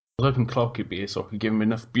was hoping Clark could be here so I could give him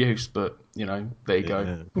enough abuse, but, there you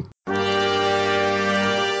go.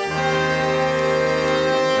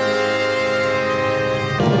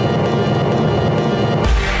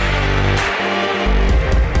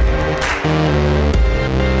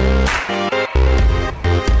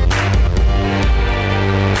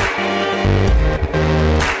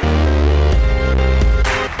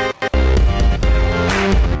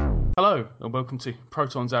 Hello, and welcome to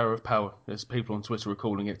Proton's Hour of Power, as people on Twitter are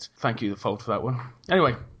calling it. Thank you, The Fold, for that one.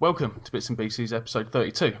 Anyway, welcome to Bits and Pieces, episode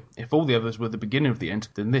 32. If all the others were the beginning of the end,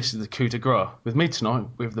 then this is the coup de grace. With me tonight,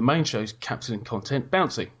 we have the main show's captain in content,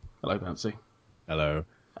 Bouncy. Hello, Bouncy. Hello.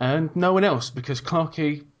 And no one else, because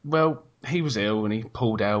Clarky, well, he was ill and he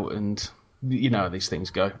pulled out, and you know how these things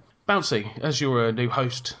go. Bouncy, as you're a new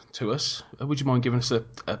host to us, would you mind giving us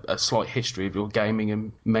a slight history of your gaming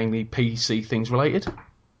and mainly PC things related?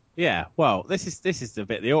 Yeah, well, this is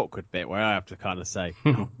the awkward bit where I have to kind of say,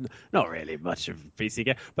 not really much of a PC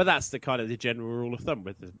game, but that's the kind of the general rule of thumb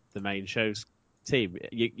with the main show's team.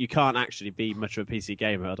 You can't actually be much of a PC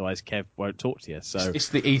gamer, otherwise Kev won't talk to you. So it's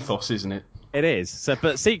the ethos, isn't it? It is. So,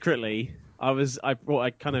 but secretly, I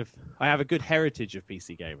have a good heritage of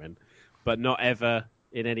PC gaming, but not ever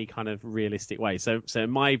in any kind of realistic way. So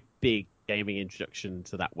my big gaming introduction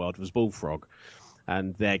to that world was Bullfrog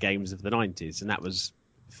and their games of the 90s, and that was,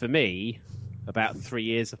 for me, about 3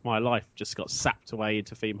 years of my life just got sapped away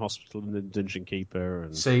into Theme Hospital and then Dungeon Keeper.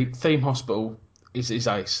 And see, Theme Hospital is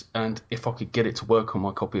ace, and if I could get it to work on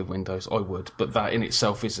my copy of Windows, I would. But that in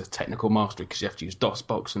itself is a technical mastery because you have to use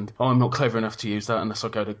DOSBox, and I'm not clever enough to use that unless I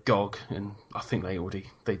go to GOG, and I think they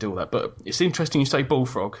do all that. But it's interesting you say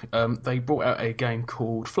Bullfrog. They brought out a game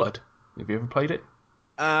called Flood. Have you ever played it?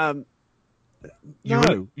 No,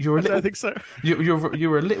 I don't think so.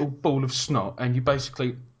 You're a little ball of snot, and you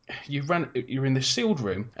basically you're in the sealed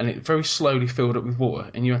room, and it very slowly filled up with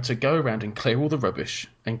water, and you had to go around and clear all the rubbish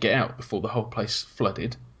and get out before the whole place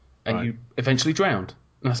flooded, and you eventually drowned.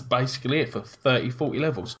 And that's basically it for 30, 40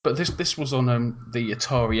 levels. But this was on the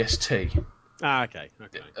Atari ST. Okay.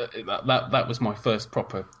 That was my first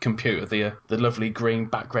proper computer. The lovely green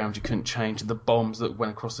background you couldn't change, and the bombs that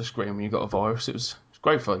went across the screen when you got a virus. It was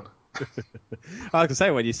great fun. I was to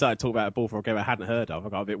say, when you started talking about a Bullfrog game I hadn't heard of, I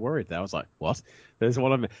got a bit worried there. I was like, what? There's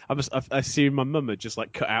one I assumed my mum had just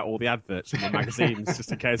cut out all the adverts from the magazines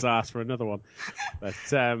just in case I asked for another one. But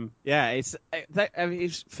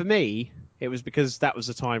it's for me, it was because that was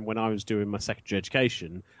the time when I was doing my secondary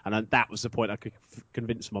education, and that was the point I could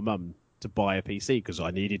convince my mum to buy a PC because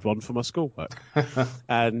I needed one for my schoolwork.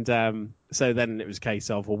 And so then it was a case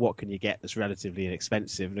of, well, what can you get that's relatively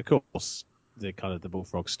inexpensive? And of course, the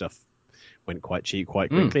Bullfrog stuff went quite cheap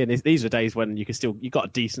quite quickly, and these were days when you got a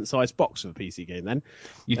decent sized box of a PC game then.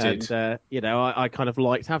 You did. And I kind of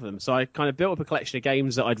liked having them, so I kind of built up a collection of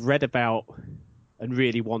games that I'd read about and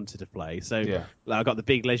really wanted to play. So I got the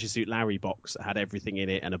big Leisure Suit Larry box that had everything in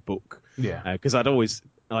it and a book. Because I'd always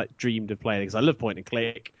dreamed of playing it because I love point and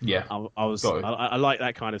click. I like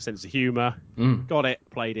that kind of sense of humour. Got it,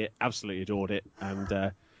 played it, absolutely adored it,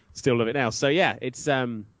 and still love it now. So it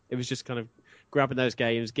was just kind of grabbing those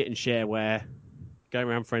games, getting shareware, going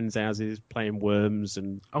around friends' houses, playing Worms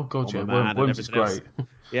and Worms is great.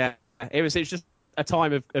 Yeah, it was just a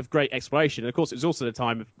time of great exploration. And of course, it was also the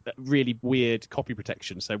time of really weird copy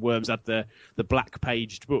protection. So Worms had the black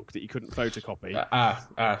paged book that you couldn't photocopy.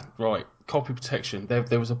 Right. Copy protection.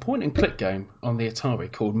 There was a point and click game on the Atari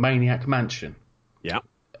called Maniac Mansion. Yeah.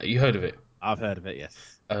 You heard of it? I've heard of it, yes.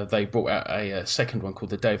 They brought out a second one called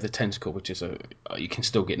The Day of the Tentacle, which is you can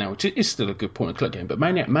still get now, which is still a good point and click game. But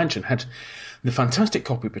Maniac Mansion had the fantastic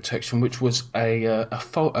copy protection, which was an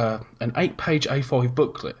 8-page A5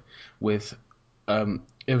 booklet with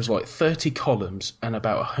it was 30 columns and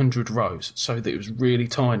about 100 rows, so that it was really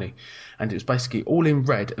tiny, and it was basically all in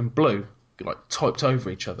red and blue, typed over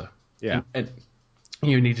each other. Yeah, and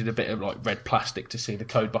you needed a bit of red plastic to see the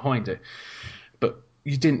code behind it, but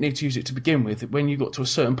you didn't need to use it to begin with. When you got to a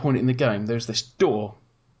certain point in the game, there was this door,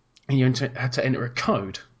 and you had to enter a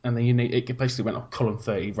code, and then it basically went column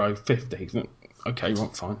 30, row 50. Okay,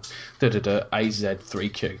 right, fine.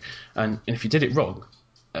 AZ3Q, and if you did it wrong,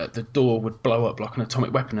 the door would blow up like an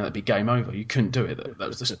atomic weapon, and that'd be game over. You couldn't do it. That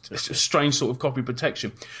was just a strange sort of copy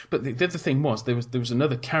protection. But the other thing was there was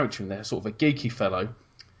another character in there, sort of a geeky fellow,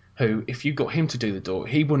 who, if you got him to do the door,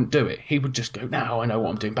 he wouldn't do it. He would just go, "Now I know what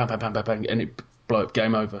I'm doing," bang, bang, bang, bang, bang, and it blow up,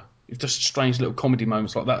 game over. It's just strange little comedy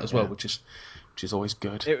moments like that as well, which is always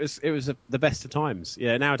good. It was the best of times.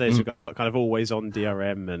 Yeah, nowadays we've got kind of always on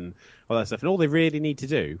DRM and all that stuff, and all they really need to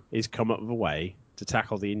do is come up with a way to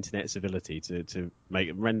tackle the internet's ability to make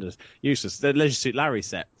it renders useless. The Leisure Suit Larry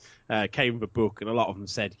set came with a book, and a lot of them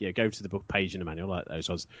said, go to the book page in the manual, like those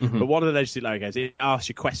ones. Mm-hmm. But one of the Leisure Suit Larry games, it asks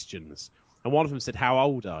you questions. And one of them said, "How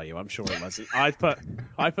old are you?" I'm sure it was. I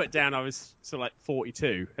put down I was sort of like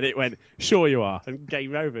 42, and it went, "Sure you are," and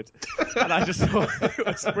game over. And I just thought it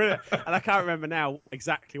was brilliant. And I can't remember now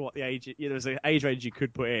exactly what the age. There's an age range you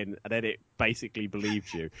could put in, and then it basically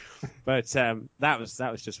believed you. But that was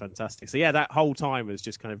just fantastic. So yeah, that whole time was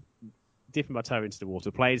just kind of dipping my toe into the water,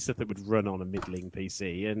 playing stuff that would run on a middling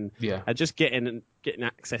PC, and just getting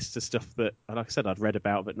access to stuff that, like I said, I'd read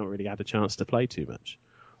about but not really had a chance to play too much.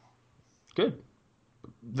 Good.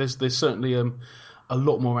 There's certainly a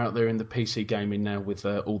lot more out there in the PC gaming now with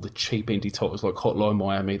all the cheap indie titles like Hotline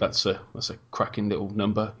Miami. That's a cracking little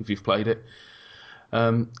number if you've played it.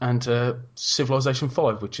 And Civilization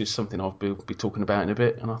 5, which is something I'll be talking about in a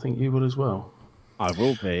bit, and I think you will as well. I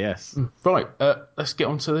will be, yes. Right, let's get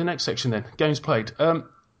on to the next section then. Games played. I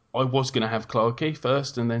was going to have Clarky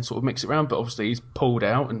first and then sort of mix it around, but obviously he's pulled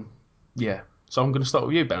out, and so I'm going to start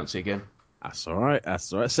with you, Bouncy, again. That's all right.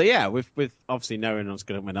 So yeah, with obviously knowing what's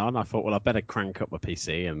going on, I thought, well, I better crank up my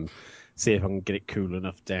PC and see if I can get it cool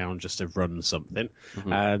enough down just to run something.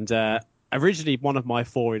 Mm-hmm. And originally, one of my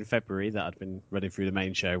 4 in February that I'd been running through the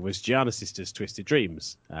main show was Giana Sisters Twisted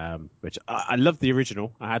Dreams, which I loved the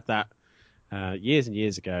original. I had that years and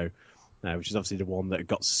years ago, which is obviously the one that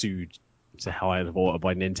got sued to high the water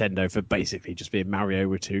by Nintendo for basically just being Mario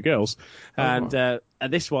with 2 girls. And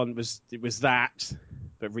this one was that,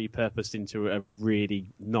 but repurposed into a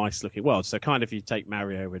really nice looking world. So kind of you take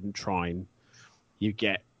Mario and Trine, you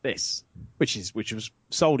get this, which was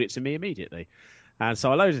sold it to me immediately. And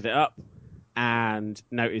so I loaded it up and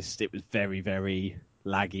noticed it was very, very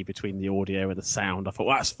laggy between the audio and the sound. I thought,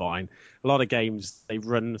 well, that's fine. A lot of games, they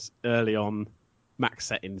run early on max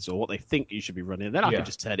settings or what they think you should be running. Then I could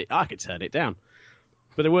just turn it down.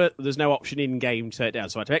 But there's no option in game to turn it down.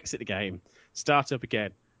 So I had to exit the game, start up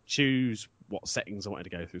again, choose what settings I wanted to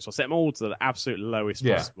go through. So I set them all to the absolute lowest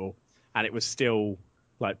possible, and it was still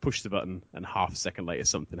like push the button, and half a second later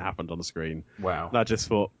something happened on the screen. Wow! And I just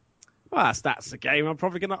thought, well, that's a game I'm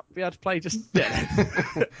probably gonna be able to play just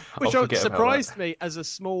which surprised me as a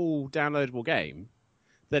small downloadable game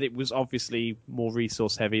that it was obviously more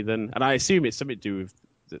resource heavy than, and I assume it's something to do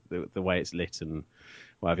with the way it's lit and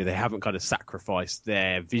whatever. They haven't kind of sacrificed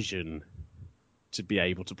their vision to be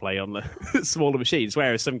able to play on the smaller machines.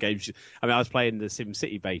 Whereas some games, I was playing the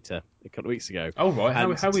SimCity beta a couple of weeks ago. Oh, right.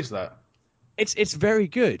 How is that? It's very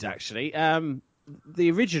good, actually.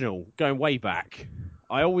 The original, going way back,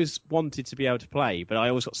 I always wanted to be able to play, but I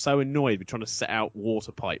always got so annoyed with trying to set out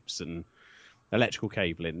water pipes and electrical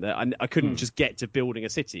cabling that I couldn't just get to building a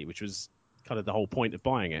city, which was kind of the whole point of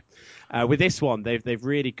buying it. With this one, they've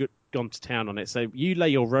really gone to town on it. So you lay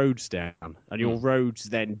your roads down, and your roads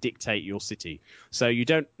then dictate your city. So you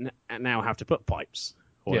don't now have to put pipes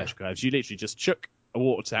or electrical cables. You literally just chuck a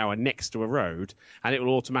water tower next to a road, and it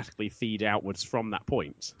will automatically feed outwards from that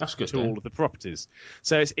point. That's good, to all of the properties.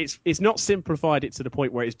 So it's not simplified it to the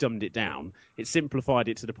point where it's dumbed it down. It's simplified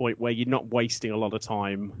it to the point where you're not wasting a lot of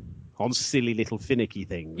time on silly little finicky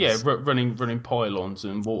things. Yeah, running pylons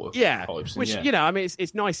and water pipes. Which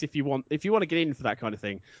it's nice if you want to get in for that kind of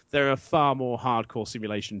thing. There are far more hardcore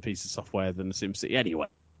simulation pieces of software than the SimCity anyway.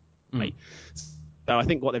 So I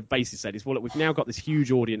think what they've basically said is, well, look, we've now got this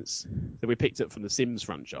huge audience that we picked up from the Sims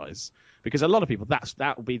franchise, because a lot of people,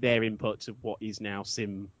 that will be their input to what is now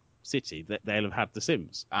SimCity, that they'll have had the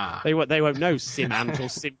Sims. They won't know SimAnt or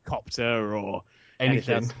SimCopter or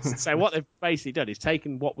anything. So what they've basically done is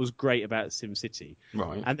taken what was great about SimCity,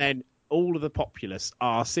 right, and then all of the populace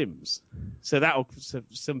are Sims. So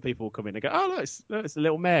some people will come in and go, oh, look, it's a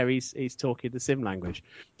little mayor, he's talking the Sim language.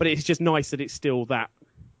 But it's just nice that it's still that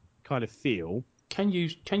kind of feel. Can you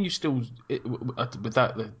still, with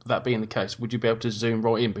that being the case, would you be able to zoom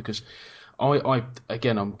right in? Because I'm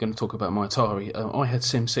going to talk about my Atari. I had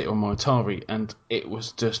SimCity on my Atari, and it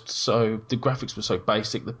was just the graphics were so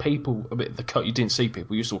basic. The people, you didn't see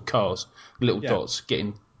people. You saw cars, little dots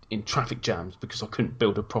getting in traffic jams because I couldn't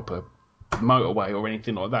build a proper motorway or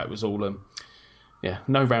anything like that. It was all,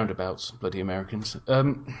 no roundabouts, bloody Americans.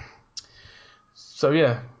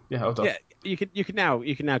 You can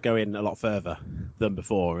now go in a lot further than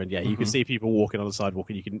before, and you can see people walking on the sidewalk,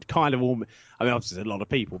 and you can kind of obviously there's a lot of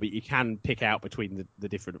people, but you can pick out between the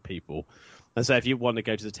different people. And so if you want to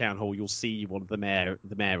go to the town hall, you'll see one of the mayor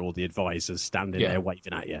or the advisors standing there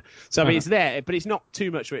waving at you. So it's there, but it's not too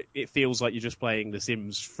much. It feels like you're just playing The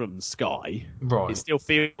Sims from the sky. Right. It still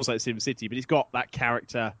feels like SimCity, but it's got that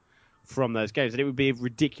character from those games, and it would be a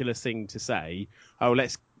ridiculous thing to say, oh,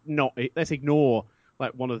 let's let's ignore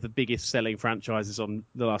like one of the biggest selling franchises on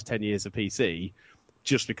the last 10 years of PC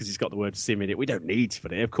just because it's got the word sim in it. We don't need to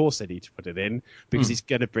put it in. Of course they need to put it in because it's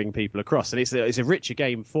going to bring people across. And it's a richer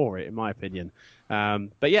game for it, in my opinion.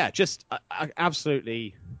 But yeah, just I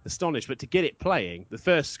absolutely astonished. But to get it playing, the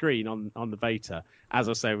first screen on the beta, as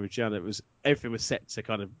I say with Jan, everything was set to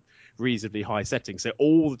kind of reasonably high settings. So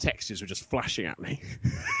all the textures were just flashing at me.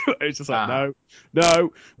 It was just like,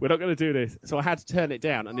 no, we're not going to do this. So I had to turn it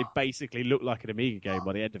down and it basically looked like an Amiga game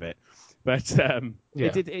by the end of it. But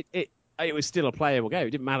it was still a playable game.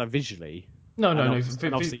 It didn't matter visually. No.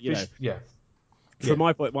 Obviously, From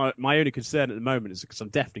my point, my only concern at the moment is, because I'm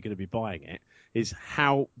definitely going to be buying it, is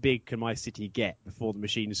how big can my city get before the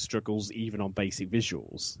machine struggles even on basic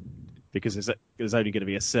visuals? Because there's only going to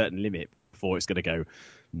be a certain limit before it's going to go,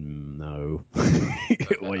 no.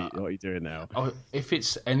 What are you doing now? If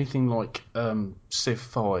it's anything like Civ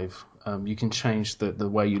 5, you can change the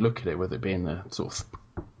way you look at it, whether it be in the sort of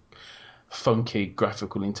funky,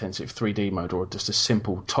 graphical, intensive 3D mode, or just a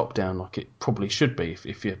simple top-down like it probably should be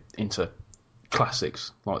if you're into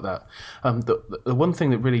classics like that. The one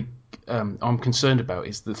thing that really I'm concerned about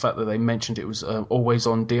is the fact that they mentioned it was always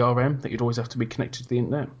on DRM, that you'd always have to be connected to the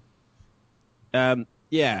internet.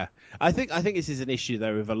 Yeah, I think this is an issue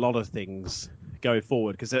though with a lot of things going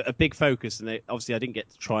forward, because a big focus, and obviously I didn't get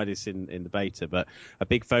to try this in the beta, but a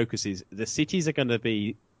big focus is the cities are going to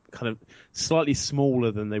be kind of slightly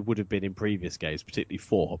smaller than they would have been in previous games, particularly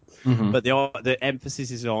 4. Mm-hmm. But the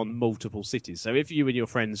emphasis is on multiple cities. So if you and your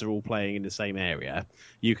friends are all playing in the same area,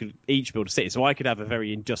 you could each build a city. So I could have a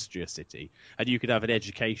very industrious city, and you could have an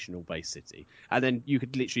educational-based city, and then you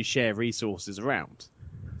could literally share resources around.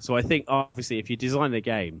 So I think, obviously, if you design a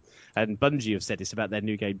game, and Bungie have said this about their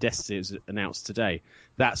new game Destiny, was announced today,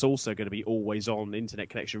 that's also going to be always-on internet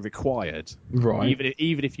connection required. Right.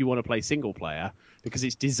 Even if you want to play single-player, because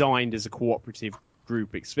it's designed as a cooperative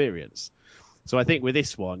group experience. So I think with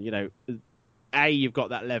this one, you've got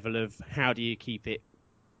that level of how do you keep it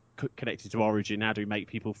connected to Origin, how do we make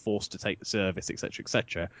people forced to take the service, etc.,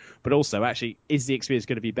 etc. But also, actually, is the experience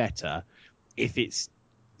going to be better if it's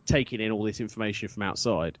taking in all this information from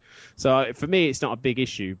outside? So for me, it's not a big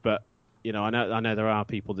issue, but I know there are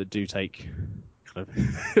people that do take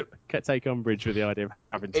umbrage with the idea of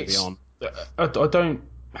having to be on.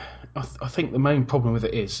 I think the main problem with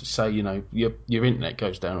it is, say, your internet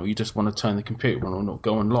goes down, or you just want to turn the computer on or not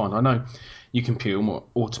go online. I know your computer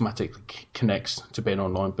automatically connects to being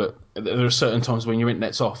online, but there are certain times when your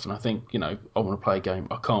internet's off, and I think, I want to play a game,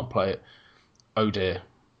 I can't play it. Oh dear.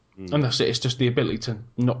 And that's it. It's just the ability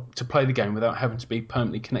to play the game without having to be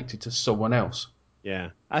permanently connected to someone else. Yeah,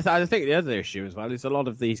 I think the other issue as well is a lot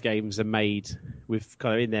of these games are made with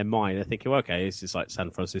kind of in their mind. They're thinking, well, okay, it's just like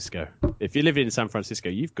San Francisco. If you're living in San Francisco,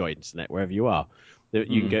 you've got internet wherever you are.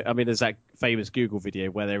 You can go. I mean, there's that famous Google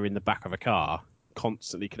video where they're in the back of a car,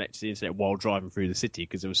 constantly connected to the internet while driving through the city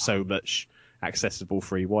because there was so much accessible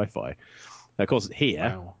free Wi-Fi. Of course,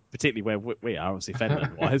 here, particularly where we are, obviously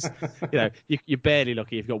Fenland-wise, you're barely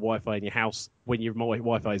lucky if you've got Wi-Fi in your house when your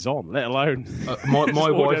Wi-Fi is on, let alone my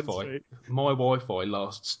Wi-Fi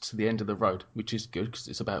lasts to the end of the road, which is good because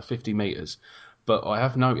it's about 50 metres. But I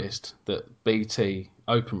have noticed that BT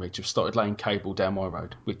Openreach have started laying cable down my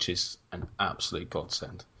road, which is an absolute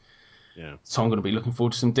godsend. Yeah. So I'm going to be looking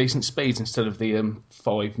forward to some decent speeds instead of the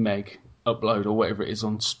 5 meg upload or whatever it is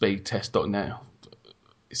on speedtest.net.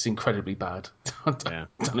 It's incredibly bad. I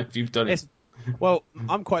don't know if you've done it. Well,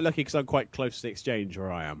 I'm quite lucky because I'm quite close to the exchange where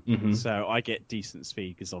I am. Mm-hmm. So I get decent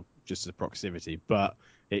speed because of just the proximity. But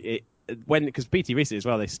because BT recently as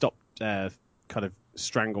well, they stopped kind of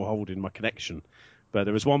strangle holding my connection. But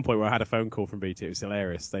there was one point where I had a phone call from BT. It was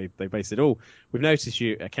hilarious. They basically said, "Oh, we've noticed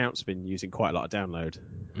your account's been using quite a lot of download."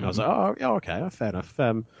 Mm-hmm. And I was like, "Oh, okay, fair enough."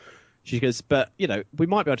 She goes, but, we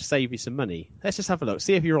might be able to save you some money. Let's just have a look.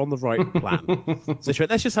 See if you're on the right plan. So she went,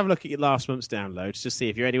 let's just have a look at your last month's downloads to see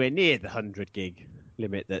if you're anywhere near the 100 gig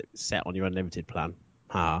limit that's set on your unlimited plan.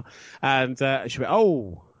 And she went,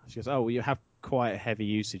 oh, you have quite a heavy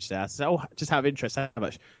usage there. I said, just out of interest, how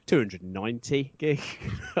much? 290 gig.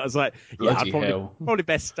 I was like, I'd probably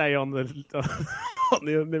best stay on the on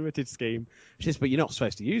the unlimited scheme. She says, but you're not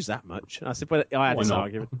supposed to use that much. And I said, well, I had this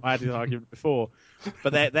argument before,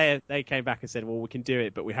 but they came back and said, well, we can do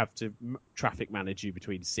it, but we have to traffic manage you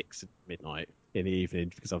between 6 and midnight in the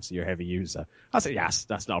evening because obviously you're a heavy user. I said, yes,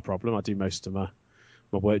 that's not a problem. I do most of my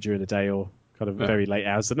work during the day or kind of very late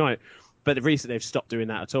hours of the night. But recently they've stopped doing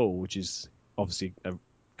that at all, which is obviously a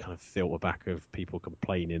kind of filter back of people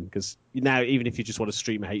complaining, because now even if you just want to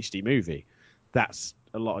stream a HD movie, that's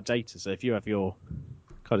a lot of data. So if you have your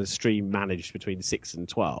kind of stream managed between 6 and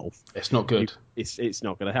 12, it's not good. It's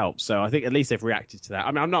not going to help. So I think at least they've reacted to that.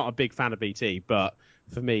 I mean, I'm not a big fan of BT, but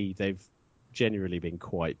for me, they've generally been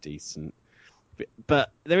quite decent.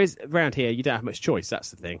 But there is around here, you don't have much choice.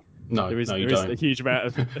 That's the thing. No, there is a huge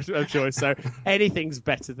amount of choice. So anything's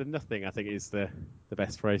better than nothing, I think, is the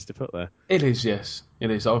best phrase to put there. It is, yes, it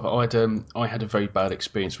is. I had a very bad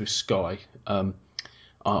experience with Sky. I'm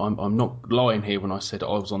not lying here when I said I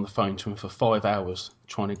was on the phone to him for 5 hours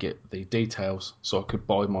trying to get the details so I could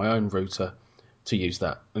buy my own router to use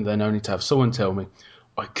that, and then only to have someone tell me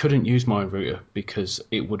I couldn't use my own router because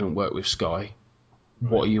it wouldn't work with Sky.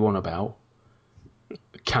 Right. What are you on about?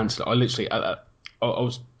 Cancel it. I literally, I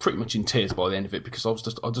was pretty much in tears by the end of it because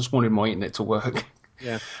I just wanted my internet to work.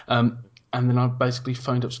 Yeah. And then I basically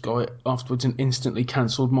phoned up Sky afterwards and instantly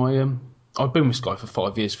cancelled my. I've been with Sky for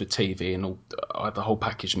 5 years for TV and all. I had the whole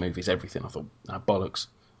package of movies, everything. I thought, bollocks,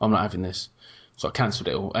 I'm not having this. So I cancelled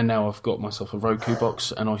it all, and now I've got myself a Roku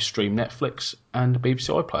box and I stream Netflix and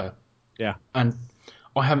BBC iPlayer. Yeah. And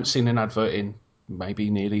I haven't seen an advert in maybe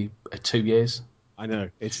nearly 2 years. I know,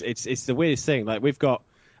 it's the weirdest thing. Like we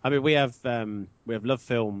have Love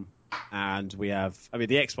Film, and we have. I mean,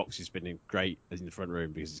 the Xbox has been great in the front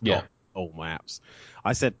room because it's got all my apps.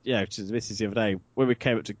 I said, to the missus the other day when we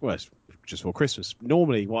came up to just for Christmas.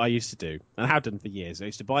 Normally, what I used to do, and I have done for years, I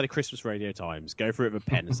used to buy the Christmas Radio Times, go through it with a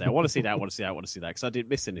pen, and say, I want to see that, I want to see that, I want to see that, because I didn't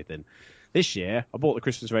miss anything. This year, I bought the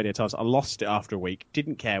Christmas Radio Times. I lost it after a week.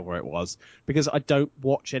 Didn't care where it was because I don't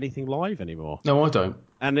watch anything live anymore. No, I don't.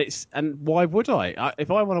 And why would I?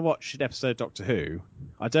 If I want to watch an episode of Doctor Who,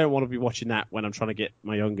 I don't want to be watching that when I'm trying to get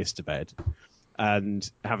my youngest to bed and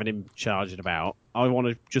having him charging about. I want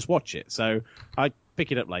to just watch it. So I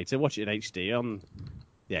pick it up later, watch it in HD on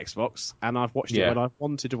the Xbox, and I've watched it when I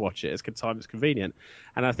wanted to watch it as time as convenient.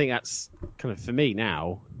 And I think that's kind of, for me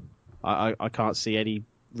now, I can't see any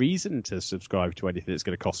reason to subscribe to anything that's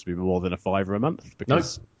going to cost me more than £5 a month,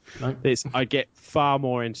 because I get far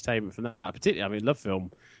more entertainment from that. Particularly, I mean, Love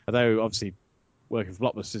Film, although obviously working for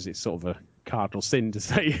Blockbusters, it's sort of a cardinal sin to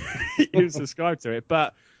say you subscribe to it,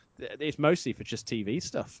 but it's mostly for just TV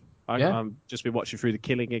stuff. I've just been watching through The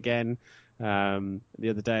Killing again. The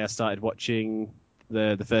other day I started watching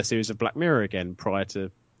the first series of Black Mirror again prior to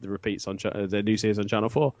the repeats on the new series on Channel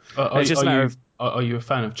 4. Are you a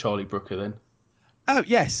fan of Charlie Brooker then? Oh,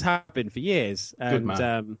 yes, have been for years.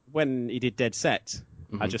 And when he did Dead Set,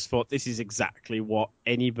 I just thought this is exactly what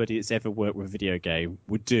anybody that's ever worked with a video game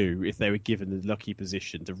would do if they were given the lucky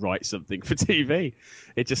position to write something for TV.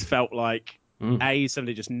 It just felt like,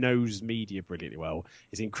 somebody just knows media brilliantly well,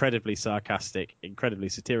 is incredibly sarcastic, incredibly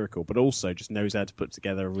satirical, but also just knows how to put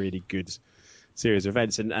together a really good series of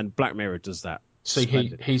events. And Black Mirror does that. See,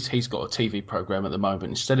 he's got a TV program at the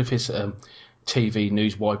moment. Instead of his TV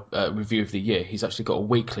news review of the year, he's actually got a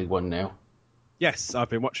weekly one now. Yes, I've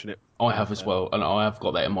been watching it. I have as well, and I have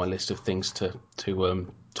got that in my list of things to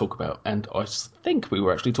talk about. And I think we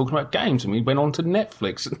were actually talking about games, and we went on to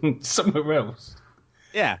Netflix and somewhere else.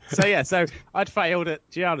 Yeah. So I'd failed at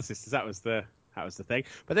Gianna Sisters. That was the thing.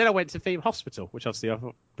 But then I went to Theme Hospital, which obviously I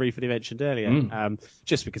briefly mentioned earlier,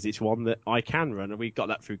 just because it's one that I can run, and we got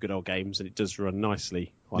that through Good Old Games, and it does run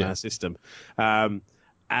nicely on our system.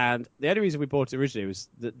 And the only reason we bought it originally was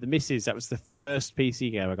that the missus, that was the first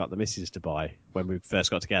PC game I got the missus to buy when we first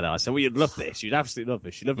got together. I said, well, you'd love this. You'd absolutely love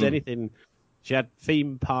this. She loved anything. She had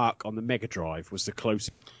Theme Park on the Mega Drive was the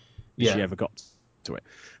closest she ever got to it.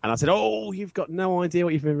 And I said, oh, you've got no idea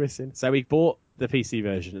what you've been missing. So we bought the PC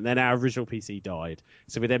version, and then our original PC died.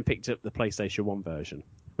 So we then picked up the PlayStation 1 version,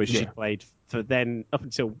 which she played for then up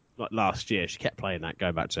until last year. She kept playing that,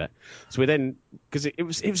 going back to it. So we then, because it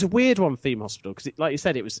was a weird one, Theme Hospital, because like you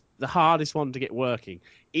said, it was the hardest one to get working.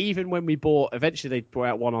 Even when we bought, eventually they brought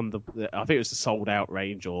out one on the I think it was the sold out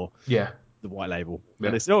range or the white label. Yeah,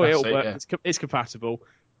 and they said, it'll work. It's compatible,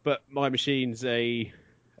 but my machine's a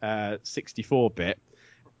 64-bit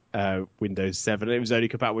Windows 7. And it was only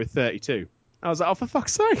compatible with 32. I was like, oh, for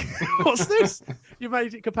fuck's sake, what's this? You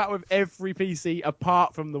made it compatible with every PC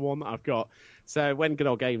apart from the one that I've got. So when Good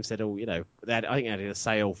Old Games said, I think they had a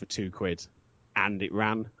sale for £2 and it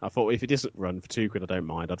ran. I thought, if it doesn't run for £2, I don't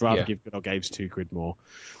mind. I'd rather give Good Old Games £2 more.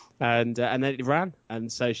 And then it ran.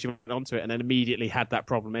 And so she went onto it and then immediately had that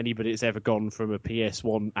problem. Anybody that's ever gone from a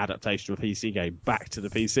PS1 adaptation to a PC game back to the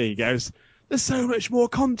PC goes, there's so much more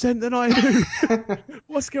content than I do.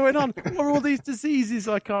 What's going on? What are all these diseases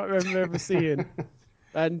I can't remember ever seeing?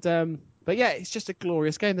 And but yeah, it's just a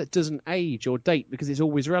glorious game that doesn't age or date because it's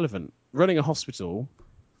always relevant. Running a hospitals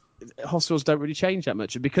don't really change that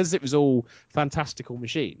much, and because it was all fantastical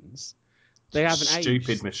machines, they haven't aged.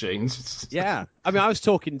 Stupid machines. Yeah, I mean, I was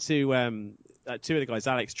talking to two of the guys,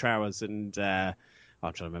 Alex Trowers and I'm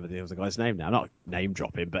trying to remember the other guy's name now. I'm not name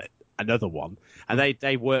dropping, but another one. And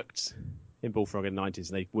they worked in Bullfrog in the 90s,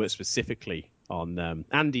 and they worked specifically on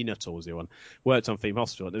Andy Nuttall was the one, worked on Theme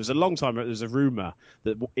Hospital. There was a long time, there was a rumour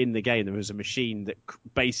that in the game there was a machine that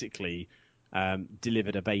basically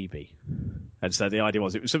delivered a baby. And so the idea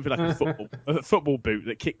was it was something like a football boot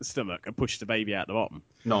that kicked the stomach and pushed the baby out the bottom.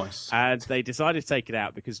 Nice. And they decided to take it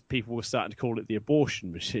out because people were starting to call it the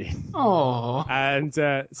abortion machine. Oh. And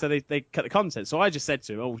so they cut the content. So I just said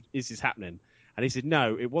to him, "Oh, is this happening?" And he said,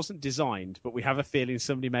 "No, it wasn't designed, but we have a feeling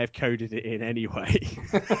somebody may have coded it in anyway,"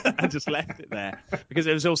 and just left it there. Because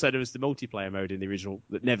there was the multiplayer mode in the original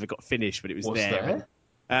that never got finished, but it was there.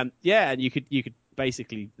 And you could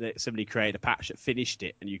basically, somebody created a patch that finished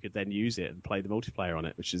it, and you could then use it and play the multiplayer on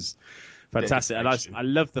it, which is fantastic. And I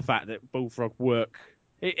love the fact that Bullfrog work.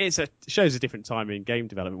 It shows a different time in game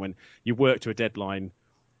development when you work to a deadline,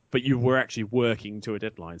 but you were actually working to a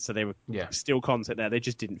deadline. So they were still content there. They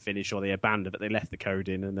just didn't finish, or they abandoned, but they left the code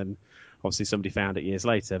in, and then obviously somebody found it years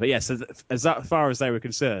later. But yeah, so as far as they were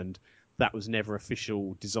concerned, that was never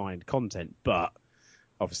official designed content. But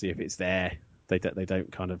obviously, if it's there, they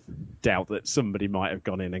don't kind of doubt that somebody might have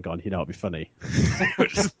gone in and gone, it'd be funny.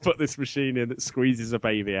 Just put this machine in that squeezes a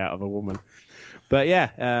baby out of a woman. But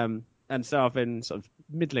yeah, and so I've been sort of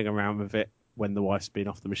middling around with it when the wife's been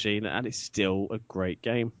off the machine, and it's still a great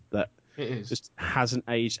game that just hasn't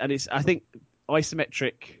aged. And I think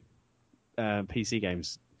isometric PC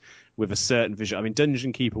games with a certain visual. I mean,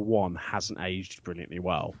 Dungeon Keeper 1 hasn't aged brilliantly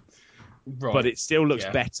well, but it still looks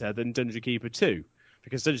better than Dungeon Keeper 2,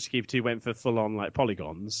 because Dungeon Keeper 2 went for full-on like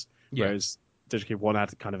polygons, whereas Dungeon Keeper 1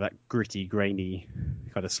 had kind of that gritty, grainy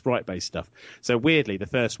kind of sprite-based stuff. So weirdly, the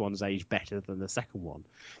first one's aged better than the second one.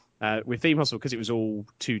 With Theme Hospital, because it was all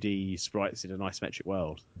 2D sprites in an isometric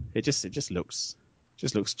world, it just looks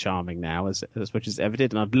charming now as much as it ever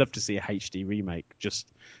did. And I'd love to see a HD remake,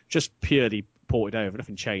 just purely ported over,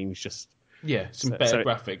 nothing changed, some better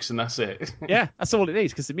graphics, and that's it. Yeah, that's all it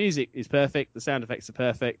needs, because the music is perfect, the sound effects are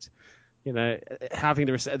perfect. Having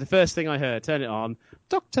the first thing I heard, turn it on,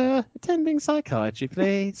 "Doctor, attending psychiatry,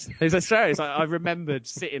 please." It's like I remembered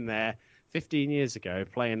sitting there 15 years ago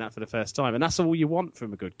playing that for the first time, and that's all you want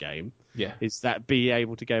from a good game. Is that be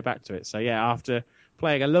able to go back to it. So after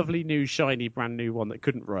playing a lovely new shiny brand new one that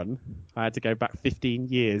couldn't run, I had to go back 15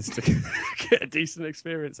 years to get a decent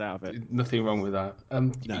experience out of it. Nothing wrong with that.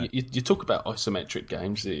 No. You talk about isometric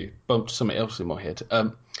games, you bumped something else in my head.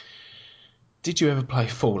 Did you ever play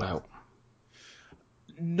Fallout?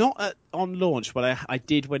 Not on launch, but I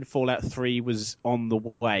did when Fallout 3 was on the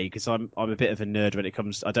way, because I'm a bit of a nerd when it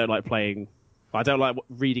comes. I don't like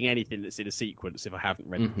reading anything that's in a sequence if I haven't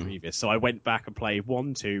read the previous. So I went back and played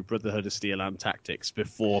 1, 2, Brotherhood of Steel and Tactics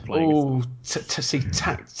before playing. Oh, to see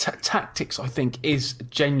Tactics, I think, is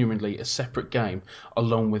genuinely a separate game,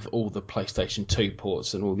 along with all the PlayStation 2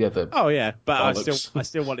 ports and all the other. Oh yeah, but I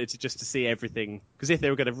still wanted to see everything, because if they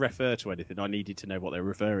were going to refer to anything, I needed to know what they were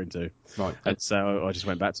referring to. Right, and so I just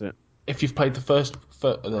went back to it. If you've played the first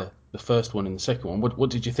one and the second one, what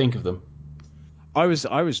did you think of them? I was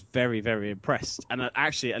very, very impressed, and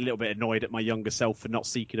actually a little bit annoyed at my younger self for not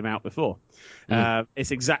seeking them out before.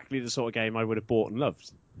 It's exactly the sort of game I would have bought and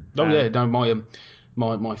loved. The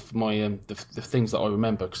things that I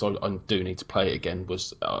remember, because I do need to play it again,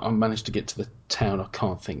 was I managed to get to the town. I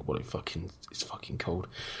can't think what it's fucking called,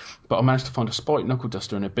 but I managed to find a spike knuckle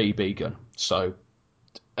duster and a BB gun. So,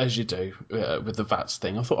 as you do with the VATS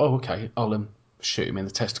thing, I thought, oh okay, I'll shoot him in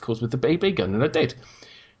the testicles with the BB gun, and I did.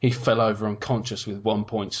 He fell over unconscious with 1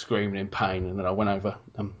 point, screaming in pain, and then I went over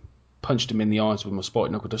and punched him in the eyes with my spike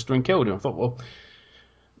knuckle duster and killed him. I thought, well,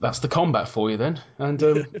 that's the combat for you then. And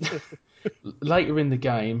later in the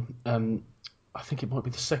game, I think it might be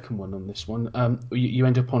the second one on this one, you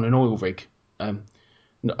end up on an oil rig.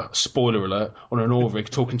 Spoiler alert, on an oil rig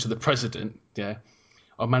talking to the president. Yeah,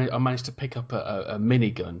 I managed to pick up a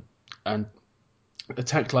minigun and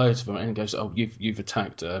attacked loads of them, and it goes, oh, you've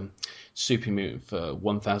attacked Super Mutant for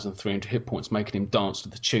 1,300 hit points, making him dance to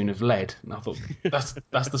the tune of Lead. And I thought, that's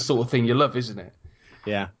the sort of thing you love, isn't it?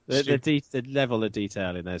 Yeah, the level of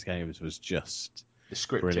detail in those games was just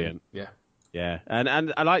brilliant. Yeah,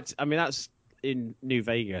 and I liked. I mean, that's in New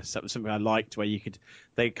Vegas. That was something I liked, where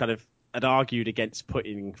they kind of had argued against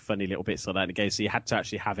putting funny little bits like that in the game, so you had to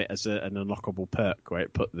actually have it as an unlockable perk where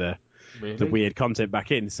it put the weird content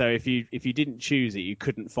back in. So if you didn't choose it, you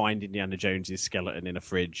couldn't find Indiana Jones's skeleton in a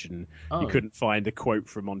fridge, and you couldn't find a quote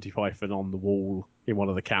from Monty Python on the wall in one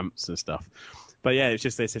of the camps and stuff. But yeah, it's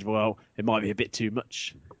just they said, well, it might be a bit too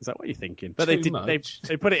much. Is that what you're thinking? But they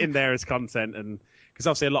put it in there as content, and because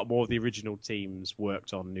obviously a lot more of the original teams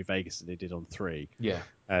worked on New Vegas than they did on 3. Yeah.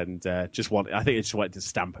 And I think they just wanted to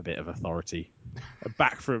stamp a bit of authority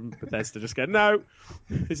back from Bethesda, just go, no,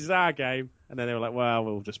 this is our game. And then they were like, well,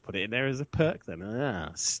 we'll just put it in there as a perk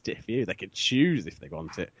then. Stiff you. They could choose if they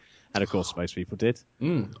want it. And of course, most people did.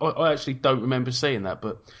 I actually don't remember seeing that,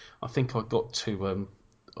 but I think I got to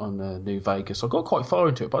on New Vegas. I got quite far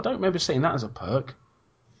into it, but I don't remember seeing that as a perk.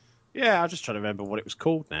 Yeah, I'm just trying to remember what it was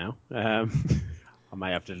called now. I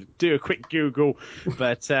may have to do a quick Google,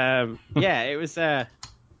 but yeah, it was. I'm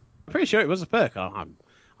pretty sure it was a perk.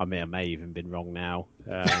 I may even been wrong now.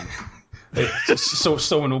 So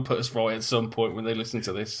someone will put us right at some point when they listen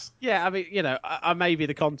to this. Yeah, I mean, I may be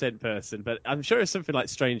the content person, but I'm sure it's something like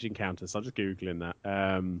Strange Encounters. So I'm just googling that.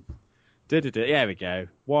 There we go.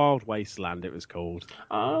 Wild Wasteland, it was called.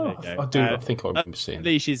 Oh, I do. I think I remember seeing it.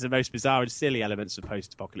 Unleashes the most bizarre and silly elements of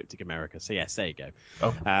post-apocalyptic America. So yes, there you go.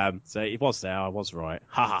 Oh. So it was there. I was right.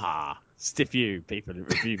 Ha ha ha. Stiff you, people who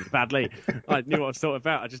reviewed it badly. I knew what I was talking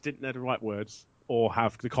about. I just didn't know the right words or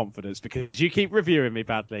have the confidence because you keep reviewing me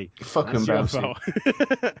badly. Fuck them, Bouncy.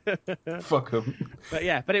 Fuck them. But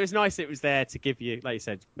it was nice it was there to give you, like you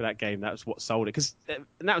said, with that game, that was what sold it.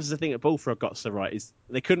 And that was the thing that Bullfrog got so right, is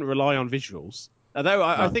they couldn't rely on visuals. Although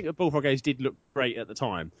I think the Bullfrog games did look great at the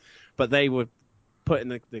time, but they were putting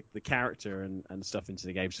the character and stuff into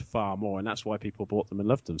the games far more, and that's why people bought them and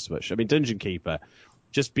loved them so much. I mean, Dungeon Keeper,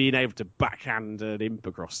 just being able to backhand an imp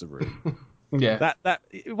across the room. Yeah, that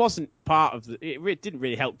it wasn't part of it didn't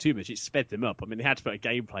really help too much. It sped them up. I mean, they had to put a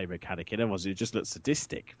gameplay mechanic in, otherwise it just looked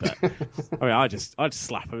sadistic. But I mean, I'd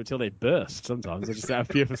slap them until they burst. Sometimes I just out of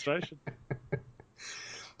pure frustration.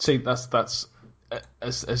 See, that's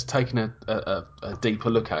as taking a deeper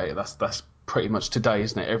look at it. That's pretty much today,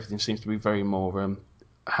 isn't it? Everything seems to be very more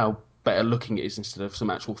how better looking it is instead of some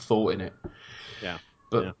actual thought in it. Yeah,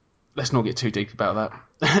 but let's not get too deep about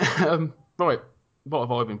that. Right. What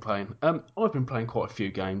have I been playing? I've been playing quite a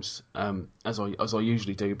few games, as I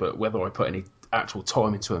usually do, but whether I put any actual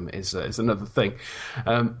time into them is another thing.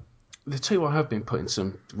 The two I have been putting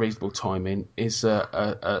some reasonable time in is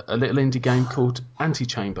a little indie game called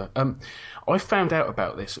Antichamber. I found out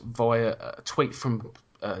about this via a tweet from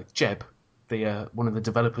Jeb, one of the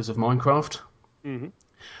developers of Minecraft.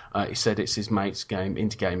 Mm-hmm. He said it's his mate's game,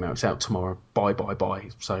 indie game out. It's out tomorrow. Buy.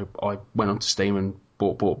 So I went onto Steam and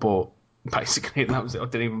bought. Basically, and that was it. I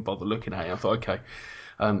didn't even bother looking at it. I thought, okay,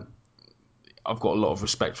 I've got a lot of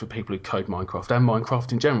respect for people who code Minecraft and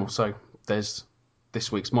Minecraft in general. So there's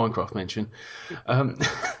this week's Minecraft mention, and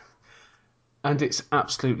it's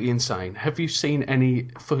absolutely insane. Have you seen any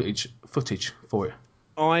footage for it?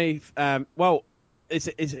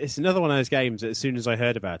 It's another one of those games that as soon as I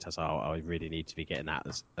heard about it, I was like, I really need to be getting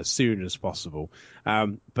that as soon as possible.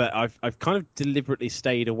 But I've kind of deliberately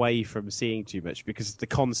stayed away from seeing too much because the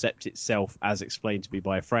concept itself, as explained to me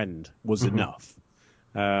by a friend, was enough.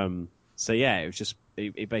 So yeah, it was just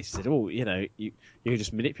it basically said, you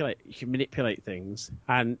just manipulate things,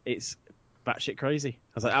 and it's batshit crazy.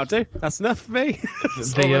 I was like, I'll do. That's enough for me.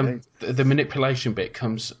 The manipulation bit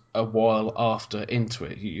comes a while after into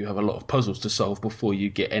it. You have a lot of puzzles to solve before you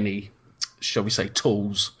get any, shall we say,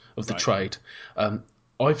 tools of the trade.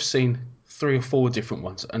 I've seen 3 or 4 different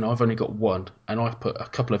ones, and I've only got one, and I've put a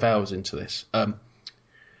couple of hours into this.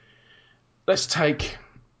 Let's take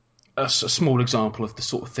a small example of the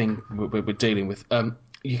sort of thing we're dealing with.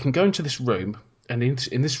 You can go into this room, and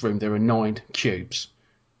in this room there are 9 cubes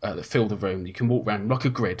that fill the room. You can walk around like a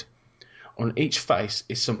grid. On each face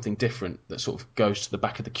is something different that sort of goes to the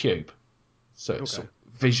back of the cube. So it's sort of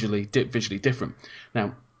visually different.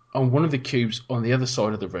 Now, on one of the cubes on the other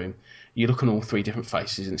side of the room, you look on all 3 different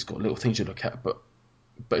faces and it's got little things you look at. But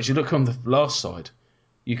as you look on the last side,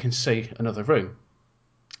 you can see another room.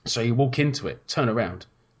 So you walk into it, turn around,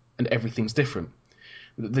 and everything's different.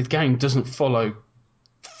 The game doesn't follow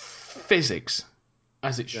physics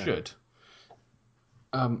as it should.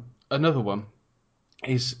 Another one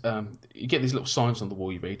is you get these little signs on the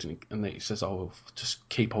wall you read, and it says, "Oh, just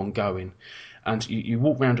keep on going." And you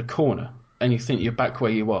walk round a corner, and you think you're back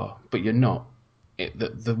where you are, but you're not.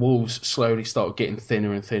 The walls slowly start getting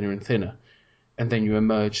thinner and thinner and thinner, and then you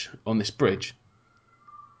emerge on this bridge,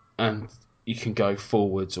 and you can go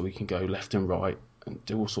forwards or you can go left and right and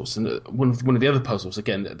do all sorts. And one of the other puzzles,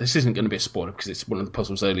 again, this isn't going to be a spoiler because it's one of the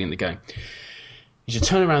puzzles early in the game. You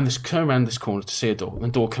turn around this corner to see a door, and the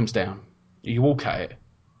door comes down. You walk at it.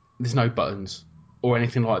 There's no buttons or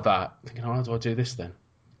anything like that. Thinking, how do I do this then?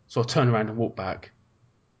 So I turn around and walk back,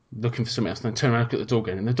 looking for something else, and then turn around and look at the door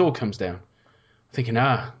again, and the door comes down. Thinking,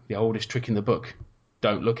 the oldest trick in the book.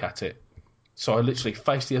 Don't look at it. So I literally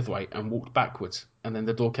faced the other way and walked backwards, and then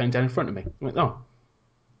the door came down in front of me. I went, oh,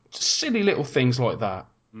 silly little things like that.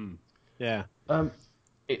 Yeah.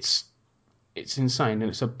 It's insane, and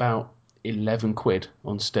it's about £11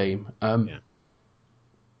 on Steam. I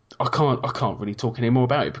can't really talk any more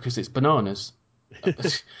about it because it's bananas. I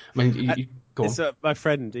mean, go on. My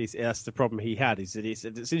friend, that's the problem he had. Is that as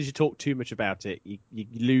soon as you talk too much about it, you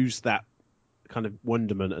lose that kind of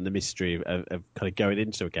wonderment and the mystery of kind of going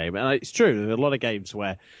into a game. And it's true, there are a lot of games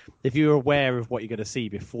where if you're aware of what you're going to see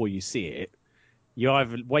before you see it, you're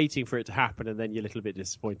either waiting for it to happen and then you're a little bit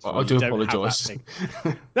disappointed. I do apologise.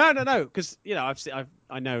 No, because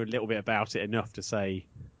I know a little bit about it enough to say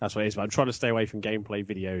that's what it is. But I'm trying to stay away from gameplay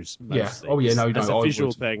videos. Mostly. Yeah. Oh yeah. No. That's a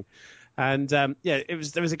visual thing. And there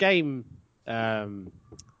was a game. Prey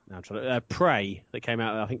that came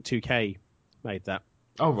out. I think 2K made that.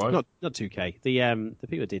 Oh right. Not 2K. The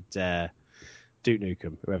people did Duke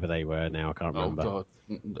Nukem, whoever they were now, I can't remember. God.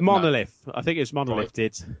 Monolith. No. I think it was Monolith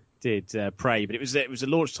right. did Prey, but it was a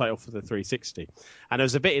launch title for the 360. And there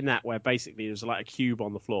was a bit in that where basically there was like a cube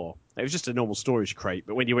on the floor. It was just a normal storage crate,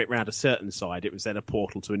 but when you went round a certain side, it was then a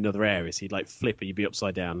portal to another area. So you'd like flip and you'd be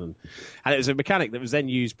upside down. And it was a mechanic that was then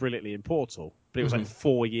used brilliantly in Portal, but it was like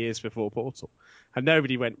 4 years before Portal. And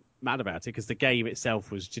nobody went mad about it because the game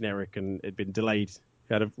itself was generic and had been delayed.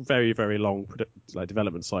 It had a very, very long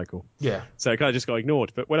development cycle. Yeah. So it kind of just got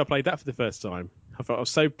ignored. But when I played that for the first time, I was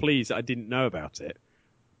so pleased that I didn't know about it.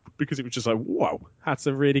 Because it was just like, whoa, that's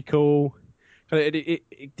a really cool.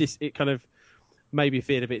 It kind of made me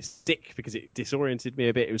feel a bit sick because it disoriented me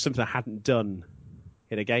a bit. It was something I hadn't done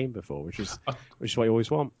in a game before, which is what you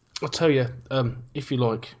always want. I'll tell you, if you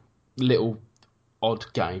like little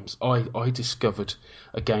odd games, I discovered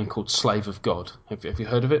a game called Slave of God. Have you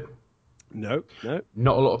heard of it? No.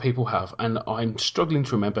 Not a lot of people have, and I'm struggling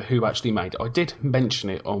to remember who actually made it. I did mention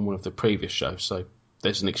it on one of the previous shows, so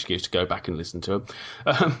there's an excuse to go back and listen to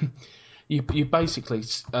it. You basically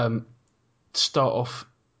start off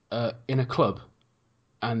in a club,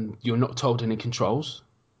 and you're not told any controls.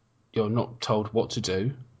 You're not told what to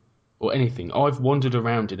do or anything. I've wandered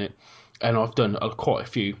around in it, and I've done quite a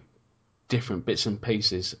few different bits and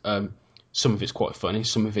pieces. Some of it's quite funny,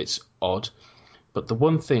 some of it's odd. But the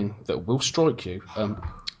one thing that will strike you,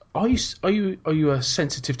 are you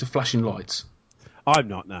sensitive to flashing lights? I'm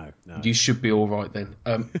not, no. You should be all right then.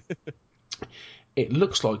 It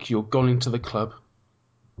looks like you're gone into the club,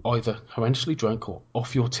 either horrendously drunk or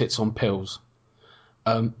off your tits on pills.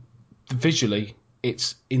 Visually,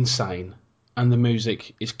 it's insane, and the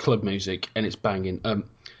music is club music, and it's banging.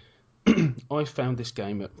 I found this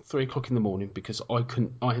game at 3:00 in the morning because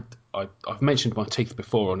I've mentioned my teeth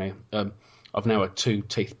before on here. I've now had 2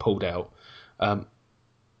 teeth pulled out. I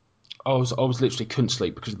was literally couldn't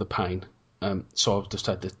sleep because of the pain. So I've just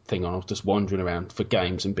had the thing on. I was just wandering around for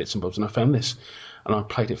games and bits and bobs, and I found this, and I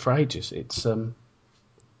played it for ages. It's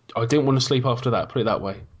I didn't want to sleep after that. Put it that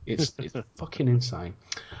way. It's fucking insane.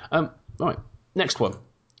 Right, next one,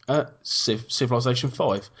 Civilization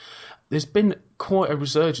 5. There's been quite a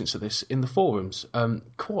resurgence of this in the forums.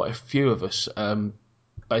 Quite a few of us.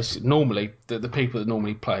 Basically, normally the people that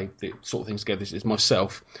normally play the sort of things together is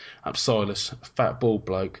myself, Silas, Fat Bald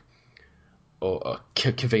Bloke, or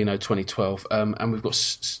Cavino 2012, and we've got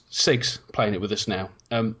Sigs playing it with us now.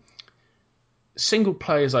 Single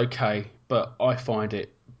player is okay, but I find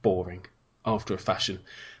it boring after a fashion.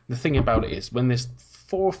 The thing about it is, when there's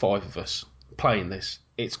 4 or 5 of us playing this,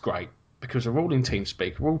 it's great because we're all in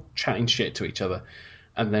TeamSpeak, we're all chatting shit to each other,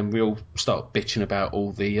 and then we all start bitching about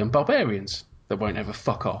all the barbarians that won't ever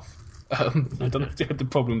fuck off. I don't know if you had the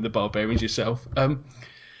problem with the barbarians yourself.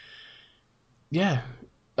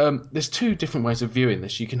 There's 2 different ways of viewing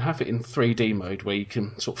this. You can have it in 3D mode, where you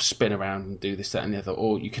can sort of spin around and do this, that, and the other,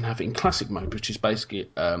 or you can have it in classic mode, which is basically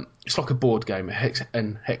it's like a board game, a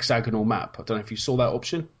hexagonal map. I don't know if you saw that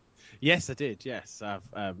option. Yes, I did. Yes,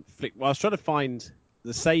 I've flicked. Well, I was trying to find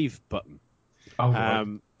the save button. Oh,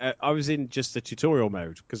 right. I was in just the tutorial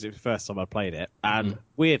mode because it was the first time I played it, and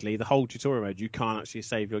weirdly, the whole tutorial mode you can't actually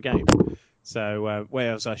save your game. So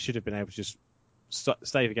whereas I should have been able to just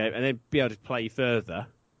save the game and then be able to play further,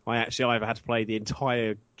 I actually either had to play the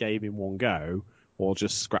entire game in one go or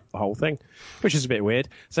just scrap the whole thing, which is a bit weird.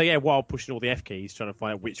 So yeah, while pushing all the F keys, trying to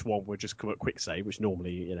find out which one would just come at quick save, which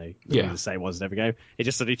normally, the same ones in every game, it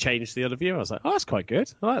just suddenly changed to the other view. I was like, oh, that's quite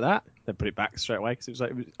good. I like that. Then put it back straight away because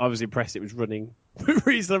I was impressed it was running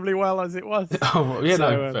reasonably well as it was. Oh, well, yeah,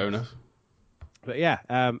 so, fair enough. But yeah,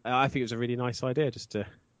 I think it was a really nice idea just to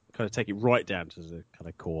kind of take it right down to the kind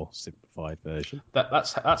of core simplified version.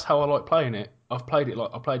 That's how I like playing it. I played it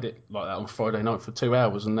like that on Friday night for 2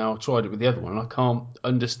 hours, and now I've tried it with the other one, and I can't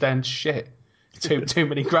understand shit. Too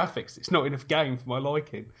many graphics. It's not enough game for my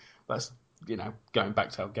liking. going back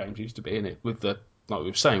to how games used to be in it with like we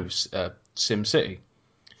were saying with SimCity.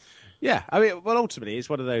 Yeah, I mean, well, ultimately, it's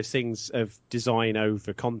one of those things of design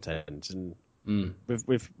over content, and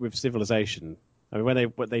with Civilization. I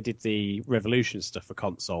mean, when they did the Revolution stuff for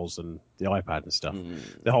consoles and the iPad and stuff,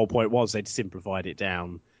 the whole point was they'd simplified it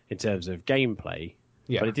down in terms of gameplay.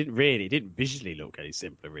 Yeah. But it didn't visually look any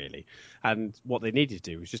simpler, really. And what they needed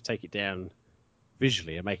to do was just take it down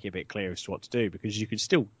visually and make it a bit clearer as to what to do, because you could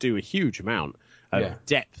still do a huge amount of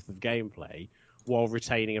depth of gameplay while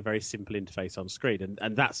retaining a very simple interface on screen.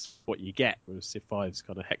 And that's what you get with Civ 5's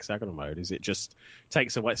kind of hexagonal mode, is it just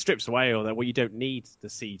strips away all that. Well, you don't need the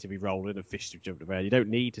sea to be rolling and fish to be jumping around. You don't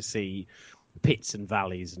need to see pits and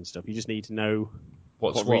valleys and stuff. You just need to know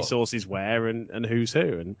what resources where and who's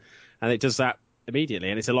who. And it does that immediately,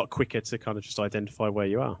 and it's a lot quicker to kind of just identify where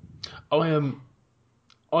you are.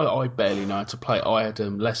 I barely know how to play. I had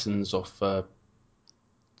lessons off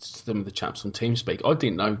some of the chaps on TeamSpeak. I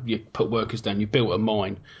didn't know you put workers down, you built a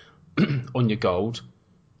mine on your gold,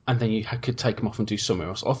 and then you could take them off and do somewhere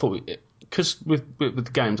else. I thought, because with the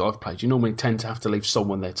games I've played, you normally tend to have to leave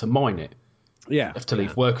someone there to mine it. Yeah. You have to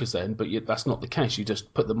leave workers there, but that's not the case. You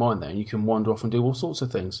just put the mine there and you can wander off and do all sorts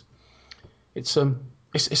of things. It's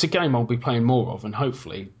a game I'll be playing more of, and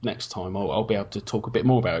hopefully next time I'll be able to talk a bit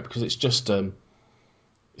more about it, because it's just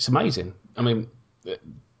it's amazing. I mean,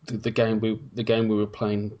 the game we were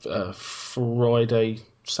playing Friday,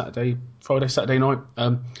 Saturday night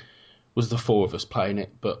was the four of us playing it,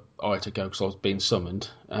 but I had to go because I was being summoned,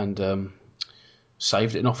 and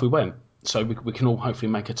saved it and off we went. So we can all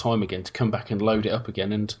hopefully make a time again to come back and load it up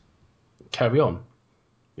again and carry on.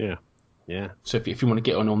 Yeah. So if you want to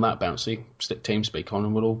get on that bouncy, stick TeamSpeak on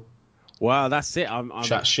and we'll all. Well, that's it. I'm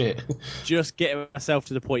chat shit. Just getting myself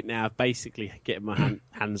to the point now of basically getting my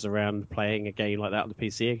hands around playing a game like that on the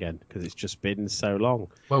PC again, because it's just been so long.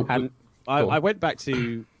 Well, I went back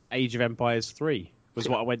to Age of Empires 3 was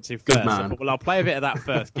what I went to first. Good man. I thought, well, I'll play a bit of that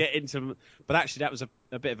first, get into. But actually, that was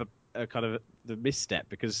a bit of a kind of the misstep,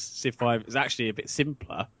 because Civ 5 is actually a bit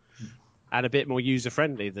simpler and a bit more user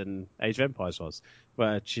friendly than Age of Empires was.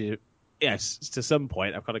 But yes, to some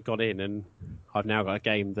point, I've kind of gone in and I've now got a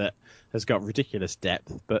game that has got ridiculous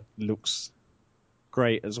depth but looks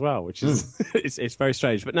great as well, which is it's very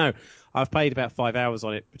strange. But no, I've played about 5 hours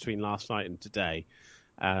on it between last night and today,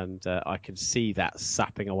 and I can see that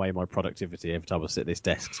sapping away my productivity every time I sit at this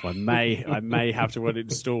desk. So I may have to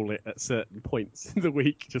uninstall it at certain points in the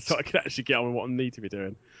week just so I can actually get on with what I need to be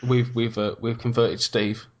doing. We've converted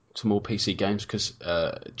Steve to more PC games, because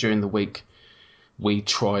during the week we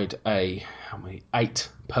tried a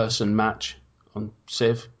 8-person match on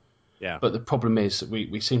Civ. Yeah. But the problem is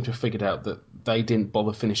we seem to have figured out that they didn't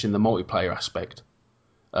bother finishing the multiplayer aspect.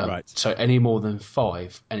 Right. So any more than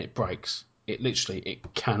 5 and it breaks.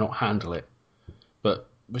 It cannot handle it. But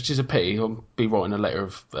which is a pity. I'll be writing a letter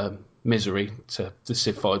of misery to the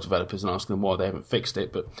Civ 5 developers and asking them why they haven't fixed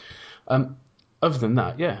it. But other than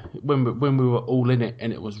that, yeah, when we were all in it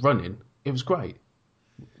and it was running, it was great.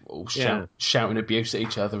 All shouting abuse at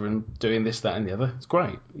each other and doing this, that, and the other. It's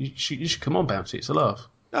great. You should come on, Bouncy. It's a laugh.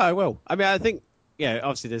 No, I will. I mean, I think,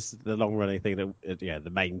 obviously there's the long-running thing that, the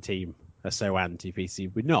main team are so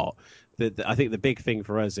anti-PC. We're not. I think the big thing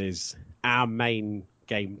for us is our main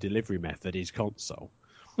game delivery method is console.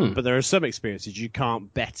 But there are some experiences you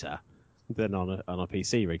can't better than on a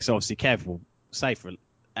PC rig. So obviously Kev will say for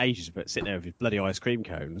ages, but sit there with his bloody ice cream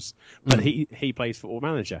cones. But he plays Football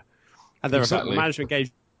Manager. And there are football management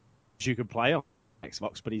games you can play on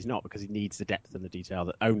Xbox, but he's not, because he needs the depth and the detail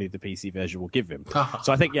that only the PC version will give him.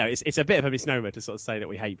 So I think, it's a bit of a misnomer to sort of say that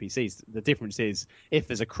we hate PCs. The difference is, if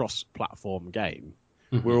there's a cross-platform game,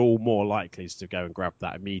 we're all more likely to go and grab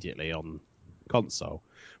that immediately on console.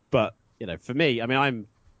 But, for me, I mean, I'm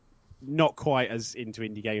not quite as into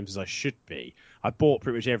indie games as I should be. I bought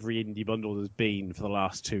pretty much every indie bundle there's been for the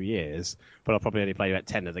last 2 years, but I'll probably only play about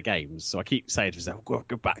 10 of the games. So I keep saying to myself,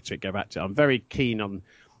 go back to it. I'm very keen on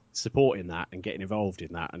supporting that and getting involved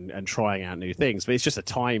in that and trying out new things, but it's just a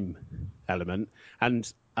time element.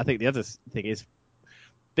 And I think the other thing is,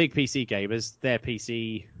 big PC gamers, their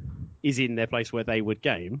PC is in their place where they would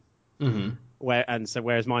game,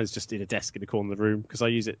 whereas mine's just in a desk in the corner of the room, because I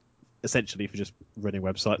use it essentially for just running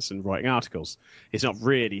websites and writing articles. It's not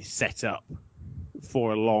really set up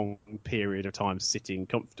for a long period of time sitting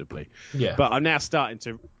comfortably. But I'm now starting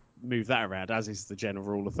to move that around, as is the general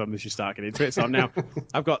rule of thumb as you start getting into it. So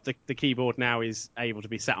I've got the keyboard now is able to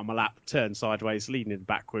be sat on my lap, turned sideways, leaning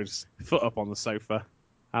backwards, foot up on the sofa,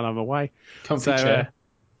 and I'm away. Comfy chair.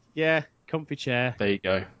 Yeah, comfy chair. There you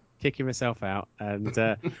go. Kicking myself out, and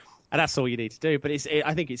that's all you need to do. But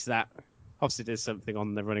I think it's that obviously there's something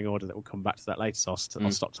on the running order that will come back to that later, so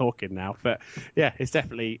I'll stop talking now. But yeah, it's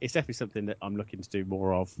definitely something that I'm looking to do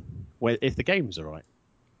more of, if the games are right.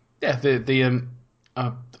 Yeah,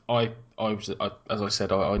 as I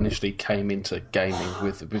said, I initially came into gaming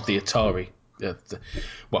with the Atari.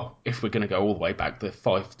 Well, if we're going to go all the way back, the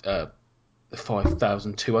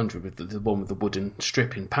 5200 with the one with the wooden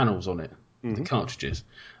stripping panels on it, the cartridges.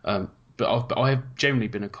 But I have generally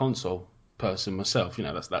been a console person myself.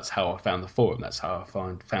 That's how I found the forum. That's how I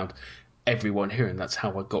found everyone here, and that's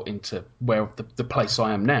how I got into where the place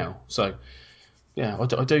I am now. So yeah, I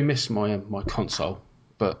do miss my console,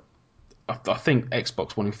 but I think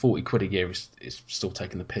Xbox wanting £40 a year is still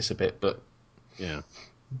taking the piss a bit. But yeah.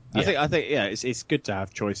 I think it's good to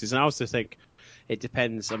have choices, and I also think it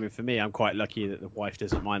depends. I mean, for me, I'm quite lucky that the wife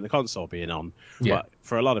doesn't mind the console being on. Yeah. But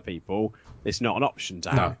for a lot of people, it's not an option to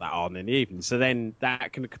have that on in the evening. So then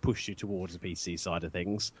that can push you towards the PC side of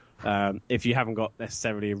things. If you haven't got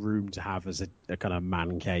necessarily a room to have as a kind of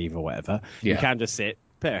man cave or whatever, you can just sit,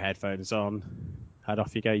 put your headphones on, head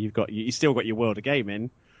off you go. You still got your world of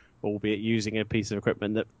gaming, albeit using a piece of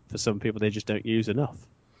equipment that for some people they just don't use enough.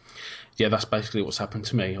 Yeah, that's basically what's happened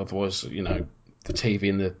to me. Otherwise, the TV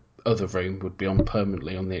in the other room would be on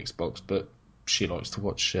permanently on the Xbox, but she likes to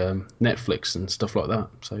watch Netflix and stuff like that.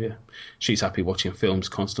 So yeah, she's happy watching films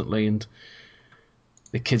constantly, and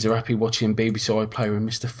the kids are happy watching BBC iPlayer and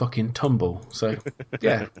Mr. fucking Tumble. So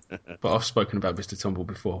yeah, but I've spoken about Mr. Tumble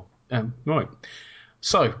before. Right.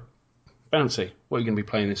 So, Bouncy, what are you going to be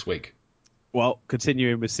playing this week? Well,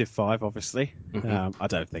 continuing with Civ 5, obviously. I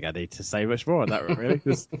don't think I need to say much more on that, really.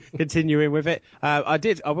 Just continuing with it. I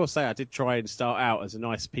will say I did try and start out as a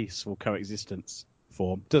nice, peaceful coexistence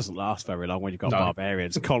form. Doesn't last very long when you've got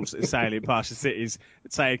barbarians constantly sailing past the cities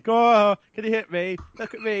saying, "Oh, can you hit me?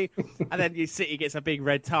 Look at me." And then your city gets a big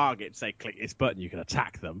red target, say, click this button, you can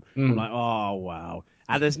attack them. I'm like, oh, wow.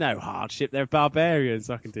 And there's no hardship. They're barbarians.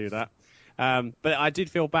 I can do that. But I did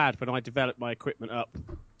feel bad when I developed my equipment up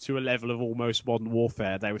to a level of almost modern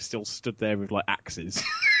warfare. They were still stood there with like axes.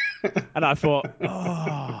 And I thought,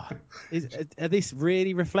 are this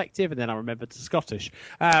really reflective? And then I remembered the Scottish.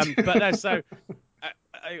 But no, so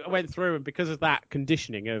I went through, and because of that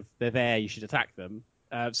conditioning of they're there, you should attack them,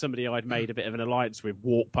 somebody I'd made a bit of an alliance with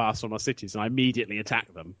walked past on my cities, and I immediately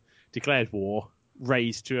attacked them, declared war,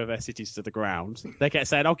 razed 2 of their cities to the ground. They kept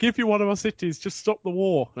saying, "I'll give you one of our cities, just stop the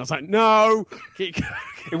war." And I was like, no! It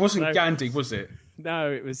wasn't Gandhi, was it?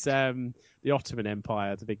 No, it was the Ottoman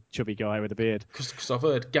Empire, the big chubby guy with the beard. Because I've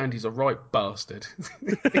heard Gandhi's a right bastard.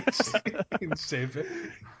 in Civ.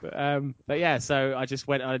 But yeah, so I just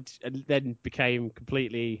went, and then became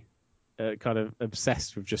completely kind of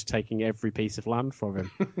obsessed with just taking every piece of land from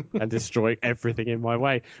him and destroying everything in my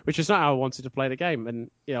way, which is not how I wanted to play the game.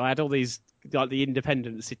 And I had all these like the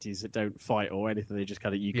independent cities that don't fight or anything; they just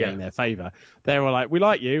kind of gain their favour. They were like, "We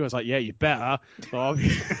like you." I was like, "Yeah, you better." I'll be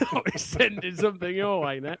sending something your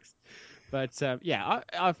way next. But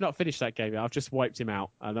I've not finished that game yet. I've just wiped him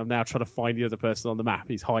out, and I'm now trying to find the other person on the map.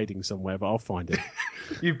 He's hiding somewhere, but I'll find him.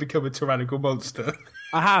 You've become a tyrannical monster.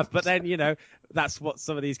 I have, but then, that's what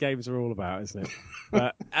some of these games are all about, isn't it?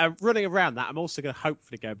 But running around that, I'm also going to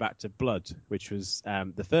hopefully go back to Blood, which was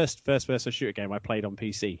the first-person shooter game I played on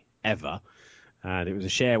PC ever. And it was a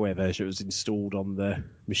shareware version. It was installed on the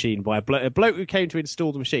machine by a bloke who came to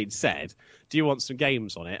install the machine said, "Do you want some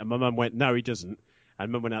games on it?" And my mum went, "No, he doesn't."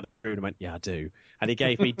 And Mum went out the room and went, "Yeah, I do." And he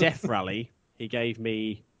gave me Death Rally, he gave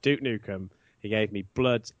me Duke Nukem, he gave me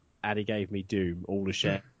Blood, and he gave me Doom, all the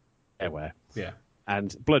shareware. Yeah.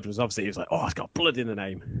 And Blood was obviously, he was like, "Oh, it's got blood in the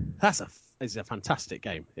name." It's a fantastic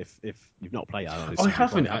game. If you've not played that, I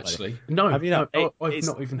haven't actually. No, have you not? I've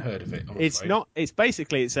not even heard of it. It's not. It's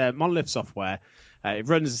basically a Monolith Software. It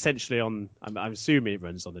runs essentially on. I'm assuming it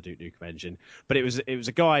runs on the Duke Nukem engine. But it was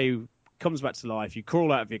a guy who comes back to life. You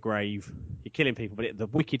crawl out of your grave. You're killing people, but the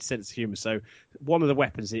wicked sense of humour. So one of the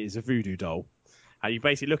weapons is a voodoo doll, and you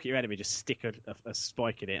basically look at your enemy, just stick a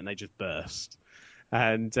spike in it, and they just burst.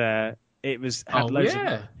 And it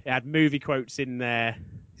had movie quotes in there.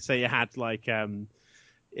 So you had like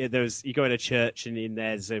you go in a church and in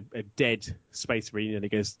there's a dead space marine and he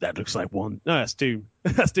goes, "That looks like one." No, that's Doom.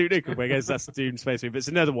 That's Duke Nukem. Where he goes, "That's Doom space marine." But it's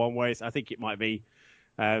another one where I think it might be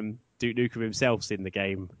Duke Nukem himself's in the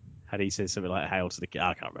game. And he says something like "Hail to the King."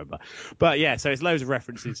 I can't remember. But yeah, so it's loads of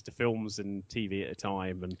references to films and TV at a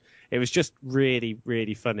time, and it was just really,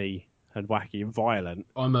 really funny and wacky and violent.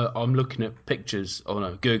 I'm looking at pictures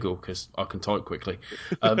on Google because I can type quickly.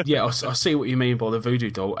 I see what you mean by the voodoo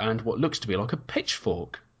doll and what looks to be like a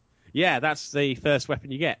pitchfork. Yeah, that's the first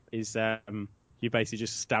weapon you get. Is you basically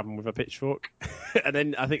just stab them with a pitchfork, and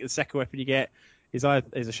then I think the second weapon you get is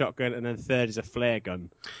a shotgun, and then third is a flare gun.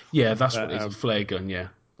 Yeah, that's what it is, a flare gun, yeah.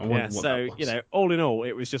 So, all in all,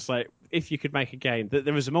 it was just like, if you could make a game,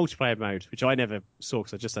 there was a multiplayer mode, which I never saw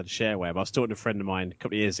because I just had shareware, but I was talking to a friend of mine a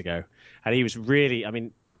couple of years ago, and he was really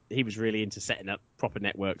into setting up proper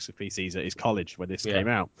networks of PCs at his college when this came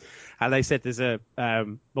out. And they said there's a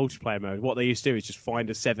multiplayer mode. What they used to do is just find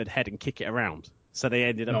a severed head and kick it around. So they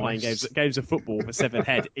ended up playing games of football for severed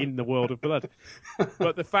head in the world of blood.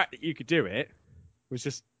 But the fact that you could do it was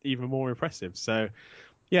just even more impressive. So,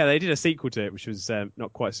 yeah, they did a sequel to it, which was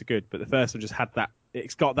not quite so good. But the first one just had that.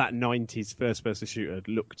 It's got that 90s first-person shooter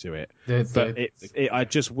look to it. I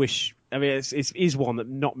just wish. I mean, it is one that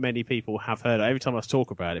not many people have heard of. Every time I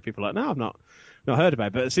talk about it, people are like, "No, I've not heard about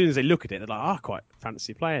it." But as soon as they look at it, they're like, "Oh, I quite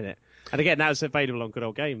fancy playing it." And again, now it's available on Good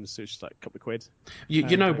Old Games, so it's just like a couple of quid.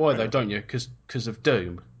 You know why though, don't you? Because of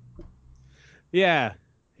Doom. Yeah.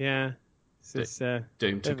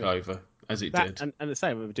 Doom took over. As it did. And the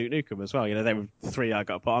same with Duke Nukem as well. They were 3 I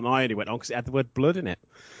got on. I only went on because it had the word blood in it,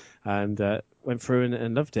 and went through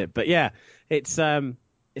and loved it. But yeah, it's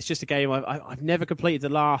just a game I've never completed the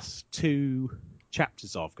last 2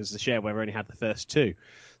 chapters of because the shareware only had the first 2.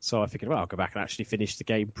 So I figured, well, I'll go back and actually finish the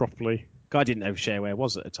game properly. I didn't know shareware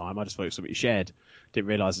was at the time. I just thought it was something you shared. Didn't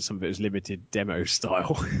realise that some of it was limited demo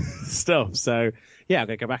style stuff. So yeah, I'm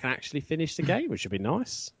going to go back and actually finish the game, which would be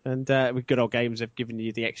nice. And with Good Old Games, they've given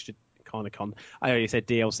you the extra kind of I only said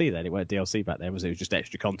DLC then. It weren't DLC back then, was it? It was just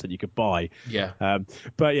extra content you could buy. Yeah.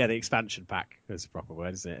 But yeah, the expansion pack is the proper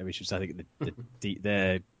word, isn't it? Which was, I think,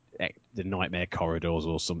 the Nightmare Corridors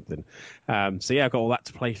or something. So yeah, I've got all that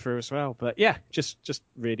to play through as well. But yeah, just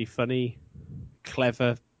really funny,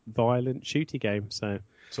 clever, violent shooty game. So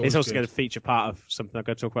it's also going to feature part of something I'm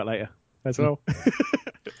going to talk about later as well.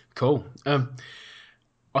 Cool.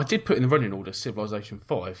 I did put in the running order Civilization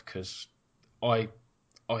 5 because I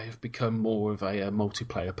have become more of a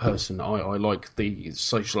multiplayer person. I like the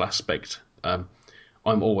social aspect. I'm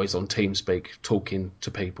always on TeamSpeak talking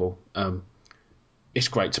to people. It's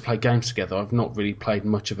great to play games together. I've not really played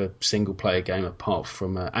much of a single-player game apart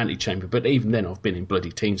from Antichamber, but even then I've been in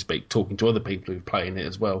bloody TeamSpeak talking to other people who are playing it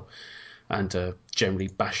as well, and generally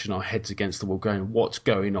bashing our heads against the wall going, what's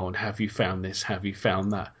going on? Have you found this? Have you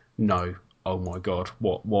found that? No. Oh my God.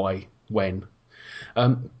 What? Why? When?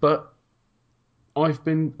 But I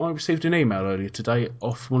received an email earlier today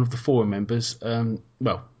off one of the forum members.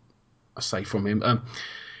 Well, I say from him.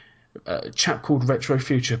 A chap called Retro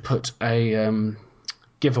Future put a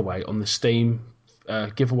giveaway on the Steam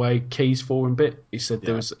giveaway keys forum bit. He said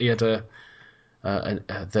he had the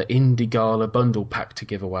Indie Gala bundle pack to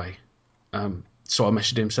give away. So I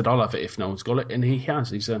messaged him, said I'll have it if no one's got it, and he has.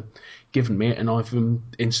 He's given me it, and I've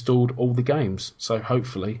installed all the games. So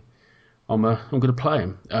hopefully, I'm going to play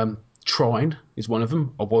them. Trine is one of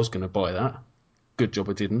them. I was going to buy that. Good job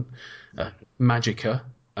I didn't. Magicka,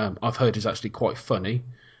 I've heard is actually quite funny.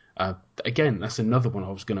 Again, that's another one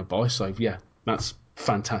I was going to buy. So yeah, that's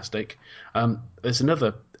fantastic. There's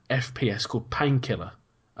another FPS called Painkiller.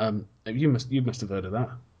 You must have heard of that.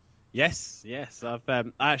 Yes. I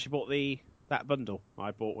actually bought that bundle.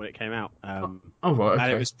 I bought when it came out. Oh right, okay.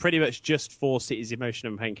 And it was pretty much just for Cities Emotion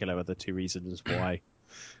and Painkiller were the 2 reasons why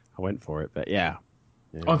I went for it. But yeah.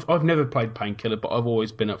 I've never played Painkiller, but I've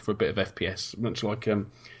always been up for a bit of FPS. Much like I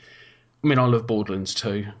love Borderlands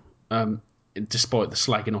 2. Despite the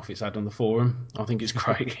slagging off it's had on the forum, I think it's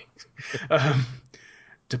great.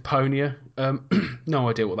 Deponia, no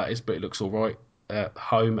idea what that is, but it looks all right.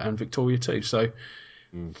 Home and Victoria too. So,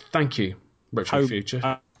 thank you, Retro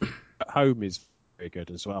Future. Home is very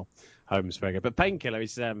good as well. Home is very good, but Painkiller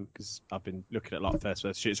is because I've been looking at a lot of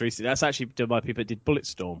first-person shooters recently. That's actually done by people that did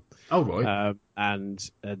Bulletstorm. Oh right. And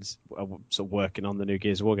sort of working on the new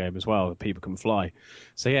Gears of War game as well. People Can Fly.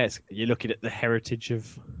 So yeah, you're looking at the heritage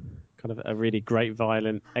of kind of a really great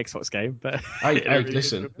violent Xbox game. But hey,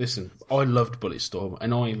 listen. I loved Bulletstorm,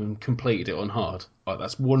 and I even completed it on hard.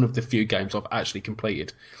 That's one of the few games I've actually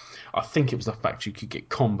completed. I think it was the fact you could get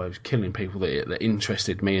combos killing people that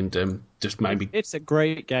interested me, and just maybe it's a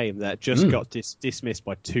great game that just got dismissed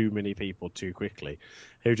by too many people too quickly,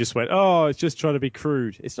 who just went, oh, it's just trying to be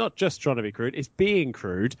crude. It's not just trying to be crude; it's being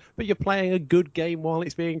crude. But you're playing a good game while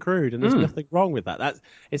it's being crude, and there's nothing wrong with that.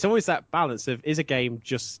 It's always that balance of, is a game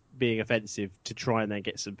just being offensive to try and then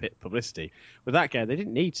get some publicity? With that game, they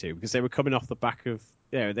didn't need to, because they were coming off the back of,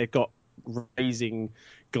 they've got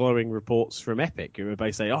glowing reports from Epic, who were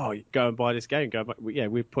basically saying, oh, go and buy this game,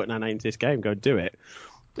 we're putting our name into this game, go and do it.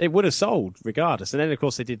 It would have sold regardless. And then of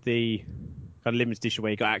course they did the kind of limited edition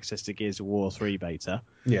where you got access to Gears of War 3 beta.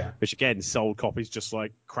 Yeah. Which again sold copies just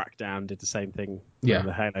like Crackdown did the same thing with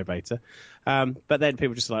the Halo beta. But then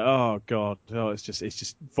people just like, oh god, it's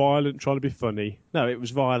just violent trying to be funny. No, it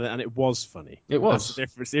was violent and it was funny. It was. That's the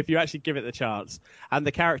difference. If you actually give it the chance, and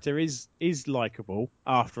the character is likable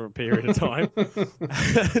after a period of time.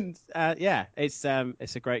 And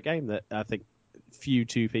it's a great game that I think few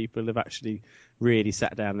two people have actually really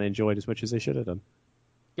sat down and enjoyed as much as they should have done.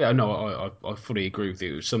 Yeah, no, I fully agree with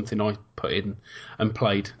you. It was something I put in and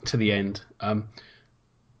played to the end. I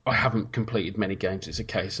haven't completed many games. It's a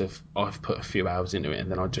case of I've put a few hours into it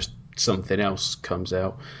and then something else comes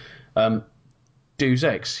out. Deus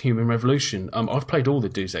Ex, Human Revolution. I've played all the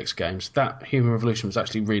Deus Ex games. That Human Revolution was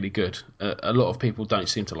actually really good. A lot of people don't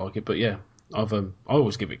seem to like it, but yeah, I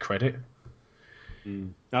always give it credit.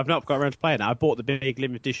 I've not got around to playing it. I bought the big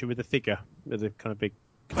limited edition with the figure, with the kind of big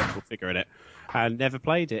collectible figure in it. And never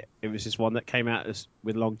played it. It was just one that came out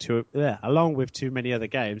along with too many other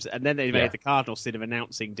games. And then they made the cardinal sin of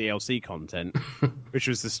announcing DLC content, which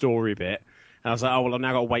was the story bit. And I was like, oh, well, I've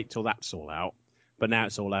now got to wait till that's all out. But now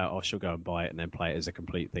it's all out, I shall go and buy it and then play it as a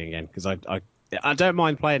complete thing again. Because I don't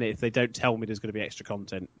mind playing it if they don't tell me there's going to be extra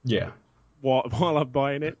content. Yeah. While I'm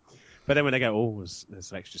buying it. But then when they go, oh, there's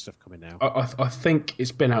some extra stuff coming now. I think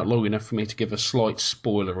it's been out long enough for me to give a slight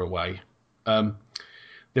spoiler away.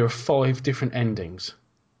 There are 5 different endings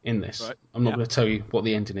in this. Right. I'm not going to tell you what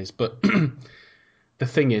the ending is, but the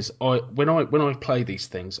thing is, when I play these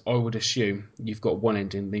things, I would assume you've got one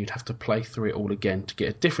ending, then you'd have to play through it all again to get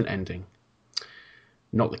a different ending.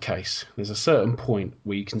 Not the case. There's a certain point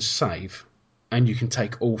where you can save, and you can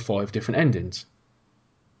take all 5 different endings.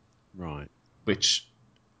 Right. Which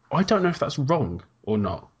I don't know if that's wrong or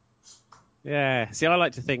not. Yeah. See, I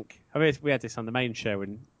like to think. I mean, we had this on the main show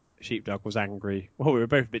and Sheepdog was angry. Well, we were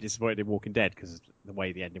both a bit disappointed in Walking Dead because of the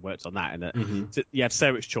way the ending works on that, and that you had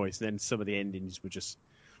so much choice, and then some of the endings were just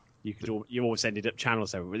you always ended up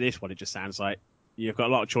channels over. With this one, it just sounds like you've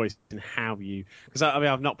got a lot of choice in how you. Because I mean,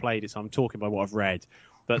 I've not played it, so I'm talking by what I've read.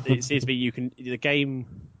 But it seems to be you can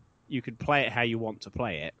play it how you want to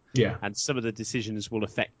play it. Yeah. And some of the decisions will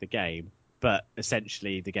affect the game, but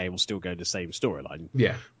essentially the game will still go the same storyline.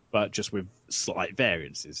 Yeah. But just with slight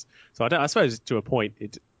variances. So I suppose to a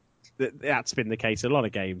point that's been the case in a lot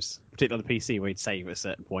of games, particularly on the PC, where you'd save at a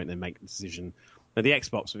certain point and then make the decision. And the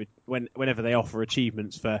Xbox, whenever they offer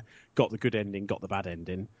achievements for got the good ending, got the bad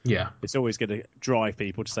ending, it's always going to drive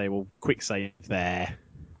people to say, well, quick save there.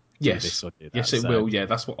 Yes, yes, it will. Yeah,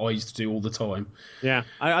 that's what I used to do all the time. Yeah,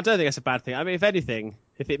 I don't think that's a bad thing. I mean, if anything,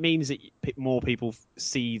 if it means that more people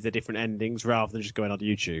see the different endings rather than just going on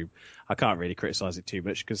YouTube, I can't really criticise it too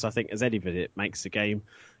much because I think as anybody, it makes the game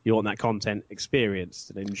you want that content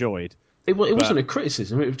experienced and enjoyed. It wasn't a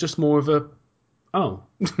criticism. It was just more of a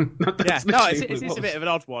it's a bit of an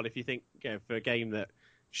odd one if you think for a game that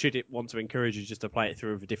should it want to encourage you just to play it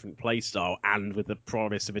through with a different play style and with the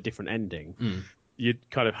promise of a different ending.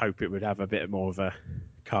 You'd kind of hope it would have a bit more of a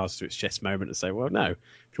cards to its chest moment and say, well, no,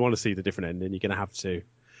 if you want to see the different ending, you're going to have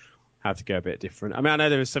to go a bit different. I mean, I know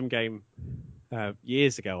there was some game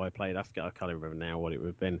years ago I played, I can't remember now what it would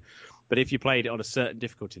have been, but if you played it on a certain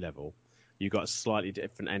difficulty level, you got a slightly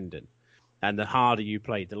different ending. And the harder you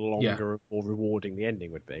played, the longer or rewarding the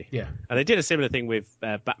ending would be. Yeah. And they did a similar thing with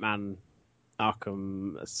Batman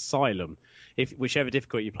Arkham Asylum. Whichever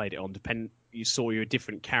difficulty you played it on, you saw your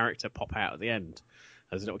different character pop out at the end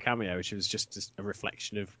as a little cameo, which was just a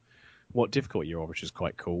reflection of what difficulty you're on, which was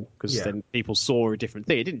quite cool because then people saw a different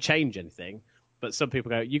thing. It didn't change anything, but some people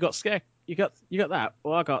go, "You got scared? You got that?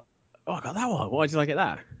 Well, I got that one. Why did I get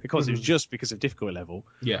that?" Because it was just because of difficulty level.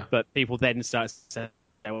 Yeah. But people then start to say,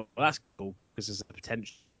 "Well, that's cool because there's a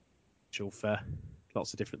potential for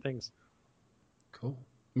lots of different things." Cool.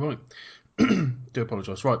 Right. Do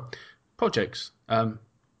apologise. Right. Projects.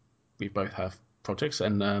 We both have projects,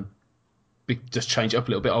 and we just change it up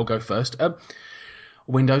a little bit. I'll go first.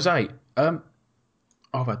 Windows 8. I've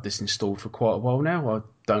had this installed for quite a while now. I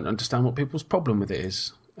don't understand what people's problem with it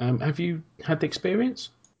is. Have you had the experience?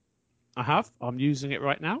 I have. I'm using it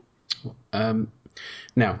right now.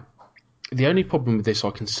 Now, the only problem with this I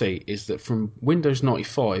can see is that from Windows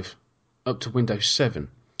 95 up to Windows 7,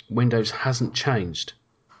 Windows hasn't changed.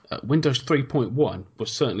 Windows 3.1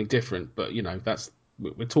 was certainly different, but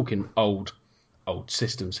we're talking old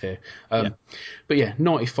systems here. But yeah,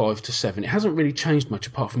 95 to 7, it hasn't really changed much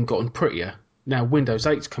apart from gotten prettier. Now Windows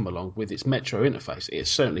 8's come along with its Metro interface. It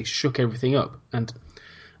certainly shook everything up, and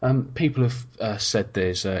people have said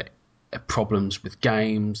there's problems with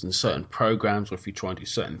games and certain programs, or if you try and do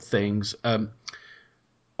certain things. I've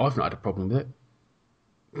not had a problem with it.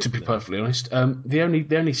 To be perfectly honest, the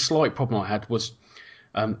only slight problem I had was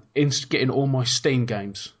in getting all my Steam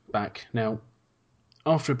games back. Now,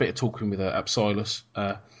 after a bit of talking with Apsilus,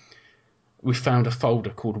 we found a folder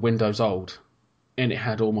called Windows Old, and it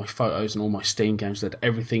had all my photos and all my Steam games. That had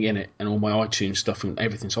everything in it, and all my iTunes stuff and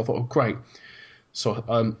everything. So I thought, oh great.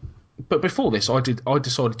 So, but before this, I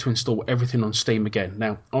decided to install everything on Steam again.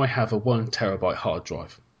 Now I have a 1 terabyte hard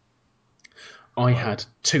drive. I had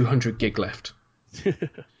 200 gig left.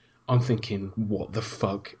 I'm thinking, what the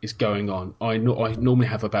fuck is going on? I normally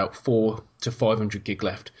have about 400 to 500 gig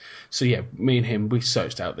left. So yeah, me and him, we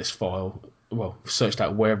searched out this file. Well, searched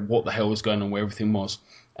out what the hell was going on, where everything was,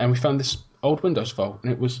 and we found this old Windows file,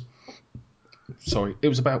 and it was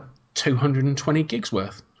about 220 gigs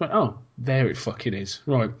worth. I went, oh, there it fucking is.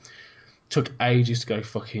 Right. Took ages to go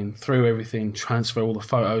fucking through everything, transfer all the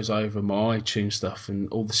photos over, my iTunes stuff, and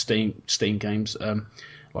all the Steam games,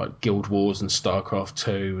 like Guild Wars and StarCraft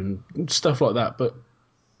 2 and stuff like that. But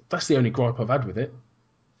that's the only gripe I've had with it.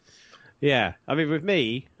 Yeah, I mean, with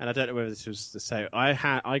me, and I don't know whether this was the same.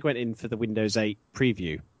 I went in for the Windows 8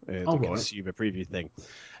 preview, consumer preview thing,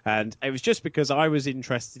 and it was just because I was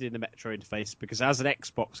interested in the Metro interface. Because as an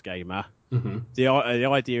Xbox gamer, the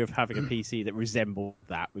idea of having a PC that resembled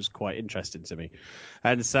that was quite interesting to me,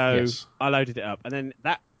 and so I loaded it up, and then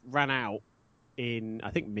that ran out in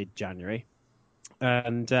I think mid-January.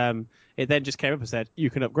 And it then just came up and said,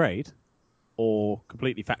 you can upgrade or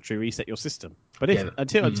completely factory reset your system. But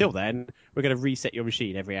until then, we're going to reset your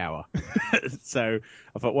machine every hour. So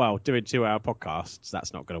I thought, well, doing 2-hour podcasts,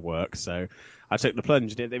 that's not going to work. So I took the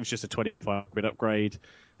plunge. It was just a 25-quid upgrade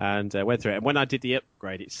and went through it. And when I did the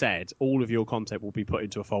upgrade, it said all of your content will be put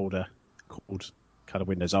into a folder called kind of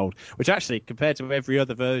Windows Old, which actually, compared to every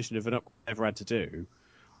other version of an upgrade I've ever had to do,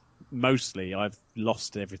 mostly I've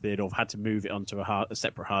lost everything or had to move it onto a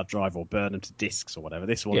separate hard drive or burn them to discs or whatever.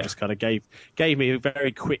 This one just kind of gave me a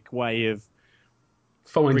very quick way of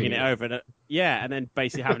bringing it over and then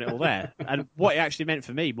basically having it all there. And what it actually meant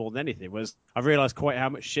for me more than anything was I realised quite how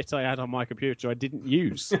much shit I had on my computer I didn't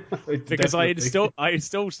use because I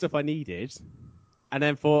installed stuff I needed and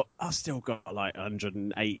then thought I've still got like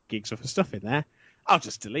 108 gigs worth of stuff in there. I'll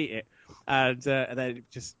just delete it, and then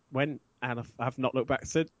it just went, and I've not looked back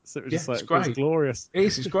since. So it was just like, it's glorious.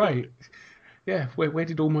 It's great. Yeah, where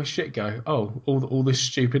did all my shit go? Oh, all the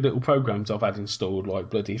stupid little programs I've had installed,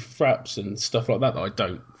 like bloody Fraps and stuff like that I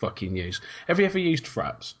don't fucking use. Have you ever used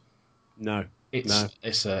Fraps? No.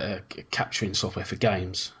 It's a capturing software for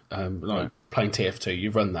games, like playing TF2.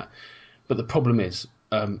 You run that, but the problem is,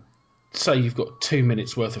 say you've got 2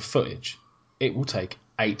 minutes worth of footage, it will take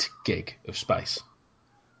 8 gig of space.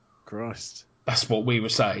 Christ. That's what we were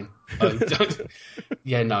saying.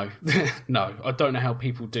 Yeah, no. I don't know how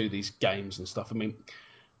people do these games and stuff. I mean,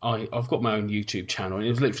 I've got my own YouTube channel, and it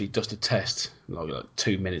was literally just a test, like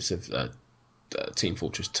 2 minutes of Team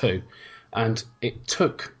Fortress 2, and it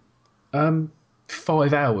took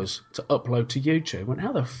 5 hours to upload to YouTube. I went,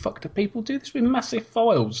 how the fuck do people do this with massive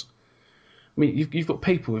files? I mean, you've got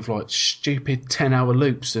people with like stupid 10-hour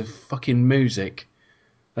loops of fucking music.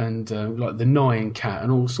 And like the Nyan Cat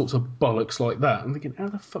and all sorts of bollocks like that. I'm thinking, how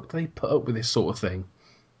the fuck do they put up with this sort of thing?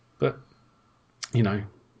 But,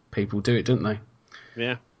 people do it, don't they?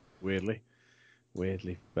 Yeah, weirdly.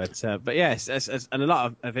 But yes, and a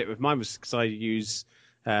lot of it with mine was because I use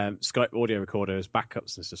Skype audio recorder as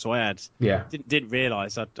backups and stuff. So I didn't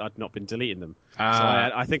realise I'd not been deleting them. So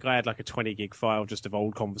I think I had like a 20 gig file just of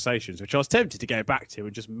old conversations, which I was tempted to go back to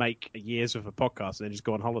and just make a year's worth of podcast and then just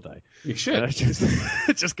go on holiday. You should.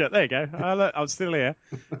 Just go, there you go. Look, I'm still here.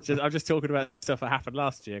 I'm just talking about stuff that happened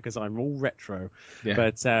last year because I'm all retro. Yeah.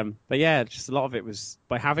 But yeah, just a lot of it was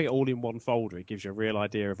by having it all in one folder, it gives you a real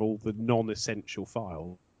idea of all the non-essential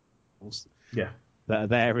files. Yeah. That are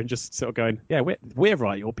there and just sort of going, yeah, we're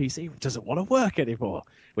right, your PC doesn't want to work anymore.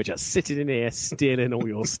 We're just sitting in here stealing all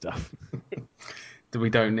your stuff. We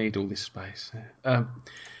don't need all this space.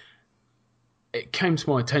 It came to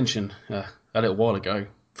my attention a little while ago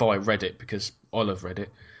via Reddit, because I love Reddit.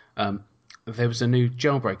 There was a new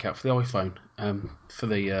jailbreak out for the iPhone, for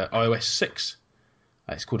the iOS 6.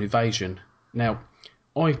 It's called Evasion. Now,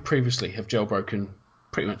 I previously have jailbroken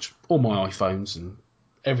pretty much all my iPhones and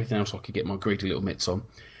everything else I could get my greedy little mitts on.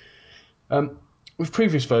 With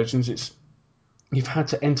previous versions, you've had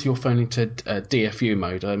to enter your phone into DFU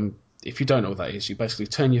mode. If you don't know what that is, you basically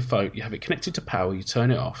turn your phone, you have it connected to power, you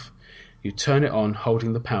turn it off, you turn it on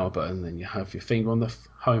holding the power button, then you have your finger on the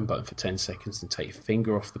home button for 10 seconds, then take your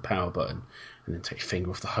finger off the power button, and then take your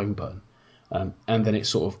finger off the home button. And then it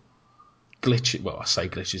sort of glitches, well, I say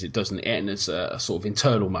glitches, it doesn't, it enters a sort of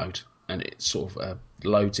internal mode, and it sort of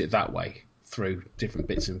loads it that way through different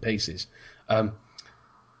bits and pieces.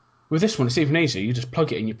 With this one, it's even easier. You just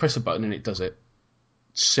plug it in, you press a button, and it does it.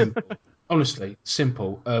 Simple. Honestly,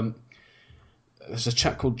 simple. There's a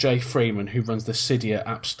chap called Jay Freeman who runs the Cydia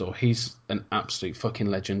App Store. He's an absolute fucking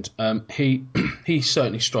legend. He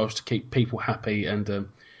certainly strives to keep people happy, and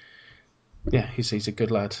he's a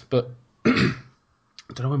good lad. But I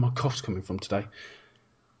don't know where my cough's coming from today.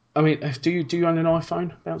 I mean, do you own an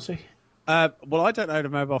iPhone, Bouncy? Well, I don't own a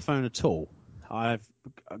mobile phone at all. I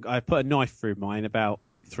put a knife through mine about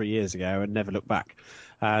 3 years ago and never looked back.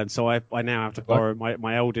 And so I now have to borrow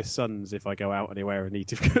my oldest son's if I go out anywhere and need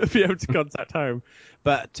to be able to contact home.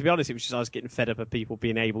 But to be honest, it was just I was getting fed up of people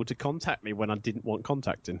being able to contact me when I didn't want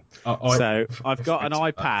contacting. So I've got an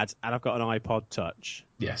iPad and I've got an iPod Touch.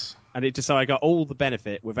 Yes. And so I got all the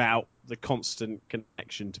benefit without the constant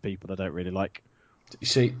connection to people I don't really like. You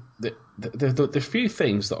see, the few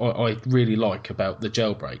things that I really like about the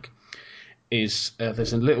jailbreak is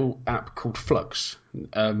there's a little app called Flux.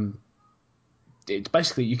 It's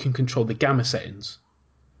basically you can control the gamma settings.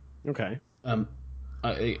 Okay.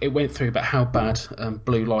 It went through about how bad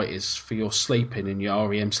blue light is for your sleeping and your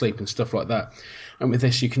REM sleep and stuff like that. And with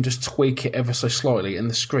this, you can just tweak it ever so slightly, and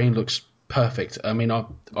the screen looks perfect. I mean,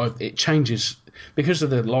 it changes because of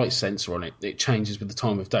the light sensor on it. It changes with the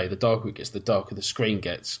time of day. The darker it gets, the darker the screen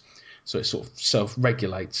gets. So it sort of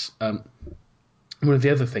self-regulates. One of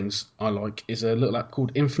the other things I like is a little app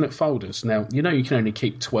called Infinite Folders. Now, you can only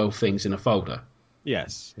keep 12 things in a folder.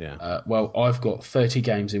 Yes, yeah. Well, I've got 30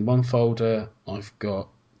 games in one folder, I've got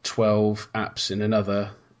 12 apps in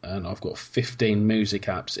another, and I've got 15 music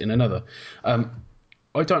apps in another.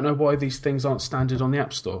 I don't know why these things aren't standard on the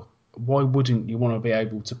App Store. Why wouldn't you want to be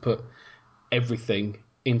able to put everything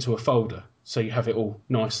into a folder so you have it all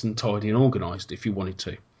nice and tidy and organised if you wanted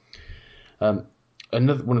to? One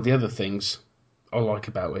of the other things I like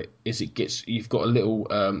about it is you've got a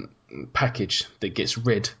little package that gets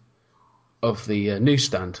rid of the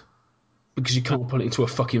newsstand because you can't put it into a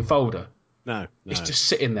fucking folder. No. It's just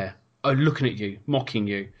sitting there, looking at you, mocking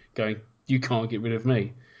you, going, "You can't get rid of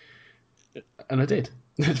me." And I did.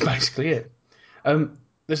 That's basically it.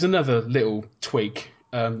 There's another little tweak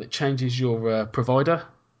that changes your provider.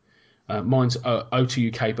 Mine's O2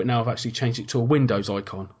 UK, but now I've actually changed it to a Windows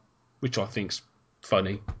icon, which I think's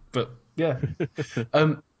funny. But yeah,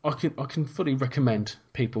 I can fully recommend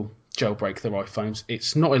people jailbreak their iPhones.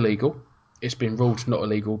 It's not illegal. It's been ruled not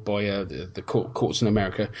illegal by the courts in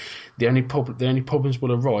America. The only problems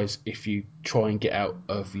will arise if you try and get out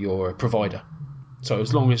of your provider. So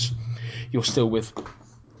as long as you're still with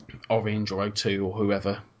Orange or O2 or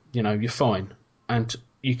whoever, you're fine. And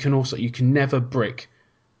you can never brick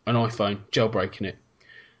an iPhone jailbreaking it.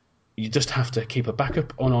 You just have to keep a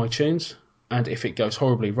backup on iTunes, and if it goes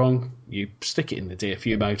horribly wrong, you stick it in the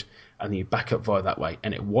DFU mode and you back up via that way,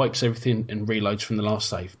 and it wipes everything and reloads from the last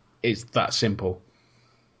save. It's that simple.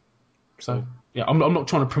 So yeah, I'm not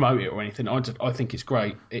trying to promote it or anything. I think it's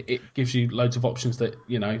great. It gives you loads of options that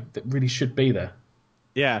that really should be there.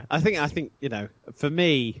 Yeah, I think for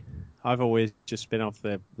me, I've always just been of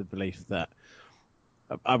the belief that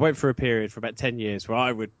I went through a period for about 10 years where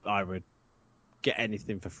I would get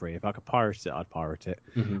anything for free. If I could pirate it, I'd pirate it.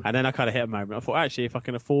 Mm-hmm. And then I kind of hit a moment. I thought, actually, if I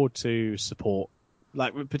can afford to support,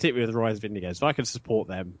 like particularly with the Rise of Indie Games, if I can support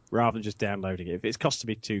them rather than just downloading it, if it's costing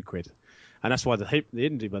me £2, and that's why the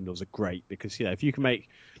indie bundles are great, because if you can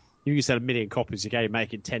sell 1 million copies of a game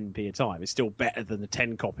making 10p a time, it's still better than the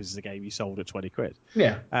 10 copies of the game you sold at £20.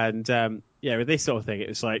 Yeah. And with this sort of thing, it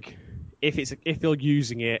was like if you're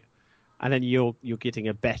using it and then you're getting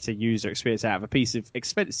a better user experience out of a piece of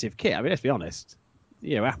expensive kit. I mean, let's be honest,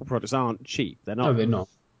 Apple products aren't cheap. They're not. No, they're not.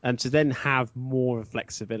 And to then have more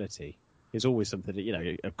flexibility is always something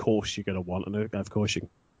that of course you're going to want, and of course you can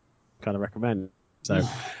kind of recommend. So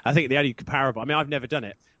I think the only comparable, I mean, I've never done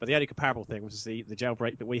it, but the only comparable thing was the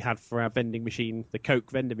jailbreak that we had for our vending machine, the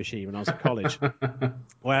Coke vending machine when I was at college,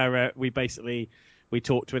 where we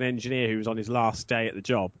talked to an engineer who was on his last day at the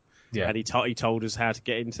job. Yeah. And he told us how to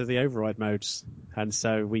get into the override modes, and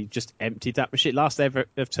so we just emptied that machine. Last day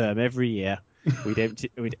of term every year, we'd empty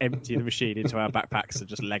the machine into our backpacks and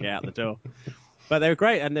just leg it out the door. But they were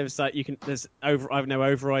great, and there was I have no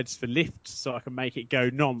overrides for lifts, so I can make it go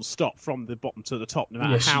non-stop from the bottom to the top, no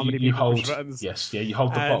matter how many people push buttons. Yes, yeah, you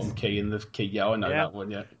hold the bottom key and the key. Yeah, I know that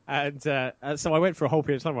one. Yeah. And so I went for a whole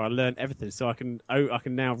period of time where I learned everything, so I can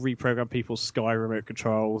now reprogram people's Sky remote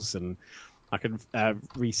controls, and I can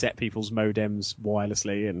reset people's modems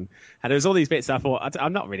wirelessly, and there was all these bits that I thought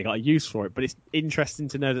I've not really got a use for it, but it's interesting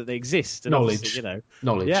to know that they exist. And knowledge.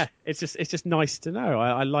 Yeah, it's just nice to know.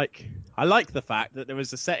 I like the fact that there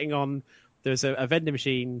was a setting on. There was a vending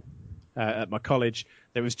machine at my college,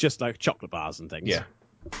 there was just like chocolate bars and things. Yeah.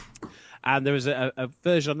 And there was a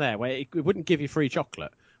version on there where it wouldn't give you free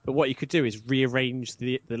chocolate, but what you could do is rearrange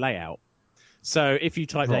the layout. So if you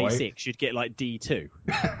typed A6, you'd get like D2.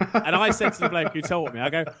 And I said to the bloke who told me,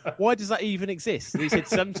 I go, why does that even exist? And he said,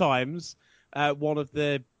 sometimes one of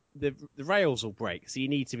the rails will break, so you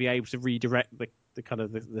need to be able to redirect the kind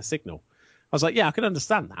of the signal. I was like, yeah, I can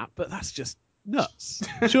understand that, but that's just nuts.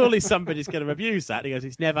 Surely somebody's going to abuse that. And he goes,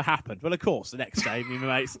 it's never happened. Well, of course, the next day, my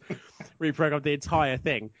mates reprogrammed the entire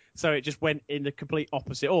thing, so it just went in the complete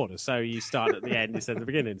opposite order. So you start at the end instead of the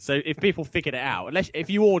beginning. So if people figured it out, if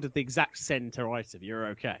you ordered the exact center item, you're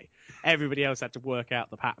okay. Everybody else had to work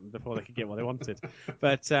out the pattern before they could get what they wanted.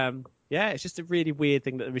 But yeah, it's just a really weird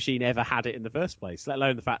thing that the machine ever had it in the first place, let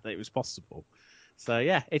alone the fact that it was possible. So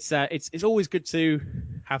yeah, it's always good to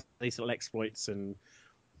have these little exploits and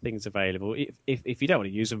things available. If you don't want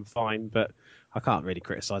to use them, fine, but I can't really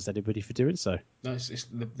criticise anybody for doing so. No, it's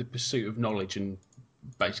the pursuit of knowledge and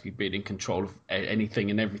basically being in control of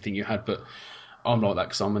anything and everything you had. But I'm like that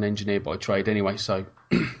because I'm an engineer by trade anyway, so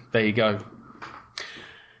there you go.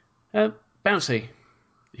 Bouncy,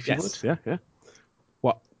 if you would. Yeah.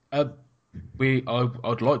 What? I'd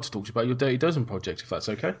like to talk to you about your Dirty Dozen project, if that's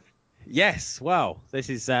okay. Yes, well, this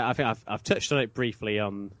is, I think I've touched on it briefly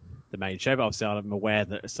on the main show, but obviously I'm aware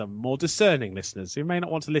that some more discerning listeners who may not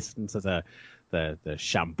want to listen to the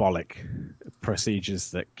shambolic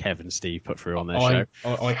procedures that Kev and Steve put through on their show.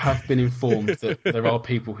 I have been informed that there are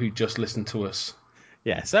people who just listen to us.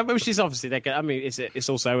 Yeah, so which is obviously I mean, it's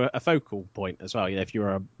also a focal point as well. You know, if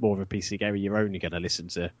you're more of a PC gamer, you're only going to listen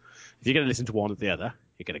to, if you're going to listen to one or the other,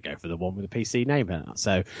 you're going to go for the one with a PC name in it.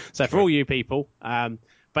 So for all you people,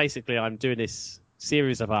 basically I'm doing this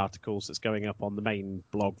series of articles that's going up on the main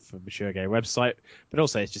blog for Mature Game website, but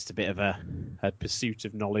also it's just a bit of a pursuit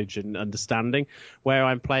of knowledge and understanding, where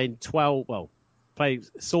I'm playing I'm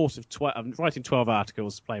writing 12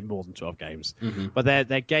 articles, playing more than 12 games, but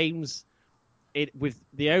they're games. With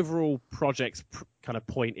the overall project's kind of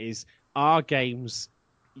point is, are games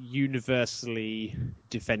universally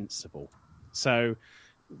defensible? So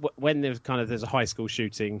when there's a high school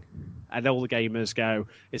shooting and all the gamers go,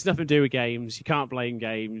 it's nothing to do with games, you can't blame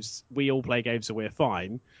games, we all play games so we're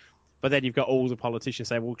fine. But then you've got all the politicians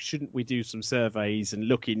saying, well, shouldn't we do some surveys and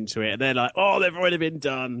look into it? And they're like, oh, they've already been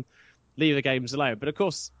done, leave the games alone. But of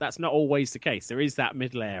course, that's not always the case. There is that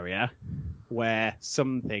middle area where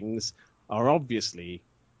some things are obviously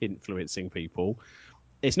influencing people.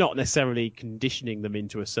 It's not necessarily conditioning them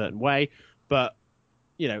into a certain way, but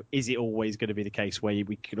you know, is it always going to be the case where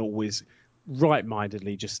we can always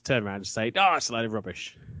right-mindedly just turn around and say, oh, it's a load of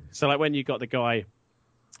rubbish? So like when you got the guy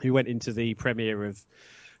who went into the premiere of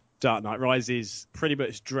Dark Knight Rises pretty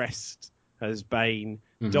much dressed as Bane,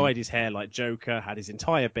 dyed his hair like Joker, had his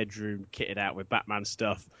entire bedroom kitted out with Batman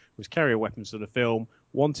stuff, was carrying weapons for the film,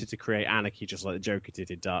 wanted to create anarchy just like the Joker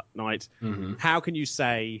did in Dark Knight. How can you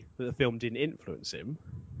say that the film didn't influence him?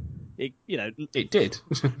 It did.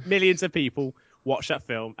 Millions of people watch that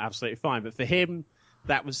film, absolutely fine. But for him,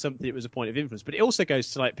 that was something that was a point of influence. But it also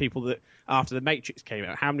goes to like people that after The Matrix came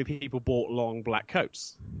out, how many people bought long black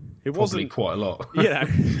coats? It wasn't quite a lot.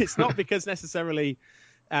 It's not because necessarily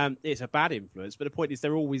it's a bad influence, but the point is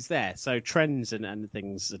they're always there. So trends and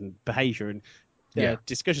things and behaviour and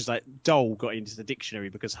discussions like Dole got into the dictionary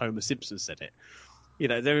because Homer Simpson said it. You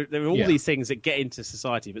know, there are all these things that get into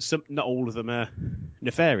society, but not all of them are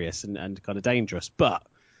nefarious and kind of dangerous. But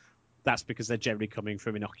that's because they're generally coming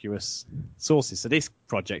from innocuous sources. So this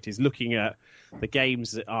project is looking at the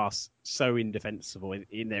games that are so indefensible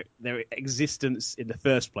in their existence in the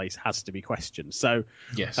first place has to be questioned. So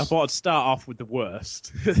yes, I thought I'd start off with the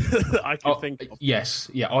worst that I could think of. Yes,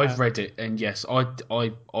 I've read it, and yes, I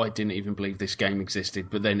didn't even believe this game existed.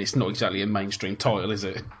 But then it's not exactly a mainstream title, is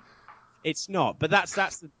it? It's not. But that's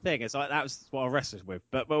the thing. It's like that was what I wrestled with.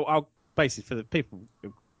 But I'll basically, for the people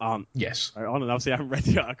who aren't on, and obviously I haven't read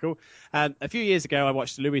the article. A few years ago, I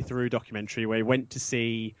watched a Louis Theroux documentary where he went to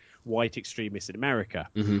see white extremists in America.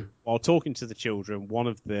 While talking to the children, one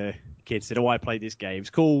of the kids said, I played this game. It's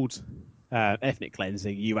called Ethnic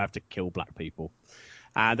Cleansing. You have to kill black people.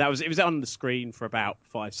 And it was on the screen for about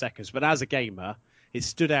 5 seconds. But as a gamer, it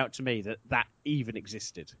stood out to me that even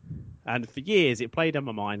existed. And for years, it played on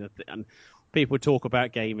my mind. And people would talk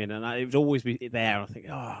about gaming, and it would always be there. And I think,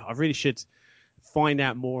 I really should find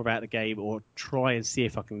out more about the game or try and see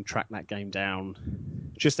if I can track that game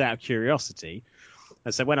down just out of curiosity.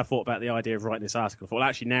 And so when I thought about the idea of writing this article, I thought, well,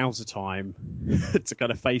 actually, now's the time to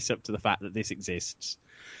kind of face up to the fact that this exists.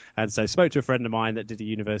 And so I spoke to a friend of mine that did a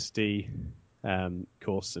university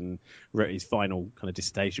course and wrote his final kind of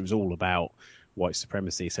dissertation. It was all about white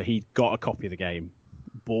supremacy. So he got a copy of the game,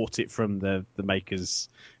 bought it from the maker's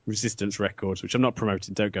Resistance Records, which I'm not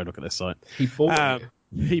promoting. Don't go look at their site. He bought it?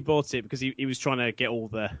 He bought it because he was trying to get all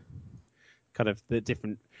the kind of the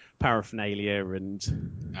different paraphernalia and...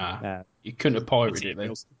 you couldn't have pirated it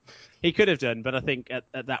then. He could have done, but I think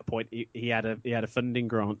at that point he had a funding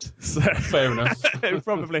grant. So fair enough. He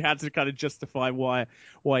probably had to kind of justify why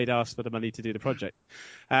he'd asked for the money to do the project.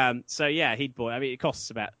 So yeah, he'd bought. I mean, it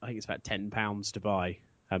costs I think it's about £10 to buy,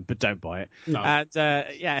 but don't buy it. No.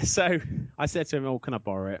 And so I said to him, "Oh, can I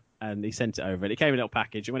borrow it?" And he sent it over. And it came in a little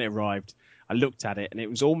package. And when it arrived, I looked at it, and it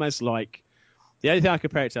was almost like the only thing I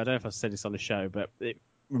compare it to. I don't know if I said this on the show, but it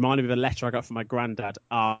reminded me of a letter I got from my granddad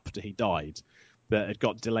after he died that had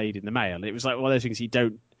got delayed in the mail. And it was like one of those things you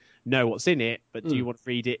don't know what's in it, but do you want to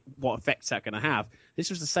read it? What effect's that going to have? This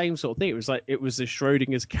was the same sort of thing. It was like it was the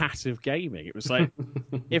Schrodinger's cat of gaming. It was like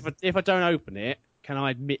if I don't open it, can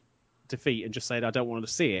I admit defeat and just say that I don't want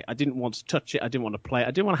to see it? I didn't want to touch it. I didn't want to play it.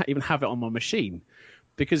 I didn't want to even have it on my machine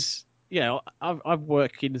because I've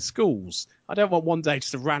worked in the schools. I don't want one day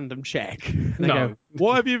just a random check. And they go,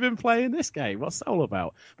 "Why have you been playing this game? What's that all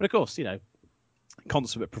about?" But of course,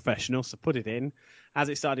 consummate professional, so put it in. As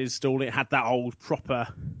it started installing, it had that old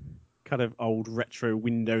proper kind of old retro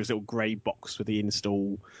Windows little grey box with the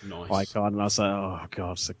install icon, and I was like, oh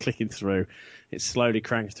god. So clicking through, it slowly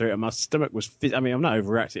cranked through, and my stomach was I'm not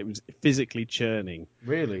overreacting, it was physically churning,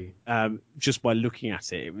 really, just by looking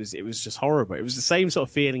at it. It was just horrible. It was the same sort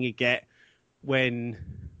of feeling you get when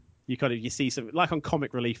you see something like on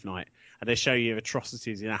Comic Relief Night and they show you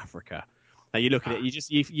atrocities in Africa. Now you look at it,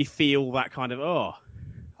 you feel that kind of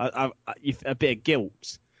a bit of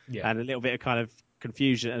guilt, and a little bit of kind of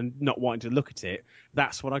confusion and not wanting to look at it.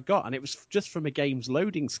 That's what I got, and it was just from a game's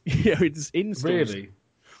loading installs. Really.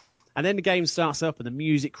 And then the game starts up and the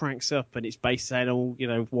music cranks up and it's based saying all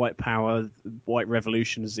white power, white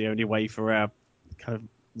revolution is the only way for our kind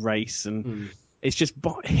of race, and it's just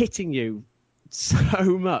hitting you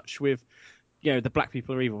so much with. The black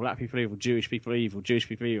people are evil, Jewish people are evil,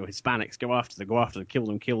 Hispanics go after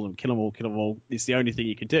them, kill them all. It's the only thing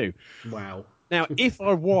you can do. Wow. Now, if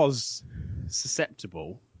I was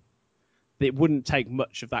susceptible, it wouldn't take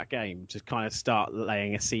much of that game to kind of start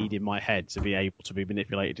laying a seed in my head to be able to be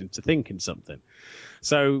manipulated into thinking something.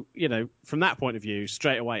 So, from that point of view,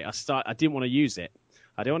 straight away, I didn't want to use it.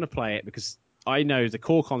 I didn't want to play it because I know the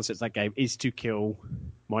core concept of that game is to kill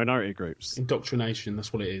minority groups. Indoctrination,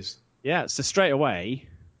 that's what it is. Yeah, so straight away,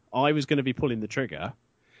 I was going to be pulling the trigger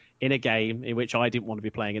in a game in which I didn't want to be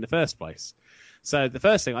playing in the first place. So the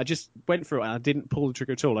first thing, I just went through it and I didn't pull the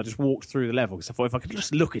trigger at all. I just walked through the level because I thought if I could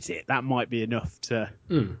just look at it, that might be enough to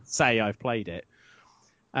say I've played it.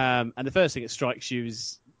 And the first thing that strikes you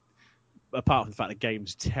is, apart from the fact the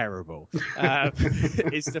game's terrible,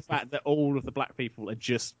 is the fact that all of the black people are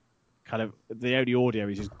just kind of, the only audio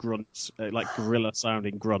is just grunts, like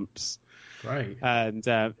gorilla-sounding grunts. Right. And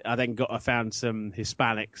I found some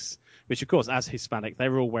Hispanics, which of course, as Hispanic, they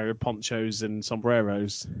were all wearing ponchos and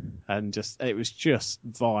sombreros, and it was just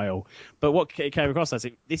vile. But what came across, I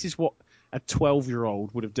think, this is what a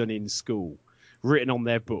 12-year-old would have done in school, written on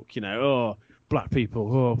their book. Black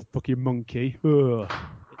people, fucking monkey.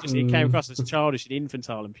 It came across as childish and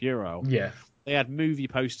infantile and puerile. Yeah. They had movie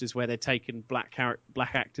posters where they'd taken black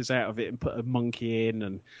actors out of it and put a monkey in,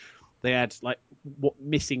 and they had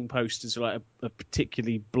missing posters, like a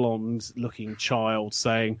particularly blonde-looking child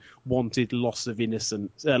saying "wanted lost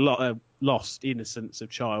innocence of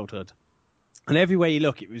childhood," and everywhere you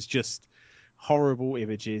look, it was just horrible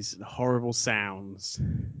images and horrible sounds,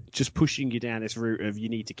 just pushing you down this route of you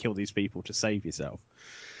need to kill these people to save yourself.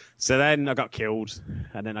 So then I got killed,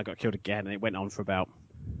 and then I got killed again, and it went on for about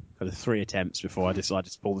kind of 3 attempts before I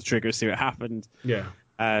decided to pull the trigger, see what happened. Yeah,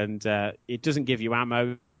 and it doesn't give you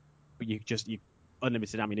ammo. You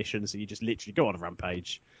unlimited ammunition, so you just literally go on a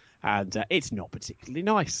rampage, and it's not particularly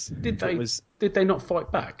nice. Did they not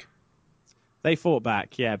fight back? They fought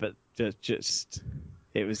back, yeah, but just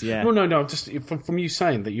it was No. Just from you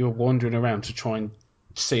saying that you were wandering around to try and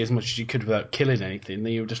see as much as you could without killing anything, that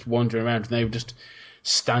you were just wandering around, and they were just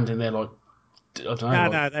standing there like. I don't know.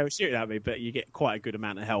 No, they were shooting at me, but you get quite a good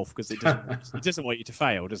amount of health because it doesn't want you to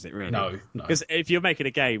fail, does it? Really? No. Because if you're making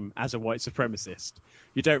a game as a white supremacist,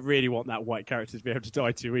 you don't really want that white character to be able to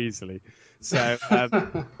die too easily. So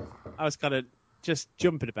I was kind of just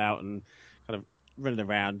jumping about and kind of running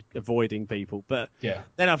around, avoiding people. But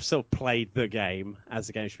then I've sort of played the game as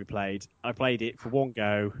the game should be played. I played it for one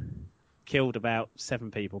go, killed about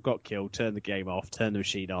 7 people, got killed, turned the game off, turned the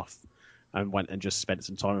machine off, and went and just spent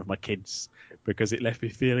some time with my kids because it left me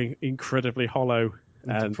feeling incredibly hollow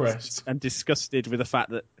depressed and disgusted with the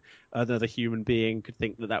fact that another human being could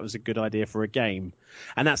think that that was a good idea for a game.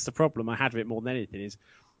 And that's the problem I had with it more than anything is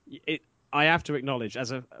I have to acknowledge,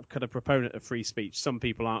 as a kind of proponent of free speech, some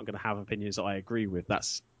people aren't going to have opinions that I agree with.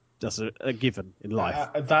 That's just a given in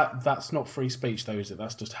life. That's not free speech, though, is it?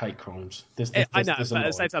 That's just hate crimes. I know, but at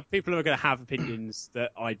the same time, people are going to have opinions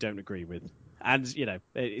that I don't agree with, and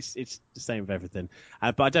it's the same with everything.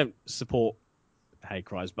 But I don't support hate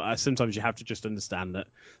crimes. But sometimes you have to just understand that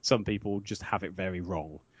some people just have it very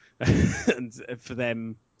wrong, and for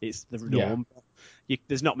them, it's the norm. Yeah.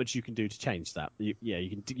 There's not much you can do to change that.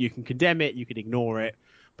 You can condemn it, you can ignore it,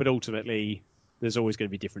 but ultimately, there's always going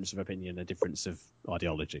to be difference of opinion, a difference of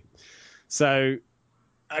ideology. So,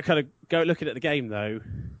 I kind of looking at the game though.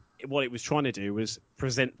 What it was trying to do was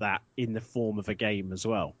present that in the form of a game as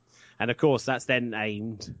well, and of course, that's then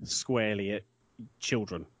aimed squarely at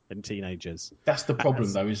children and teenagers. That's the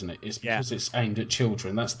problem, though, isn't it? It's because it's aimed at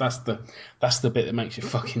children. That's the bit that makes you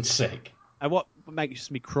fucking sick. And what makes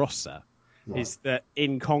me crosser is that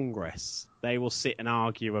in Congress they will sit and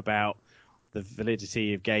argue about the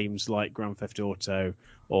validity of games like Grand Theft Auto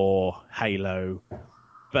or Halo,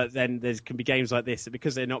 but then there can be games like this that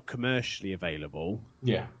because they're not commercially available,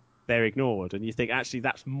 they're ignored, and you think actually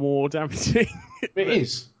that's more damaging. It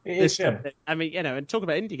is. I mean, and talk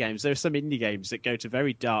about indie games. There are some indie games that go to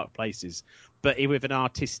very dark places, but with an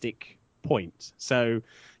artistic point. So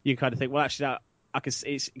you kind of think, well, actually, I can.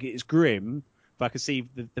 It's grim, but I can see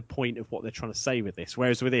the point of what they're trying to say with this.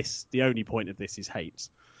 Whereas with this, the only point of this is hate.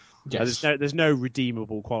 Yes. There's no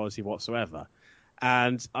redeemable quality whatsoever.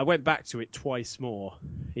 And I went back to it twice more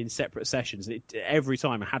in separate sessions. Every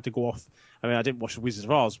time I had to go off. I mean, I didn't watch The Wizard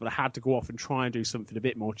of Oz, but I had to go off and try and do something a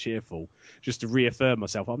bit more cheerful, just to reaffirm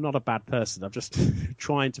myself. I'm not a bad person. I'm just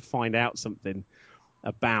trying to find out something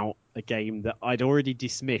about a game that I'd already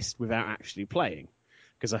dismissed without actually playing,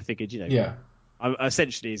 because I figured, I'm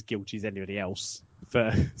essentially as guilty as anybody else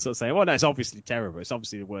for sort of saying, well, no, it's obviously terrible. It's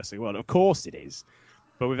obviously the worst thing in the world. Of course it is.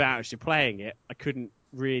 But without actually playing it, I couldn't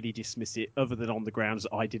really dismiss it other than on the grounds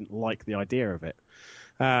that I didn't like the idea of it.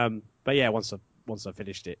 But yeah, once I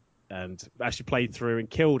finished it and actually played through and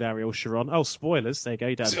killed Ariel Sharon. Oh, spoilers! There you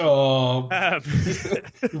go, Dan. Oh,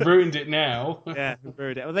 ruined it now. Yeah,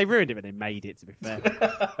 ruined it. Well, they ruined it when they made it. To be fair,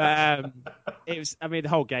 it was. I mean, the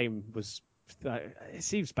whole game was. It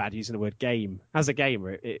seems bad using the word game. As a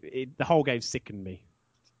gamer, the whole game sickened me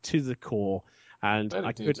to the core, and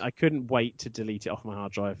I couldn't wait to delete it off my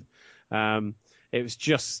hard drive. It was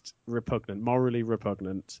just repugnant, morally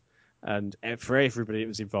repugnant, and for everybody that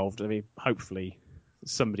was involved. I mean, hopefully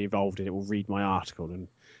somebody involved in it will read my article and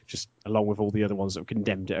just, along with all the other ones that have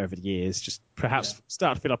condemned it over the years, just perhaps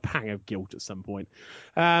start to feel a pang of guilt at some point.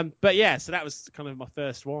 But yeah, so that was kind of my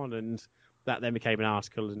first one, and that then became an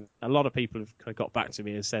article, and a lot of people have kind of got back to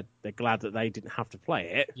me and said they're glad that they didn't have to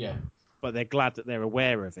play it, but they're glad that they're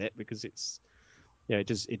aware of it, because it's,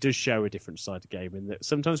 it does show a different side of gaming that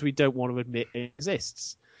sometimes we don't want to admit it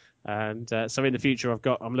exists. And so in the future,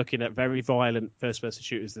 I'm looking at very violent first-person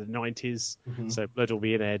shooters of the 90s. Mm-hmm. So Blood will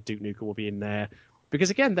be in there, Duke Nukem will be in there,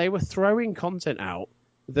 because again, they were throwing content out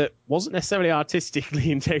that wasn't necessarily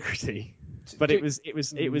artistically integrity, but it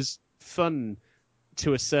was fun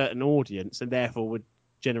to a certain audience, and therefore would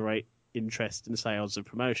generate interest and sales and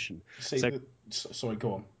promotion. Sorry,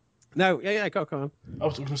 go on. No, go on. I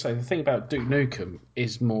was going to say, the thing about Duke Nukem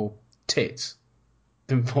is more tits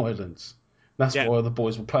than violence. That's why the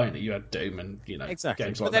boys were playing it. You had Doom and exactly.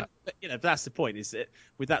 games like that. But that's the point. Is that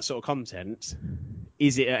with that sort of content,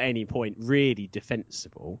 is it at any point really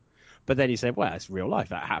defensible? But then you say, well, it's real life.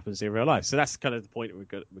 That happens in real life. So that's kind of the point we're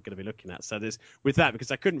going to be looking at. So there's with that,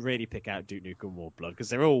 because I couldn't really pick out Duke Nukem or Blood, because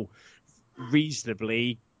they're all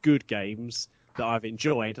reasonably good games that I've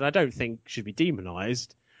enjoyed, and I don't think should be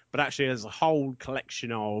demonized. But actually, there's a whole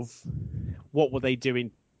collection of what were they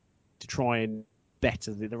doing to try and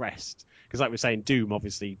better the rest. Because like we're saying, Doom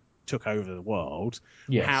obviously took over the world.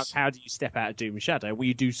 Yes. How do you step out of Doom and Shadow? Well,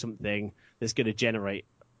 you do something that's going to generate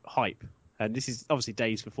hype. And this is obviously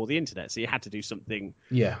days before the internet, so you had to do something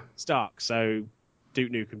stark. So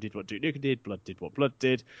Duke Nukem did what Duke Nukem did, Blood did what Blood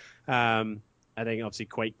did. And then obviously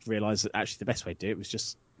Quake realised that actually the best way to do it was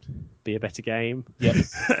just be a better game. Yeah,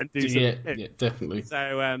 yeah, definitely.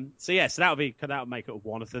 So that'll make it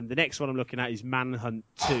one of them. The next one I'm looking at is Manhunt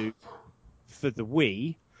 2 for the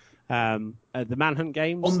Wii. The Manhunt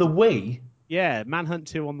games on the Wii. Yeah, Manhunt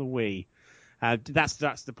 2 on the Wii.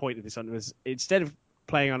 That's the point of this one. Was instead of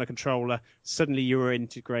playing on a controller, suddenly you were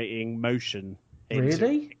integrating motion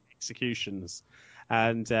into executions.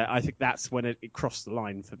 And I think that's when it crossed the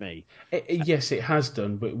line for me. Yes, it has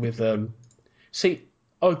done. But with see,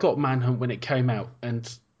 I got Manhunt when it came out, and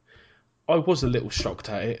I was a little shocked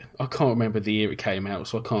at it. I can't remember the year it came out,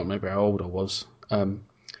 so I can't remember how old I was.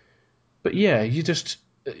 But yeah, you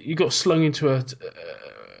got slung into an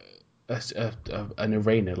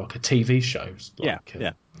arena, like a TV show. Like,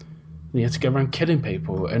 yeah. You had to go around killing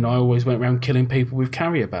people, and I always went around killing people with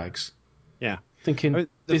carrier bags. Yeah. Thinking...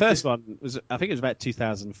 the first one was, I think it was about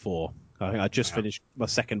 2004. I think I just finished my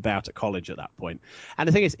second bout at college at that point. And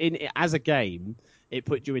the thing is, as a game, it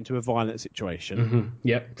put you into a violent situation. Mm-hmm.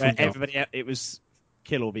 Yep. Where everybody, it was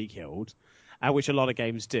kill or be killed, which a lot of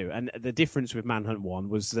games do. And the difference with Manhunt 1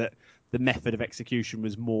 was that the method of execution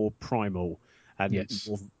was more primal and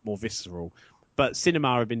more visceral. But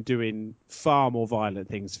Cinema have been doing far more violent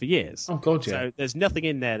things for years. Oh, God, yeah. So there's nothing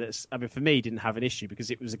in there that's, I mean, for me, didn't have an issue because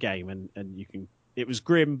it was a game and you can, it was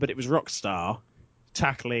grim, but it was Rockstar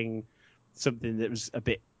tackling something that was a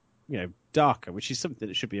bit, darker, which is something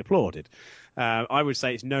that should be applauded. I would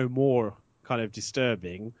say it's no more kind of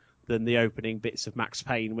disturbing than the opening bits of Max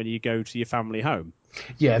Payne when you go to your family home.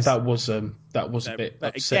 Yeah, that was a bit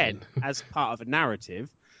upsetting. Again, as part of a narrative,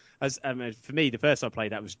 for me, the first time I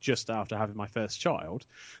played that was just after having my first child.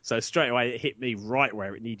 So straight away, it hit me right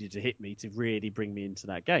where it needed to hit me to really bring me into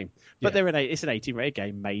that game. But it's an 18-rated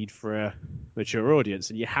game made for a mature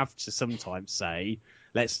audience, and you have to sometimes say,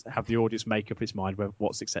 let's have the audience make up its mind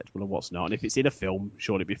what's acceptable and what's not. And if it's in a film,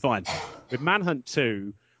 surely it'll be fine. With Manhunt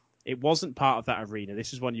 2, it wasn't part of that arena.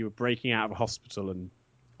 This is when you were breaking out of a hospital. And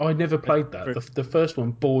I never played that. The first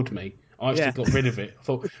one bored me. I actually got rid of it. I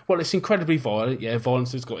thought, well, it's incredibly violent. Yeah,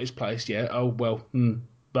 violence has got its place. Yeah. Oh, well,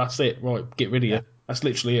 that's it. Right, get rid of it. That's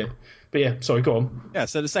literally it. But yeah, sorry, go on. Yeah,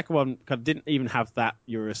 so the second one kind of didn't even have that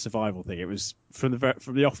you're a survival thing. It was from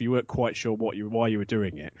the off, you weren't quite sure why you were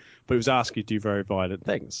doing it, but it was asking you to do very violent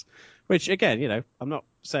things. Which, again, I'm not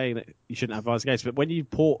saying that you shouldn't have violent games, but when you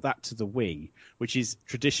port that to the Wii, which is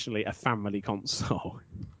traditionally a family console,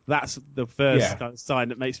 that's the first kind of sign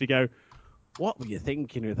that makes me go, what were you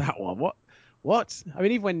thinking with that one? What? I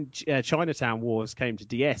mean, even when Chinatown Wars came to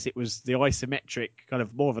DS, it was the isometric, kind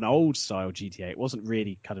of more of an old-style GTA. It wasn't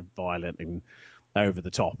really kind of violent and over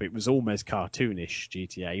the top. It was almost cartoonish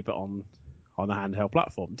GTA, but on a handheld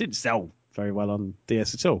platform. It didn't sell very well on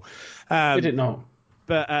DS at all. Did it not?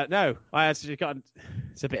 But no, I actually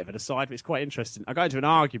it's a bit of an aside, but it's quite interesting. I got into an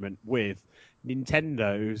argument with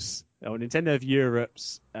Nintendo of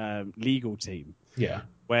Europe's legal team. Yeah.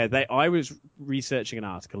 Where I was researching an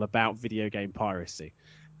article about video game piracy,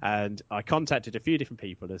 and I contacted a few different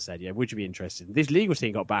people and said, "Yeah, would you be interested?" This legal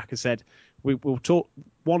team got back and said, "We'll talk.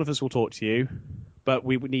 One of us will talk to you, but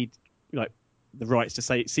we would need the rights to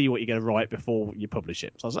see what you're going to write before you publish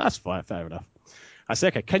it." So I was like, "That's fine, fair enough." I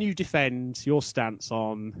said, "Okay, can you defend your stance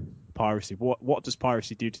on piracy? What does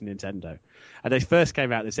piracy do to Nintendo?" And they first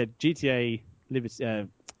came out. They said GTA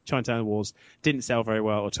Chinatown Wars didn't sell very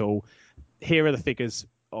well at all. Here are the figures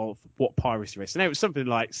of what piracy is. And it was something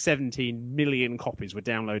like 17 million copies were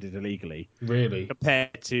downloaded illegally. Really?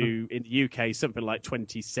 Compared to, in the UK, something like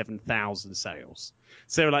 27,000 sales.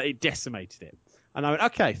 So it decimated it. And I went,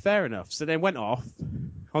 okay, fair enough. So then went off,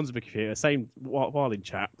 onto my computer, same while in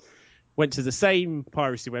chat, went to the same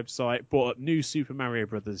piracy website, bought up New Super Mario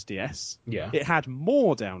Brothers DS. Yeah. It had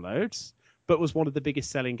more downloads, but was one of the biggest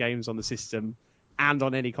selling games on the system and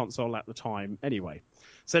on any console at the time anyway.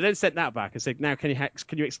 So then sent that back and said, now can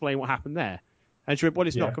you explain what happened there? And she went, well,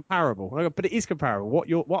 it's not comparable. And I go, but it is comparable.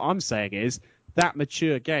 What I'm saying is that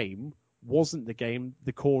mature game wasn't the game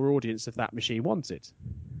the core audience of that machine wanted.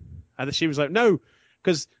 And she was like, no,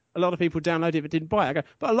 because a lot of people downloaded it but didn't buy it. I go,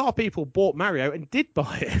 but a lot of people bought Mario and did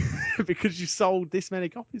buy it because you sold this many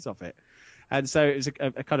copies of it. And so it was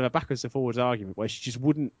a kind of a backwards and forwards argument where she just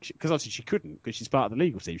wouldn't, because obviously she couldn't, because she's part of the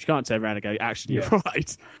legal team. She can't turn around and go, actually, you're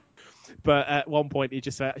right. But at one point,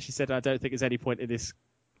 she said, I don't think there's any point in this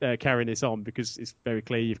carrying this on because it's very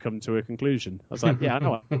clear you've come to a conclusion. I was like, yeah, I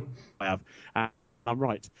know I have. I'm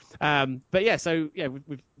right. But yeah, so yeah,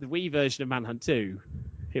 with the Wii version of Manhunt 2,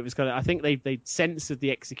 it was kind of, I think they censored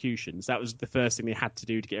the executions. That was the first thing they had to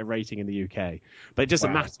do to get a rating in the UK. But it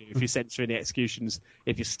doesn't matter if you're censoring the executions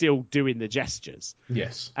if you're still doing the gestures.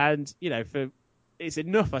 Yes. And, it's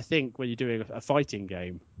enough, I think, when you're doing a fighting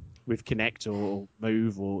game with Kinect or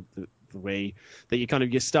Move or the Wii, that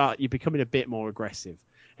you're becoming a bit more aggressive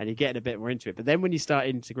and you're getting a bit more into it. But then when you start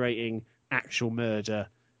integrating actual murder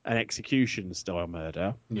and execution style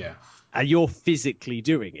murder, and you're physically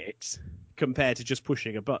doing it compared to just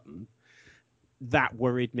pushing a button, that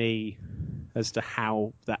worried me as to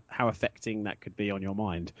how affecting that could be on your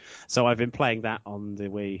mind. So I've been playing that on the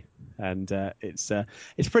Wii, and it's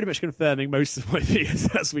pretty much confirming most of my fears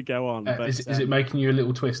as we go on. But is it making you a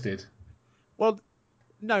little twisted? Well,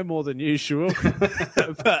 no more than usual,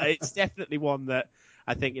 but it's definitely one that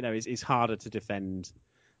I think is harder to defend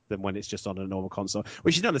than when it's just on a normal console,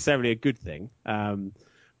 which is not necessarily a good thing.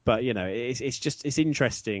 But it's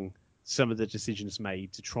interesting some of the decisions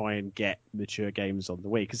made to try and get mature games on the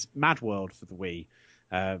Wii, because Mad World for the Wii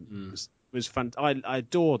was fun. I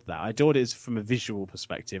adored that. I adored it from a visual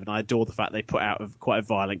perspective, and I adored the fact they put out quite a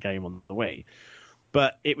violent game on the Wii.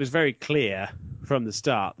 But it was very clear from the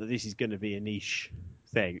start that this is going to be a niche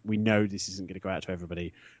thing. We know this isn't going to go out to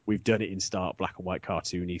everybody. We've done it in stark black and white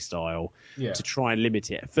cartoony style to try and limit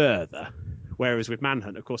it further. Whereas with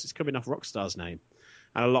Manhunt, of course, it's coming off Rockstar's name.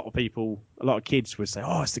 And a lot of kids would say,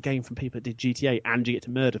 oh, it's the game from people that did GTA, and you get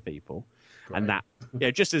to murder people. Right. And that,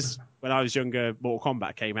 just as when I was younger, Mortal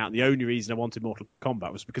Kombat came out, and the only reason I wanted Mortal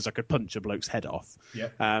Kombat was because I could punch a bloke's head off.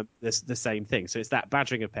 Yeah. The same thing. So it's that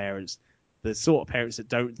badgering of parents, the sort of parents that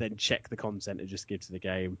don't then check the content and just give to the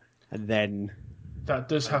game. And then... That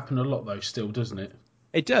does happen a lot, though, still, doesn't it?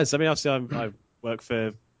 It does. I mean, obviously, I work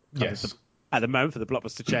for... at the moment, for the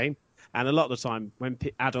Blockbuster chain. And a lot of the time, when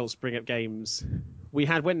adults bring up games... We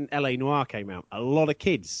had, when L.A. Noire came out, a lot of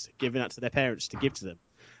kids giving that to their parents to give to them.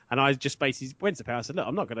 And I just basically went to the parents and said, look,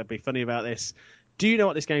 I'm not going to be funny about this. Do you know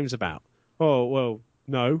what this game's about? Oh, well,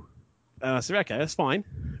 no. And I said, okay, that's fine.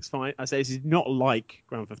 It's fine. I said, this is not like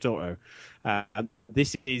Grand Theft Auto.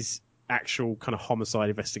 This is actual kind of homicide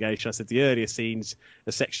investigation. I said, the earlier scenes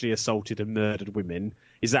are sexually assaulted and murdered women.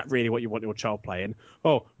 Is that really what you want your child playing?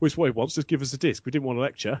 Oh, which way he wants, just give us a disc. We didn't want a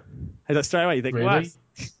lecture. And that's straight away. You think, really?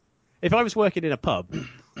 Well, if I was working in a pub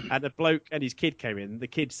and a bloke and his kid came in, the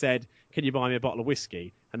kid said, can you buy me a bottle of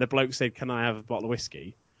whiskey? And the bloke said, can I have a bottle of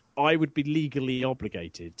whiskey? I would be legally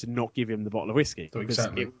obligated to not give him the bottle of whiskey. Because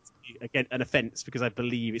it would be, again, an offence because I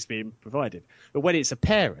believe it's being provided. But when it's a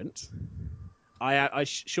parent, I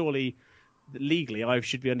surely, legally, I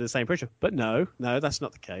should be under the same pressure. But no, that's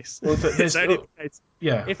not the case. Well,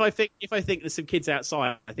 yeah. If I think there's some kids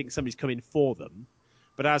outside, I think somebody's coming for them.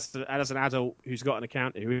 But as an adult who's got an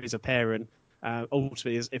account, who is a parent,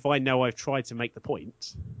 ultimately, if I know I've tried to make the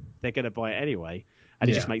point, they're going to buy it anyway, and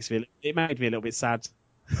it just made me a little bit sad.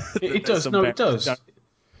 It does. No, it does.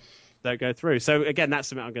 Don't go through. So again, that's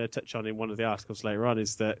something I'm going to touch on in one of the articles later on.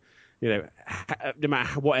 Is that no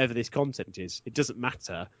matter whatever this content is, it doesn't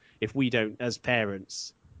matter if we don't, as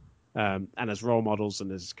parents, and as role models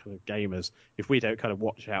and as kind of gamers, if we don't kind of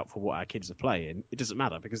watch out for what our kids are playing, it doesn't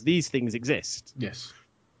matter because these things exist. Yes.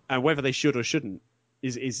 And whether they should or shouldn't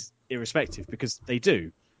is irrespective because they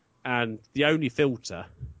do. And the only filter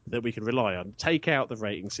that we can rely on, take out the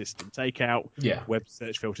rating system, take out web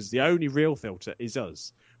search filters, the only real filter is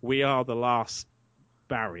us. We are the last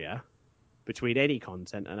barrier between any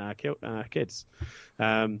content and our kids.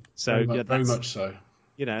 So very much so.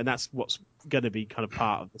 And that's what's going to be kind of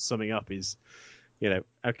part of the summing up is,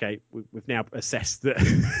 okay, we've now assessed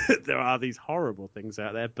that there are these horrible things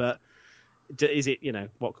out there, but is it,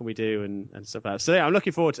 what can we do and stuff like that. So I'm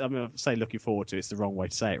looking forward to, looking forward to, it's the wrong way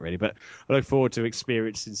to say it really, but I look forward to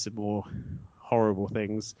experiencing some more horrible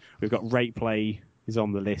things. We've got Rate Play is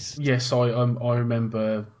on the list. Yes, I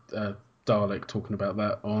remember Dalek talking about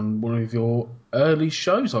that on one of your early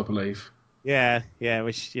shows, I believe. Yeah,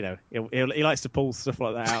 which, he likes to pull stuff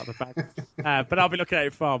like that out of the bag. But I'll be looking at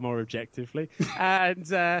it far more objectively. And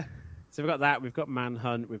so we've got that, we've got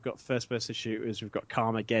Manhunt, we've got first-person shooters, we've got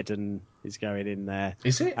Carmageddon is going in there.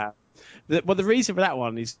 Is it? The reason for that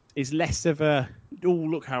one is less of a,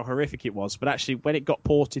 look how horrific it was, but actually when it got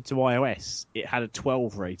ported to iOS, it had a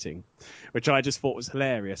 12 rating, which I just thought was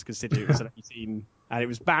hilarious considering it was an 18, and it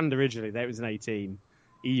was banned originally, then it was an 18.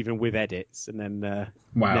 Even with edits, and then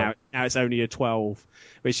now it's only a 12,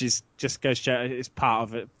 which is just goes to show it's part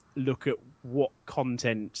of it. Look at what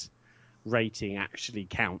content rating actually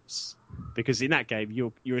counts, because in that game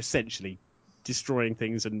you're essentially destroying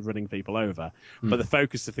things and running people over, but the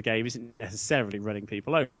focus of the game isn't necessarily running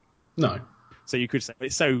people over. No. So you could say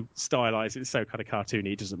it's so stylized, it's so kind of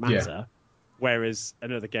cartoony, it doesn't matter. Yeah. Whereas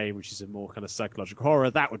another game which is a more kind of psychological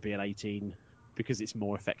horror, that would be an 18. Because it's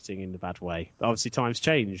more affecting in the bad way. But obviously, times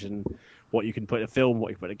change, and what you can put in a film, what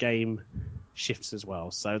you can put in a game, shifts as well.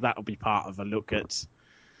 So that will be part of a look at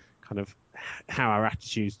kind of how our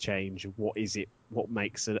attitudes change, what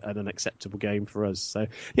makes an unacceptable game for us. So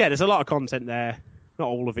yeah, there's a lot of content there. Not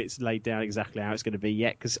all of it's laid down exactly how it's going to be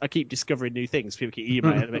yet, because I keep discovering new things. People keep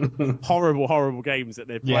emailing me horrible games that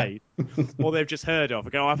they've played, or they've just heard of. I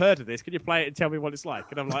go, I've heard of this. Can you play it and tell me what it's like?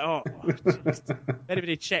 And I'm like, oh, if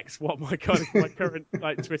anybody checks what my current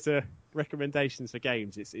Twitter recommendations for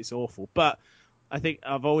games, it's awful. But I think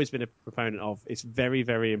I've always been a proponent of it's very,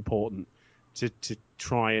 very important to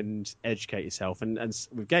try and educate yourself. And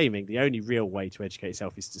with gaming, the only real way to educate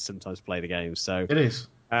yourself is to sometimes play the game. So it is.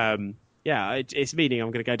 It's meaning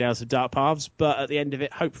I'm going to go down some dark paths, but at the end of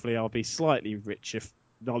it, hopefully I'll be slightly richer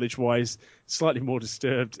knowledge-wise, slightly more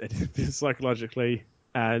disturbed psychologically,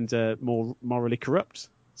 and more morally corrupt.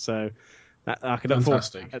 So that I can afford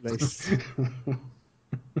at least.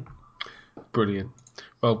 Brilliant.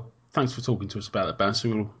 Well, thanks for talking to us about that band. So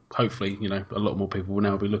we'll, hopefully, a lot more people will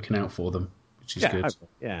now be looking out for them, which is good.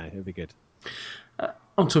 Yeah, it'll be good.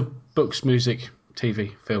 On to books, music,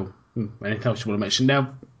 TV, film, anything else you want to mention.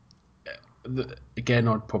 Now, again,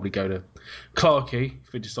 I'd probably go to Clarky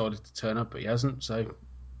if he decided to turn up, but he hasn't. So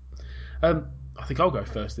I think I'll go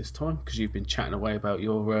first this time because you've been chatting away about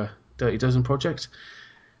your Dirty Dozen project.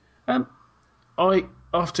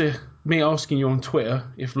 After me asking you on Twitter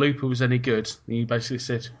if Looper was any good, and you basically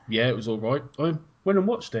said, yeah, it was all right, I went and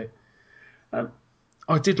watched it.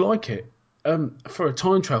 I did like it. For a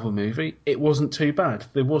time travel movie, it wasn't too bad.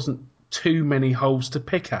 There wasn't too many holes to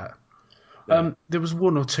pick at. There was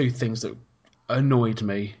one or two things that annoyed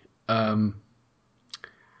me. One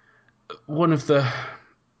of the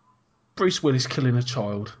Bruce Willis killing a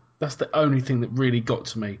child. That's the only thing that really got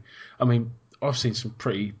to me. I mean, I've seen some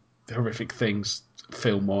pretty horrific things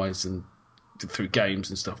film-wise and through games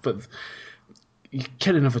and stuff, but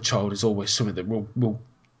killing of a child is always something that will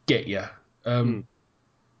get you.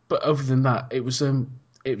 But other than that, it was a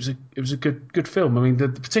good film. I mean,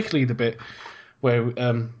 particularly the bit where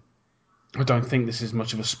I don't think this is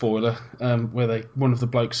much of a spoiler, where one of the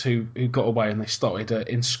blokes who got away and they started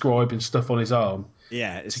inscribing stuff on his arm.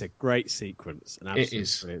 Yeah, it's a great sequence, an absolutely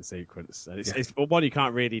brilliant sequence. And it's one you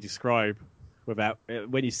can't really describe without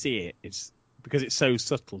when you see it. It's because it's so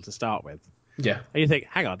subtle to start with. Yeah, and you think,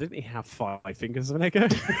 hang on, didn't he have 5 fingers of an echo?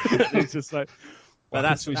 It's just like. But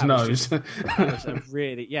that's his nose. It was a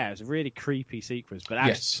really creepy sequence. But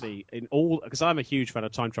actually, because I'm a huge fan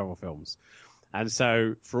of time travel films, and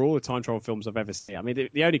so for all the time travel films I've ever seen, I mean,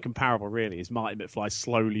 the only comparable really is Marty McFly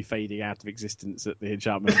slowly fading out of existence at the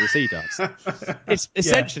Enchantment of the Sea does. It's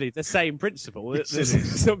essentially the same principle.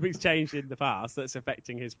 Something's changed in the past that's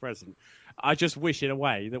affecting his present. I just wish, in a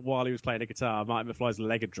way, that while he was playing a guitar, Marty McFly's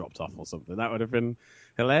leg had dropped off or something. That would have been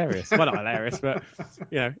hilarious. Well, not hilarious, but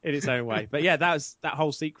in its own way. But yeah, that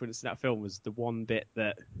whole sequence in that film was the one bit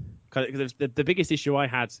that. Because the biggest issue I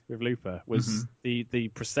had with Looper was the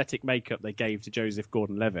prosthetic makeup they gave to Joseph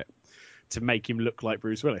Gordon-Levitt to make him look like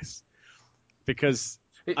Bruce Willis. Because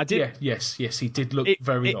he did look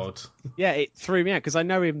very odd. Yeah, it threw me out because I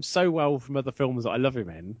know him so well from other films that I love him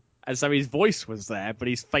in. And so his voice was there, but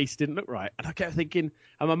his face didn't look right. And I kept thinking,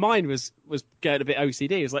 and my mind was getting a bit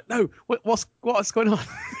OCD. It was like, no, what's going on?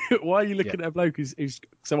 Why are you looking at a bloke who's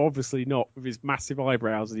so obviously not, with his massive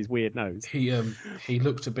eyebrows and his weird nose? He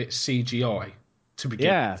looked a bit CGI to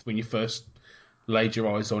begin with when you first laid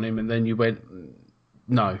your eyes on him, and then you went,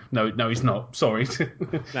 no, he's not. Sorry.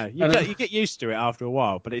 No, you get used to it after a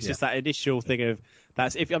while, but it's just that initial thing of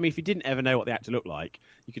if you didn't ever know what the actor looked like,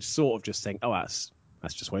 you could sort of just think, oh,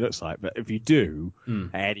 that's just what he looks like. But if you do,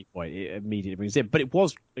 at any point, it immediately brings in. But it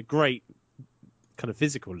was a great kind of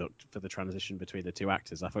physical look for the transition between the two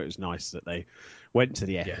actors. I thought it was nice that they went to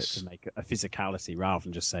the effort to make a physicality rather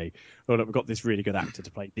than just say, oh, look, we've got this really good actor to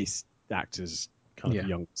play this actor's kind of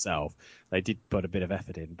young self. They did put a bit of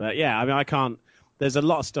effort in. But yeah, I mean, I can't... There's a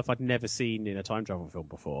lot of stuff I'd never seen in a time travel film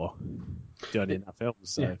before done in that film.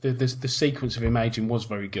 So. Yeah, the sequence of him aging was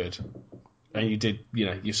very good. And you did,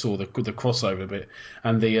 you saw the crossover bit,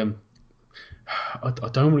 and the I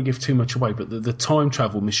don't want to give too much away, but the time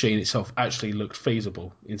travel machine itself actually looked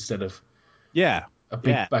feasible instead of a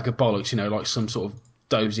big bag of bollocks, like some sort of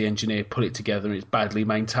dozy engineer put it together and it's badly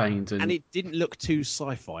maintained. And it didn't look too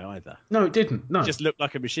sci-fi either. No, it didn't. No, it just looked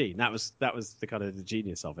like a machine. That was the kind of the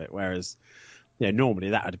genius of it. Whereas, normally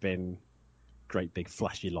that would have been great big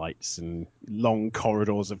flashy lights and long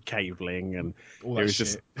corridors of cabling, and it was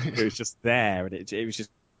just there, and it was just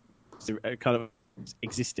kind of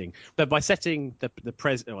existing. But by setting the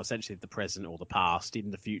present, or essentially the present or the past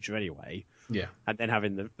in the future anyway, and then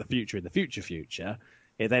having the future in the future,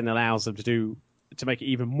 it then allows them to make it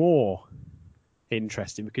even more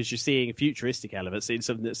interesting because you're seeing futuristic elements in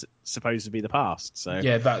something that's supposed to be the past. So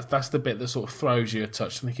that's the bit that sort of throws you a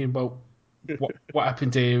touch, thinking, well, what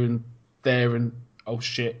happened here and there, and oh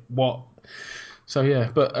shit, what?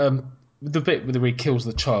 So but the bit where he kills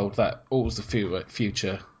the child, that alters the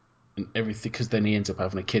future and everything, because then he ends up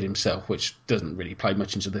having a kid himself, which doesn't really play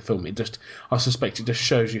much into the film. I suspect it just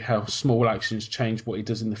shows you how small actions change what he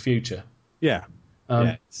does in the future.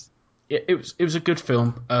 It was a good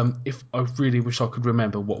film. If I really wish I could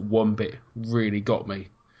remember what one bit really got me,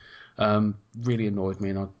 Really annoyed me,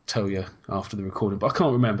 and I'll tell you after the recording, but I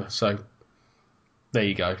can't remember, so there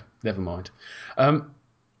you go. Never mind.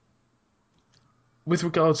 With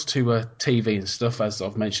regards to TV and stuff, as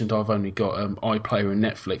I've mentioned, I've only got iPlayer and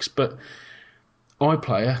Netflix, but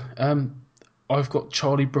iPlayer, I've got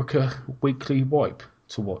Charlie Brooker Weekly Wipe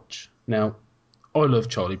to watch. Now, I love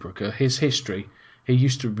Charlie Brooker. His history, he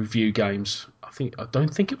used to review games. I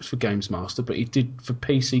don't think it was for Games Master, but he did for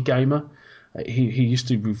PC Gamer. He used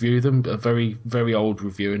to review them, a very, very old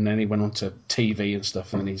review, and then he went on to TV and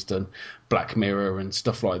stuff, and then he's done Black Mirror and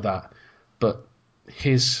stuff like that. But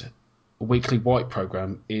his Weekly Wipe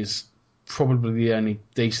program is probably the only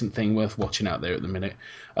decent thing worth watching out there at the minute.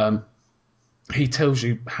 He tells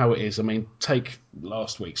you how it is. I mean, take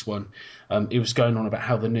last week's one. It was going on about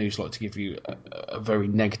how the news like to give you a very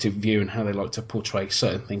negative view and how they like to portray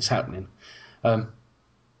certain things happening.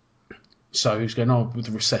 So he was going, with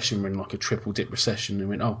the recession, we're in like a triple dip recession. And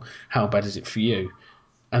he went, how bad is it for you?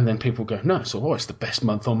 And then people go, no, it's all right. It's the best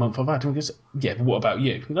month on month I've had. And he goes, yeah, but what about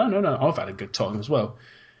you? No, I've had a good time as well.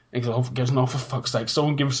 And he goes, no, for fuck's sake,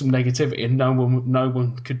 someone give us some negativity, and no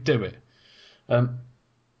one could do it.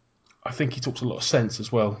 I think he talks a lot of sense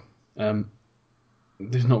as well.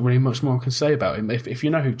 There's not really much more I can say about him. If you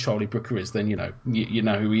know who Charlie Brooker is, then you know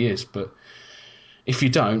who he is. But if you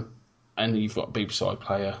don't, and you've got BBC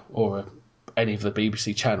iPlayer or any of the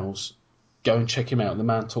BBC channels, go and check him out. The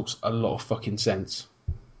man talks a lot of fucking sense.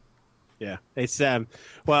 Yeah, it's it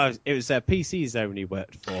was PC Zone he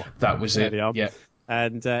worked for. That was it. Yeah,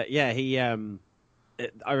 and he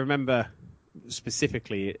I remember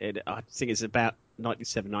specifically. I think it's about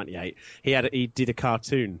 97, 98. He did a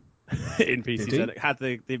cartoon in PC Zone. It had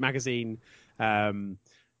the magazine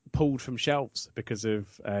pulled from shelves because of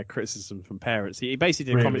criticism from parents. He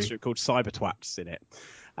basically did a comic strip called Cyber Twats in it.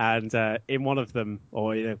 And in one of them,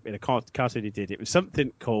 or in a cartoon he did, it was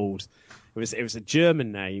something called, it was a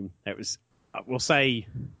German name. It was, we'll say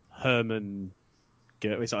Hermann.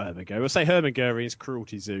 It's not Hermann Goering. We'll say Hermann Goering's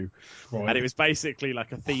Cruelty Zoo. Right. And it was basically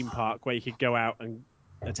like a theme park where you could go out and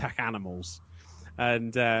attack animals.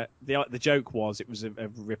 And the joke was it was a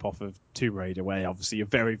rip-off of Tomb Raider, where obviously you're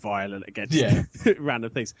very violent against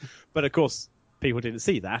random things. But of course, people didn't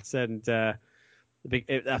see that. And I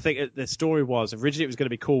think the story was originally it was going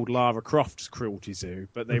to be called Lara Croft's Cruelty Zoo,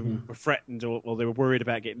 but they were threatened or they were worried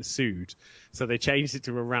about getting sued, so they changed it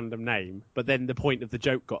to a random name. But then the point of the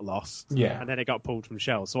joke got lost, and then it got pulled from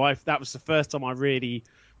shelves. So that was the first time I really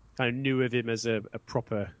kind of knew of him as a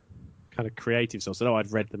proper kind of creative source. I know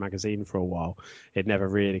I'd read the magazine for a while. It never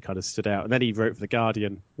really kind of stood out. And then he wrote for The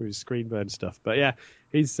Guardian with his Screenburn stuff. But yeah,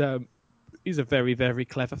 he's a very, very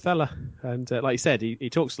clever fella. And like you said, he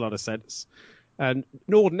talks a lot of sense. And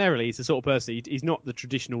ordinarily, he's the sort of person, he's not the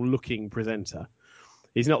traditional looking presenter.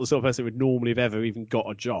 He's not the sort of person who would normally have ever even got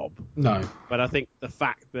a job. No. But I think the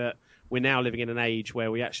fact that we're now living in an age where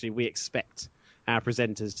we expect our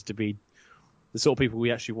presenters to be the sort of people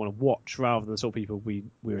we actually want to watch rather than the sort of people we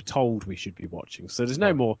were told we should be watching. So there's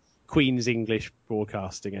no more Queen's English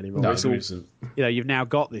broadcasting anymore. No, there isn't. You've now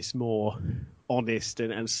got this more honest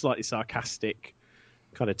and slightly sarcastic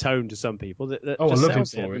kind of tone to some people. That I love him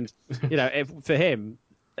for it. And, for him,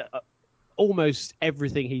 almost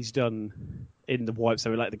everything he's done in the wipe,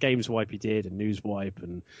 so like the Games Wipe he did, and News Wipe,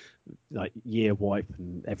 and like Year Wipe,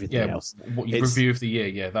 and everything else. Review of the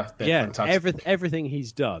year, that's fantastic. Everything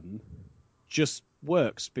he's done just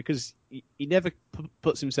works because he never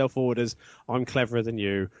puts himself forward as I'm cleverer than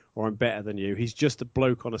you or I'm better than you. He's just a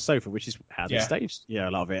bloke on a sofa, which is how they staged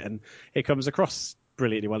a lot of it, and it comes across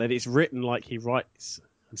brilliantly well. And it's written like he writes,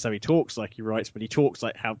 and so he talks like he writes, but he talks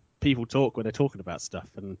like how people talk when they're talking about stuff.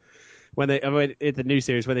 And in the new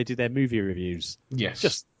series, when they do their movie reviews,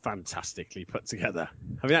 just fantastically put together.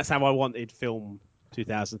 I mean, that's how I wanted film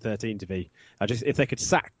 2013 to be. If they could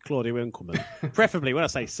sack Claudia Winkleman, preferably when I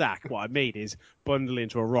say sack, what I mean is bundle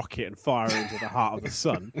into a rocket and fire into the heart of the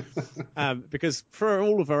sun. Because for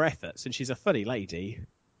all of her efforts, and she's a funny lady,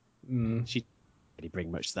 she really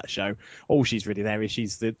bring much to that show. All she's really there is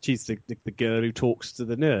she's the girl who talks to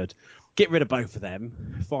the nerd. Get rid of both of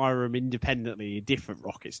them, fire them independently in different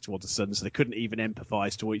rockets towards the sun, so they couldn't even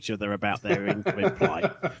empathise to each other about their incoming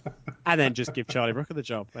plight, and then just give Charlie Brooker the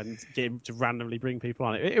job and get him to randomly bring people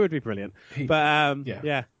on it. It would be brilliant. He's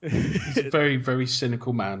a very, very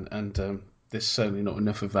cynical man, and there's certainly not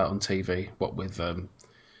enough of that on TV. What with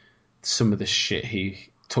some of the shit he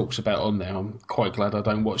talks about on there, I'm quite glad I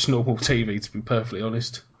don't watch normal TV, to be perfectly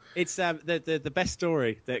honest. It's the best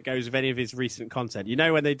story that goes with any of his recent content. You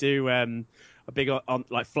know when they do a big on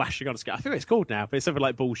like flashing on a screen. I think it's called now, but it's something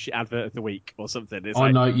like bullshit advert of the week or something. It's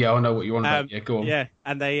I know what you're on about. Yeah, go on. Yeah,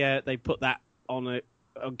 and they put that on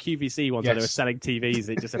on QVC once when they were selling TVs,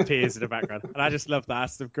 it just appears in the background. And I just love that.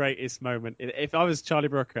 That's the greatest moment. If I was Charlie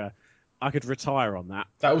Brooker, I could retire on that.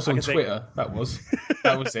 That was on Twitter. That was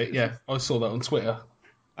it. Yeah, I saw that on Twitter.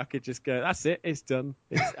 I could just go, that's it. It's done.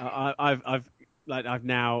 I've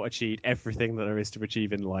now achieved everything that there is to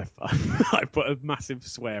achieve in life. I put a massive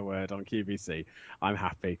swear word on QVC. I'm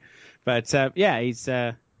happy. But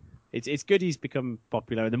it's good he's become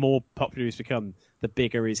popular, and the more popular he's become, the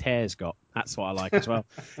bigger his hair's got. That's what I like as well.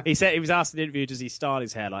 He said, he was asked in an interview, does he style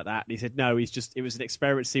his hair like that? And he said, no, it was an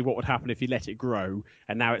experiment to see what would happen if you let it grow,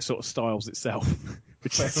 and now it sort of styles itself,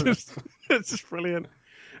 which is just brilliant.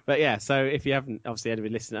 But yeah, so if you haven't, obviously,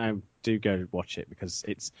 anybody listening at home, do go watch it, because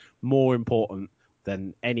it's more important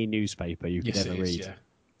than any newspaper you could ever read. Yeah,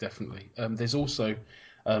 definitely. There's also,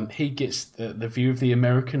 he gets the view of the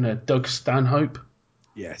American, Doug Stanhope.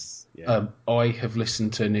 Yes. Yeah. I have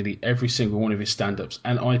listened to nearly every single one of his stand-ups,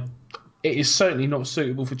 and it is certainly not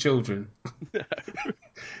suitable for children.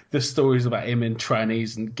 The stories about him in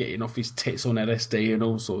trannies and getting off his tits on LSD and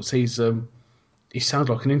all sorts. He sounds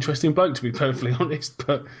like an interesting bloke, to be perfectly honest,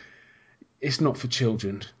 but it's not for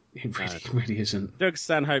children. It really isn't. Doug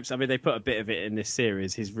Stanhope's, I mean, they put a bit of it in this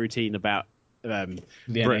series, his routine about the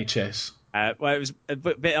NHS. Well, it was a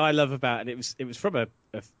bit I love about it. It was from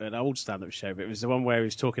an old stand-up show, but it was the one where he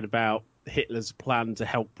was talking about Hitler's plan to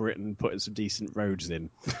help Britain putting some decent roads in.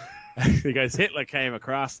 He goes, Hitler came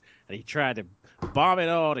across and he tried to bomb it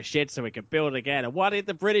all to shit so we could build it again. And what did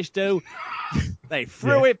the British do? They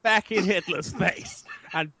threw it back in Hitler's face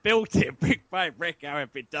and built it brick by brick how it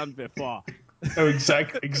had been done before. Oh,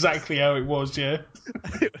 exactly how it was, yeah.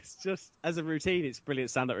 It was just, as a routine, it's a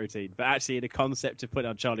brilliant stand-up routine. But actually, in the concept of putting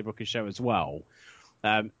on Charlie Brooker's show as well,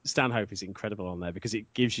 Stanhope is incredible on there, because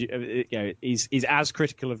it gives you, he's as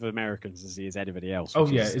critical of Americans as he is anybody else. Oh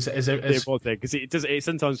yeah, it's the important thing, because it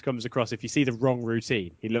sometimes comes across, if you see the wrong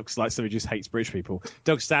routine, he looks like somebody who just hates British people.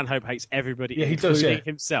 Doug Stanhope hates everybody, including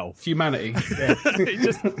himself. Humanity. Yeah.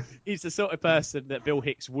 He's the sort of person that Bill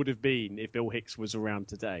Hicks would have been if Bill Hicks was around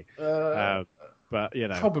today. But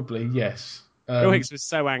probably yes. Bill Hicks was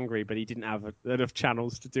so angry, but he didn't have enough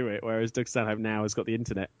channels to do it, whereas Doug Stanhope now has got the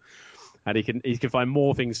internet. And he can find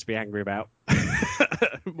more things to be angry about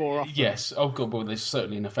more often. Yes. Oh god, well, there's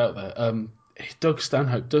certainly enough out there. Doug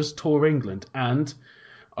Stanhope does tour England, and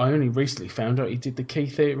I only recently found out he did the Key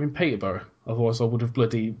Theatre in Peterborough. Otherwise, I would have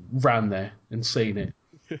bloody ran there and seen it.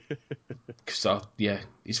 Because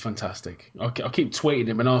he's fantastic. I keep tweeting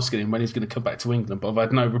him and asking him when he's going to come back to England, but I've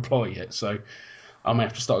had no reply yet. So I may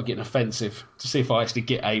have to start getting offensive to see if I actually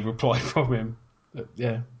get a reply from him. But,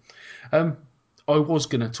 yeah. I was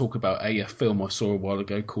going to talk about a film I saw a while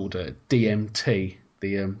ago called DMT,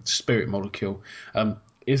 the spirit molecule.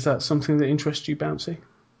 Is that something that interests you, Bouncy?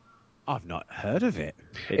 I've not heard of it.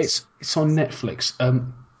 It's on Netflix.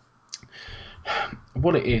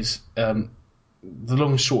 What it is, the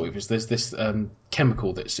long and short of it is there's this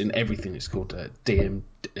chemical that's in everything. It's called DMT.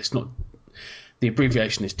 It's not, the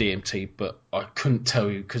abbreviation is DMT, but I couldn't tell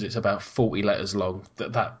you because it's about 40 letters long.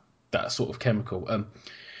 That sort of chemical.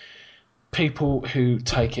 People who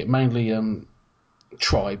take it, mainly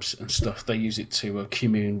tribes and stuff, they use it to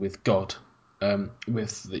commune with God,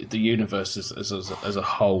 with the universe as a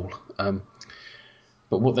whole. But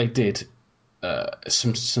what they did,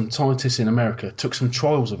 some scientists in America took some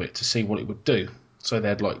trials of it to see what it would do. So they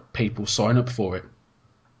had people sign up for it,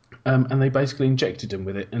 and they basically injected them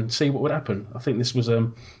with it and see what would happen. I think this was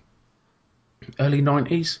early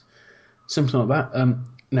 90s, something like that.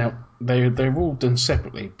 Now, they're all done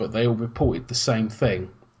separately, but they all reported the same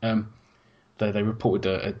thing. They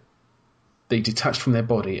reported they detached from their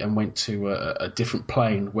body and went to a different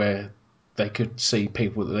plane where they could see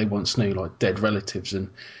people that they once knew, like dead relatives, and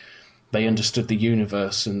they understood the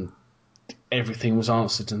universe and everything was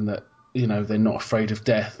answered, and that, they're not afraid of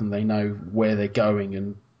death and they know where they're going,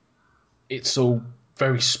 and it's all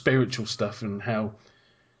very spiritual stuff, and how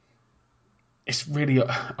it's really,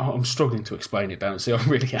 I'm struggling to explain it, Bouncy, I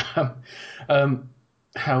really am.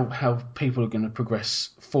 How people are going to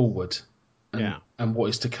progress forward and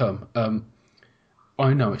what is to come.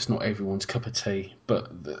 I know it's not everyone's cup of tea,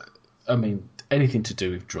 but anything to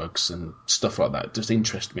do with drugs and stuff like that just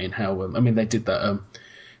interests me. And how, they did that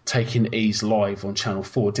Taking Ease live on Channel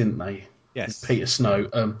 4, didn't they? Yes. Peter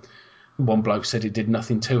Snow. One bloke said it did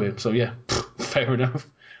nothing to him, so yeah, fair enough.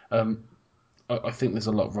 I think there's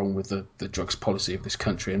a lot wrong with the drugs policy of this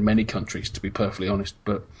country and many countries, to be perfectly honest,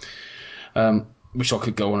 but which I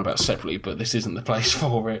could go on about separately, but this isn't the place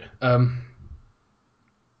for it.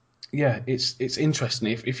 It's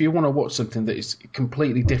interesting. If you want to watch something that is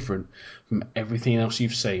completely different from everything else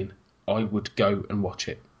you've seen, I would go and watch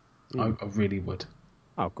it. I really would.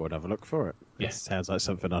 I'll go and have a look for it. Yeah. It sounds like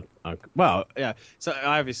something well, yeah. So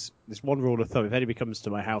I have this one rule of thumb. If anybody comes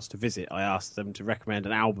to my house to visit, I ask them to recommend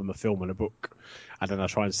an album, a film, and a book, and then I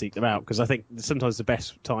try and seek them out, because I think sometimes the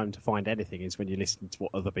best time to find anything is when you listen to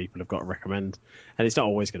what other people have got to recommend, and it's not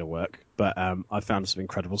always going to work. But I've found some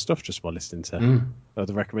incredible stuff just by listening to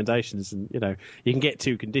other recommendations, and you can get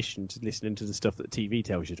too conditioned to listening to the stuff that TV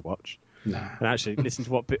tells you to watch. Nah. And actually listen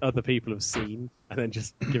to what other people have seen and then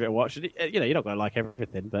just give it a watch. You're not going to like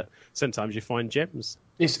everything, but sometimes you find gems.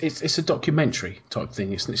 It's a documentary type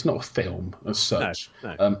thing. It's not a film as such.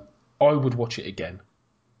 No. I would watch it again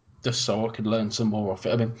just so I could learn some more of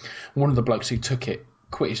it. I mean, one of the blokes who took it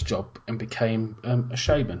quit his job and became a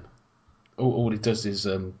shaman. All he does is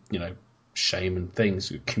shaman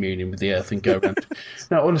things, communing with the earth and go around.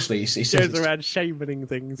 No, honestly, he goes around shamaning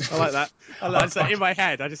things. I like that. So in my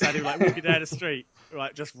head, I just had him like walking down the street,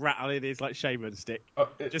 like just rattling his like shaman stick,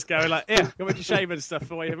 just going like, "Yeah, got your shaman stuff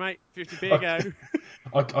for you, mate. 50p a go."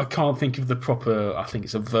 I can't think of the proper. I think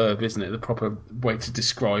it's a verb, isn't it? The proper way to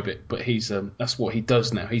describe it. But he's that's what he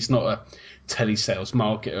does now. He's not a telesales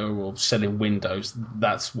marketer or selling windows.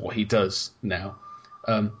 That's what he does now.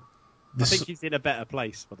 I think he's in a better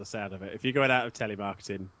place by the sound of it. If you're going out of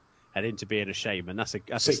telemarketing and into being a shaman, that's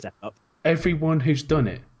a step up. Everyone who's done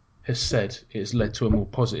it has said it has led to a more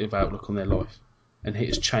positive outlook on their life, and it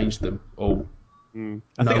has changed them all.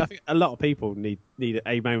 I think a lot of people need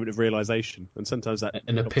a moment of realization, and sometimes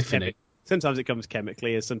an epiphany. Sometimes it comes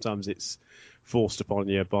chemically, and sometimes it's forced upon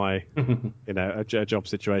you by a job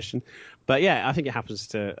situation. But yeah, I think it happens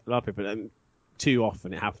to a lot of people, and too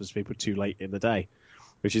often it happens to people too late in the day.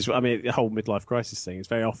 Which is, the whole midlife crisis thing is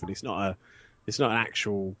very often it's not an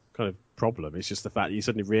actual kind of problem. It's just the fact that you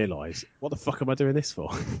suddenly realise, what the fuck am I doing this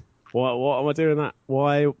for? What am I doing that?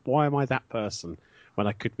 Why am I that person when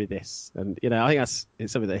I could be this? And I think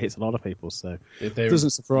it's something that hits a lot of people. So it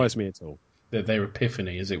doesn't surprise me at all. Their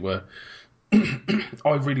epiphany, as it were.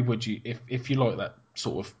 I really would. If you like that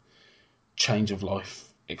sort of change of life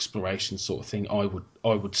exploration sort of thing, I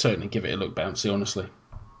would certainly give it a look, Bouncy. Honestly,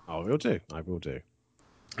 I will do.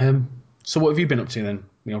 So what have you been up to then,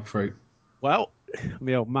 the old fruit? Well,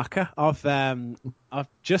 my old mucker, I've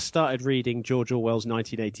just started reading George Orwell's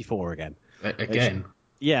 1984 again. Again?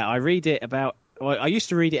 Yeah, I read it I used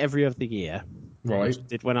to read it every other year. Right.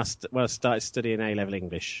 Did when I started studying A-level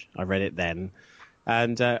English. I read it then.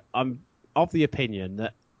 And I'm of the opinion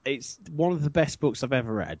that it's one of the best books I've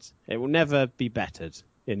ever read. It will never be bettered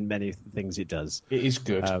in many things it does. It is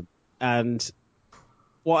good. And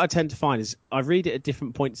what I tend to find is I read it at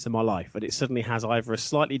different points in my life, and it suddenly has either a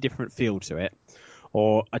slightly different feel to it,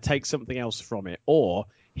 or I take something else from it, or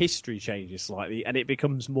history changes slightly and it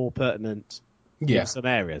becomes more pertinent in some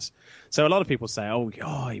areas. So a lot of people say, oh,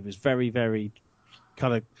 he was very, very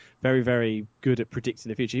very, very good at predicting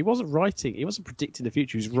the future. He wasn't predicting the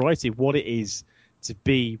future. He was writing what it is to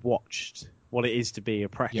be watched, what it is to be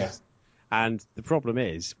oppressed. Yeah. And the problem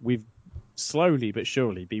is we've slowly but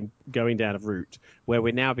surely been going down a route where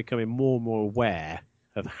we're now becoming more and more aware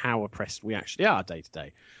of how oppressed we actually are day to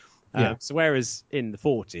day. So whereas in the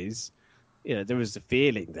 40s, there was the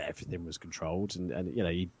feeling that everything was controlled and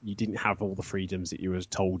you didn't have all the freedoms that you were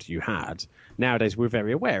told you had. Nowadays, we're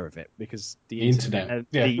very aware of it because the internet and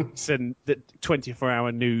leaks and the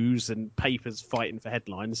 24-hour news and papers fighting for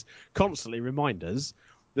headlines constantly remind us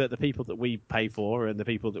that the people that we pay for and the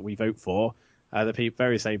people that we vote for are the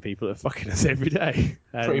very same people that are fucking us every day.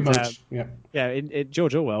 And, pretty much, yeah. Yeah,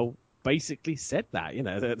 George Orwell basically said that,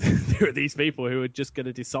 that there are these people who are just going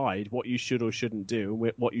to decide what you should or shouldn't do,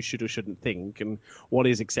 what you should or shouldn't think, and what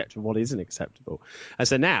is acceptable, what isn't acceptable. And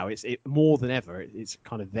so now it's more than ever, it's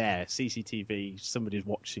kind of there, CCTV, somebody's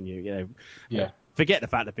watching you, Forget the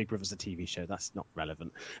fact that Big Brother's a TV show. That's not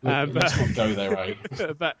relevant. Let's not go there, right?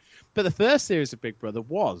 But the first series of Big Brother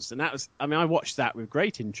was, and that was, I watched that with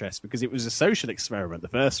great interest because it was a social experiment, the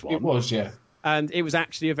first one. It was, yeah. And it was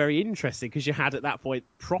actually a very interesting because you had at that point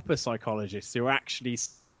proper psychologists who were actually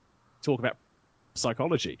talking about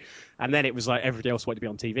psychology. And then it was like everybody else wanted to be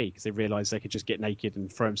on TV because they realised they could just get naked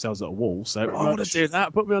and throw themselves at a wall. So I want to do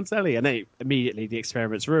that, put me on telly. And then immediately the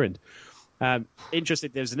experiment's ruined.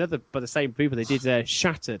 Interesting, there's another by the same people. They did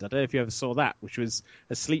Shattered. I don't know if you ever saw that, which was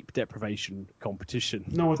a sleep deprivation competition.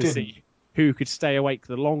 No, I didn't. See who could stay awake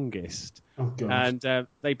the longest. Oh, God. And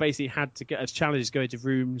they basically had to get as challenges go into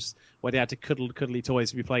rooms where they had to cuddly toys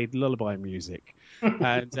to be played lullaby music.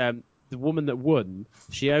 And the woman that won,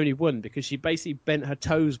 she only won because she basically bent her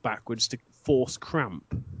toes backwards to force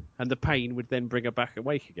cramp. And the pain would then bring her back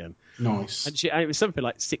awake again. Nice. And it was something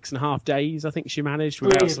like 6.5 days, I think she managed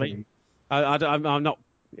without sleep. I'm not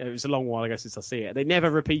It was a long while ago since I see it. They never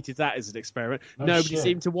repeated that as an experiment. Nobody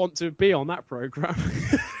seemed to want to be on that program.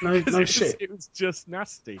 No shit. It was just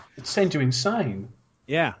nasty. It sent you insane.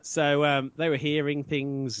 Yeah. So they were hearing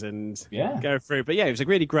things and go through. But yeah, it was a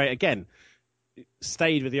really great. Again,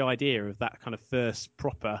 stayed with the idea of that kind of first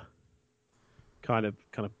proper kind of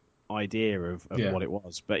idea of what it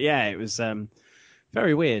was. But yeah, it was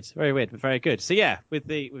very weird, but very good. So yeah, with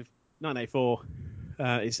 1984.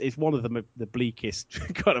 It's one of the bleakest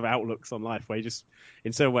kind of outlooks on life, where you just,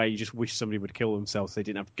 in some way, you just wish somebody would kill themselves so they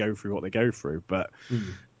didn't have to go through what they go through. But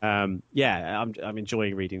I'm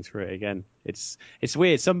enjoying reading through it again. It's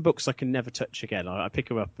weird. Some books I can never touch again. I pick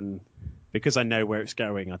them up, and because I know where it's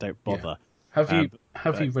going, I don't bother. Yeah.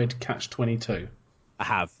 Have you read Catch-22? I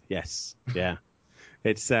have. Yes. Yeah.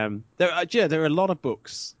 It's there are a lot of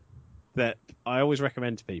books that I always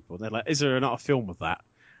recommend to people. They're like, "Is there not a film of that?"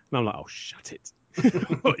 And I'm like, "Oh, shut it."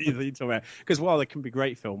 What are you talking about? Because while there can be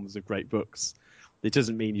great films of great books, it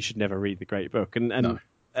doesn't mean you should never read the great book. And no.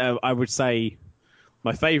 I would say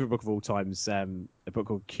my favourite book of all time is a book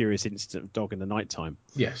called Curious Incident of Dog in the Nighttime.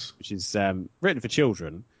 Yes. Which is written for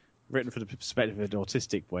children, written from the perspective of an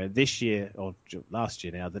autistic boy. This year, or last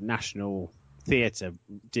year now, the National Theatre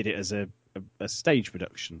did it as a stage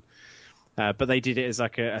production. But they did it as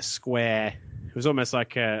like a square. It was almost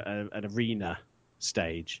like an arena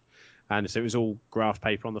stage. And so it was all graph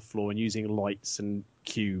paper on the floor and using lights and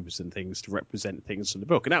cubes and things to represent things from the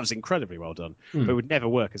book. And that was incredibly well done, but it would never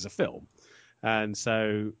work as a film. And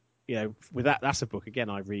so, with that's a book, again,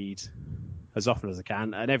 I read as often as I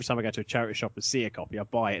can. And every time I go to a charity shop and see a copy, I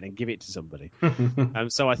buy it and give it to somebody.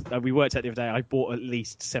 So we worked out the other day, I bought at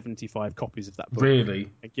least 75 copies of that book.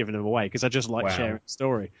 Really? And given them away, because I just like sharing the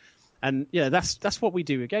story. And that's what we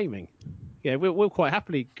do with gaming. Yeah, we'll quite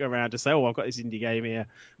happily go around and say, "Oh, I've got this indie game here,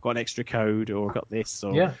 I've got an extra code, or I've got this."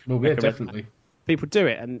 Or Definitely. People do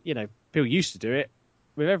it, and people used to do it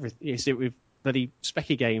with everything. You see it with bloody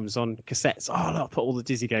Specky games on cassettes. Oh, I'll put all the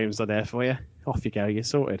Dizzy games on there for you. Off you go, you're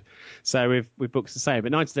sorted. So with books the same.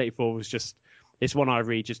 But 1984 was just. It's one I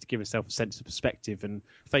read just to give myself a sense of perspective, and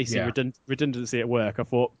facing redundancy at work, I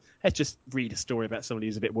thought, let's just read a story about somebody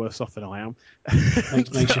who's a bit worse off than I am.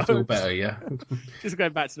 Makes you feel better, yeah. Just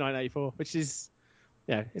going back to 1984, which is,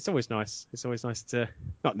 it's always nice. It's always nice to,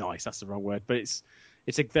 not nice, that's the wrong word, but it's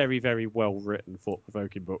a very, very well written,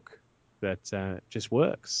 thought-provoking book that just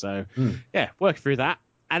works. So, working through that.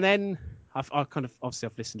 And then I've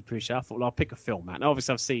listened to pre-show. I thought, well, I'll pick a film out. And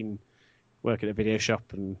obviously I've seen work at a video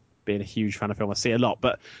shop and being a huge fan of film, I see a lot.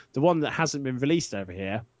 But the one that hasn't been released over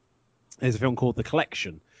here is a film called The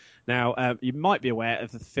Collection. Now, you might be aware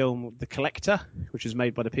of the film The Collector, which was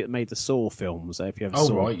made by the people that made the Saw films. If you ever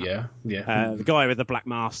saw right, yeah. The guy with the black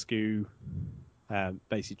mask who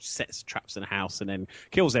basically sets traps in a house and then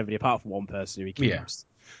kills everybody apart from one person who he keeps.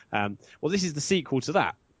 Yeah. Well, this is the sequel to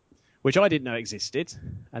that, which I didn't know existed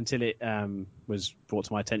until it was brought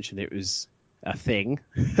to my attention. It was a thing,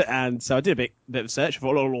 and so I did a bit of search. I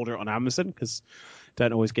thought I'll order it on Amazon because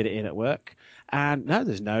don't always get it in at work. And no,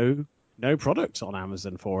 there's no product on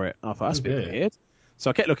Amazon for it. I thought that's a bit weird.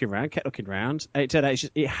 So I kept looking around, and it turned out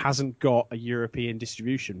it hasn't got a European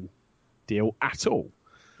distribution deal at all.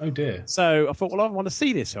 Oh dear. So I thought, well, I want to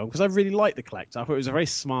see this film because I really liked The Collector. I thought it was a very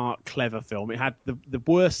smart, clever film. It had the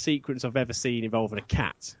worst sequence I've ever seen involving a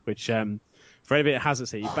cat, which for anybody that hasn't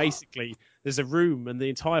seen, basically there's a room and the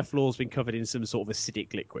entire floor's been covered in some sort of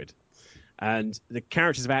acidic liquid. And the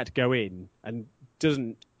character's about to go in and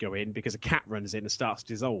doesn't go in because a cat runs in and starts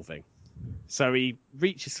dissolving. So he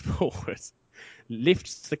reaches forward,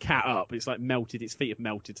 lifts the cat up, it's like melted, its feet have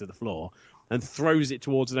melted to the floor, and throws it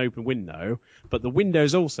towards an open window. But the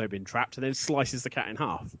window's also been trapped, and then slices the cat in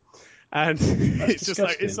half. And it's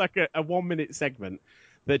just like a 1 minute segment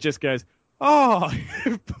that just goes, oh,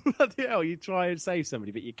 bloody hell, you try and save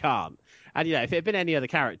somebody, but you can't. And, if it had been any other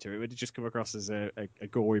character, it would have just come across as a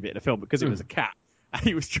gory bit in the film. Because it was a cat, and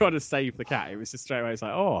he was trying to save the cat. It was just straight away, it's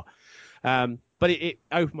like, oh. But it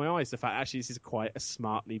opened my eyes to the fact, actually, this is quite a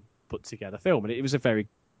smartly put-together film. And it was a very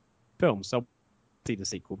film. So I'll see the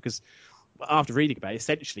sequel, because after reading about it,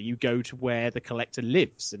 essentially, you go to where the collector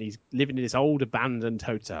lives. And he's living in this old abandoned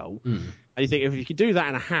hotel. And you think, if you can do that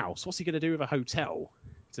in a house, what's he going to do with a hotel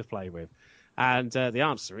to play with? And the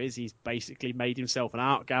answer is he's basically made himself an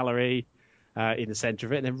art gallery in the centre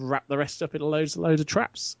of it, and then wrapped the rest up in loads of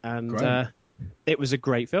traps. And it was a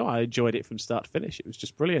great film. I enjoyed it from start to finish. It was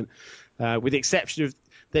just brilliant. With the exception of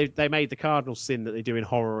they made the cardinal sin that they do in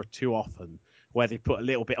horror too often, where they put a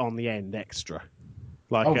little bit on the end extra.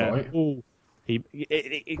 Like,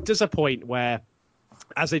 it does a point where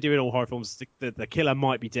as they do in all horror films, the killer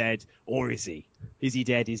might be dead, or is he? Is he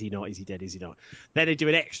dead? Is he not? Is he dead? Is he not? Then they do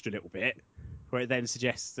an extra little bit where it then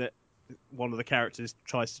suggests that one of the characters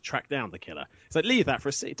tries to track down the killer. It's like, leave that for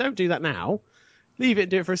a sequel. Don't do that now. Leave it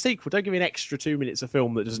and do it for a sequel. Don't give me an extra 2 minutes of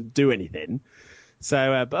film that doesn't do anything.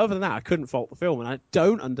 So, but other than that, I couldn't fault the film, and I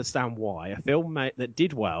don't understand why a film that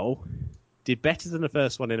did well, did better than the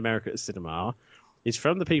first one in America at the cinema, is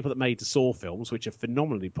from the people that made the Saw films, which are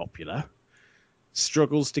phenomenally popular,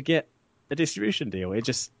 struggles to get a distribution deal.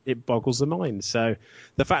 It boggles the mind. So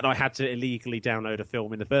the fact that I had to illegally download a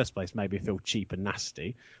film in the first place made me feel cheap and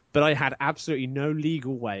nasty, but I had absolutely no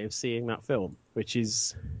legal way of seeing that film, which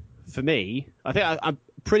is, for me, I think I'm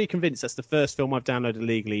pretty convinced that's the first film I've downloaded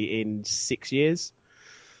legally in 6 years.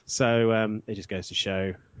 So it just goes to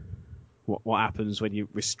show what happens when you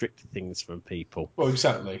restrict things from people. Well,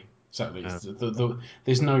 exactly.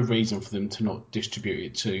 There's no reason for them to not distribute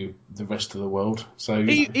it to the rest of the world. So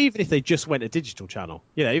even if they just went a digital channel,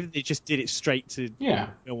 even if they just did it straight to film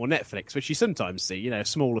or Netflix, which you sometimes see,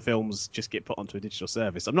 smaller films just get put onto a digital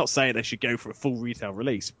service. I'm not saying they should go for a full retail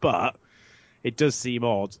release, but it does seem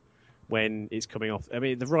odd when it's coming off. I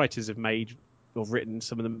mean, the writers have made or written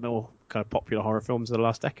some of the more kind of popular horror films of the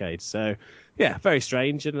last decade. So, yeah, very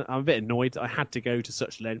strange, and I'm a bit annoyed that I had to go to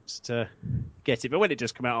such lengths to get it. But when it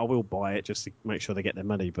does come out, I will buy it just to make sure they get their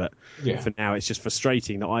money. But for now, it's just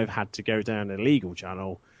frustrating that I've had to go down an illegal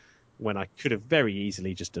channel when I could have very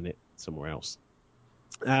easily just done it somewhere else.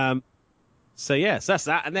 So that's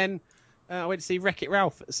that. And then I went to see Wreck-It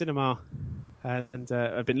Ralph at the cinema, and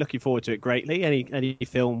I've been looking forward to it greatly. Any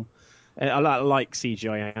film... I like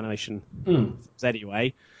CGI animation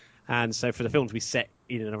anyway, and so for the film to be set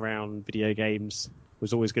in and around video games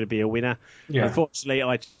was always going to be a winner. Yeah. Unfortunately,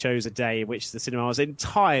 I chose a day in which the cinema was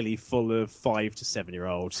entirely full of 5 to 7 year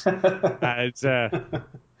olds. And,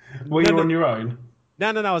 were you on your own? No,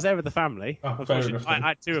 I was there with the family. Oh, fair enough, I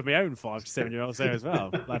had 2 of my own 5 to 7 year olds there as well.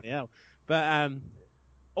 Bloody hell! But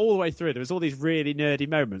all the way through, there was all these really nerdy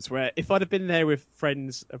moments where if I'd have been there with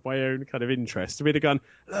friends of my own kind of interest, we'd have gone,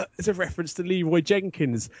 look, there's a reference to Leroy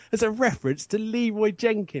Jenkins. There's a reference to Leroy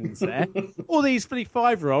Jenkins there. All these bloody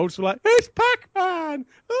 5-year-olds were like, it's Pac-Man!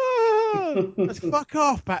 Oh! Let's fuck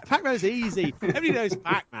off, Pac-Man's easy. Everybody knows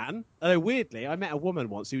Pac-Man. Although, weirdly, I met a woman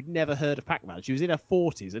once who'd never heard of Pac-Man. She was in her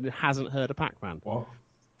 40s and hasn't heard of Pac-Man. What?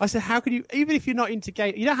 I said, how could you, even if you're not into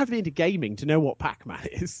game, you don't have to be into gaming to know what Pac-Man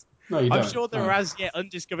is. No, you don't. I'm sure there are as yet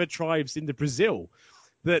undiscovered tribes in the Brazil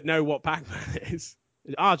that know what Pac-Man is.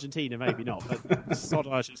 Argentina, maybe not, but sod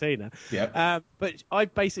Argentina. Yeah. But I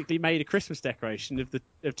basically made a Christmas decoration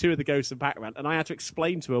of 2 of the ghosts of Pac-Man, and I had to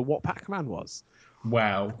explain to her what Pac-Man was.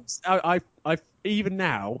 Wow. I even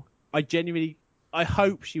now, I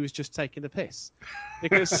hope she was just taking the piss,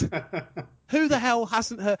 because who the hell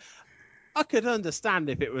hasn't heard? I could understand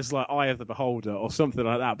if it was like Eye of the Beholder or something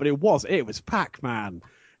like that, but it was Pac-Man.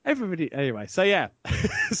 Everybody, anyway. So yeah,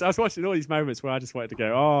 so I was watching all these moments where I just wanted to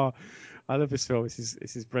go, oh, I love this film. This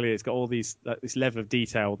is brilliant. It's got all these this level of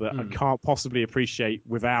detail that I can't possibly appreciate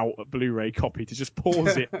without a Blu-ray copy to just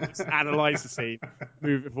pause it, just analyze the scene,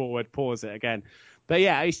 move it forward, pause it again. But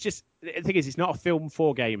yeah, it's just the thing is, it's not a film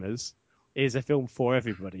for gamers. It is a film for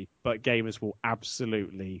everybody, but gamers will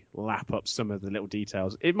absolutely lap up some of the little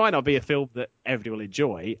details. It might not be a film that everybody will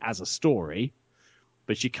enjoy as a story,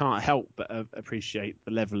 but you can't help but appreciate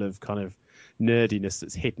the level of kind of nerdiness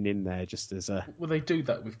that's hidden in there just as a... Well, they do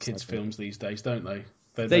that with kids' films these days, don't they?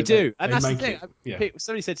 They do. And that's the thing.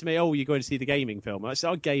 Somebody said to me, oh, you're going to see the gaming film. I said,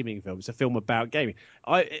 oh, gaming film. It's a film about gaming.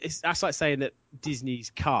 That's like saying that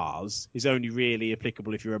Disney's Cars is only really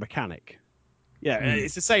applicable if you're a mechanic. Yeah,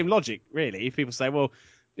 it's the same logic, really. If people say, well,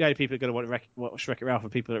 the only people are going to want to watch Wreck-It Ralph are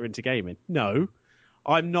people that are into gaming. No.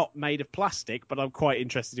 I'm not made of plastic, but I'm quite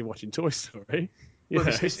interested in watching Toy Story. Well,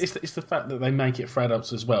 it's the fact that they make it for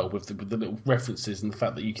adults as well, with the little references, and the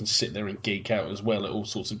fact that you can sit there and geek out as well at all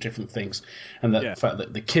sorts of different things, and the fact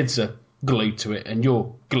that the kids are glued to it and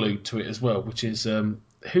you're glued to it as well, which is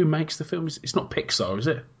who makes the film? It's not Pixar, is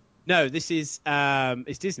it? No, this is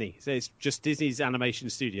it's Disney. So it's just Disney's animation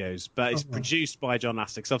studios, but it's produced by John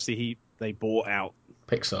Lasseter. Because obviously they bought out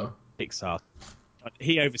Pixar.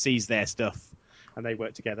 He oversees their stuff, and they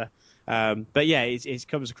work together. But yeah, it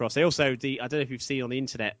comes across. They also, I don't know if you've seen on the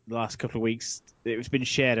internet the last couple of weeks, it's been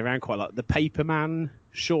shared around quite a lot. The Paperman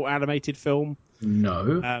short animated film.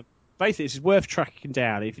 No. Basically, it's worth tracking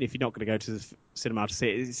down if you're not going to go to the cinema to see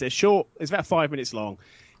it. It's a short. It's about 5 minutes long.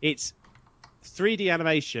 It's 3D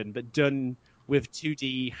animation, but done with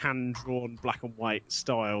 2D hand-drawn black and white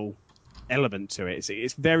style element to it.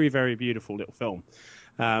 It's very, very beautiful little film.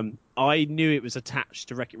 I knew it was attached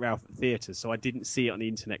to Wreck-It Ralph at theatres, so I didn't see it on the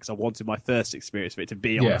internet because I wanted my first experience of it to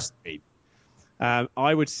be on the screen.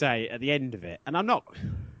 I would say at the end of it, and I'm not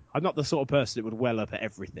the sort of person that would well up at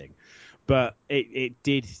everything, but it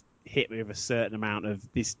did hit me with a certain amount of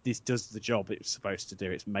this does the job it was supposed to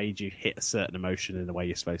do. It's made you hit a certain emotion in the way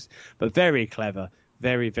you're supposed to. But very clever,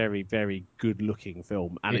 very, very, very good looking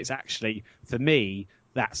film. And it's actually, for me,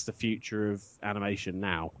 that's the future of animation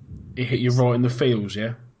now. It hit you right in the feels,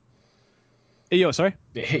 yeah? Sorry?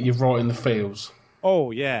 It hit you right in the feels.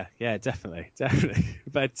 Oh, yeah, definitely.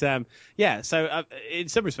 But, so in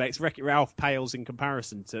some respects, Wreck-It Ralph pales in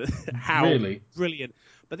comparison to how brilliant.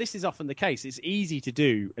 But this is often the case. It's easy to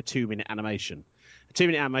do a 2-minute animation. A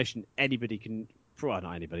 2-minute animation, anybody can... Well,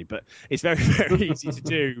 not anybody, but it's very, very easy to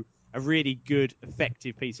do a really good,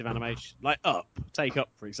 effective piece of animation. Like Up. Take Up,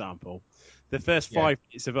 for example. The first 5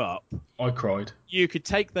 minutes of Up... I cried. You could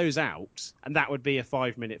take those out, and that would be a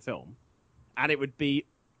 5-minute film. And it would be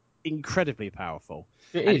incredibly powerful.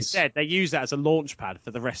 Instead, they use that as a launch pad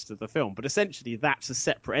for the rest of the film. But essentially, that's a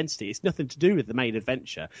separate entity. It's nothing to do with the main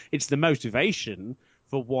adventure. It's the motivation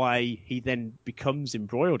for why he then becomes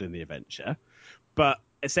embroiled in the adventure. But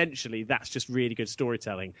essentially, that's just really good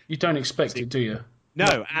storytelling. You don't expect it, do you?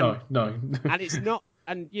 No. No. And it's not...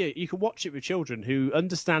 And you can watch it with children who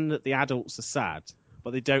understand that the adults are sad,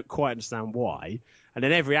 but they don't quite understand why. And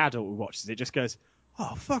then every adult who watches it just goes,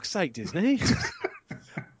 "Oh, fuck's sake, Disney.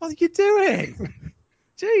 What are you doing?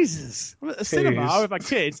 Jesus." I'm at the cinema with my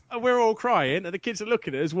kids, and we're all crying, and the kids are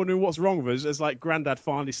looking at us, wondering what's wrong with us, as like Grandad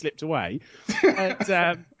finally slipped away.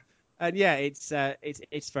 And yeah, it's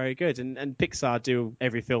very good. And Pixar do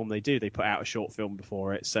every film they do. They put out a short film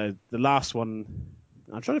before it. So the last one,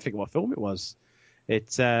 I'm trying to think of what film it was.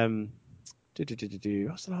 It's what's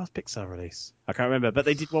the last Pixar release? I can't remember, but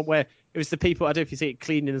they did one where it was the people. I don't know if you see it,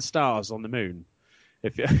 cleaning the stars on the moon.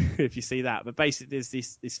 If you see that, but basically there's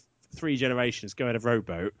this 3 generations go in a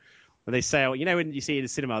rowboat, and they sail. You know when you see in the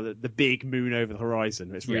cinema the big moon over the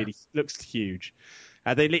horizon, it's really looks huge.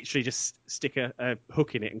 They literally just stick a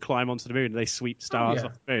hook in it and climb onto the moon, and they sweep stars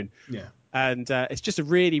off the moon. Yeah, and it's just a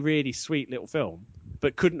really, really sweet little film,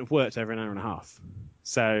 but couldn't have worked over an hour and a half.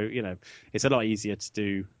 So it's a lot easier to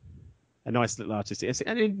do a nice little artistic.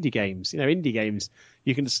 And indie games, indie games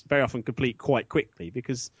you can very often complete quite quickly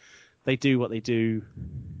because they do what they do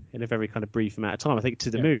in a very kind of brief amount of time. I think To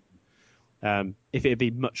the Moon, if it had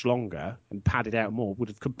been much longer and padded out more, would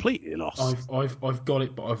have completely lost. I've got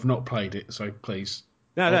it, but I've not played it. So please,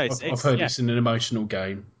 I've heard it's an emotional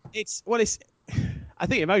game. I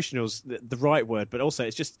think emotional's the right word, but also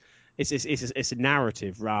it's a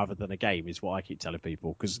narrative rather than a game, is what I keep telling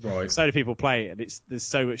people, because so many people play it, and there's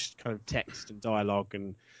so much kind of text and dialogue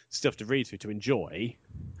and stuff to read through to enjoy.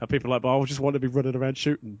 And people are like, "Well, I just want to be running around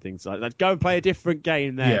shooting things like that." Go and play a different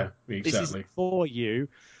game there. Yeah, exactly. This is for you.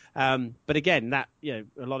 But again, that a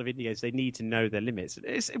lot of indie games, they need to know their limits.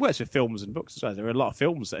 It works with films and books as well. There are a lot of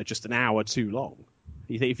films that are just an hour too long.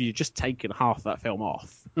 You think if you'd just taken half that film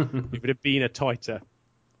off, it would have been a tighter,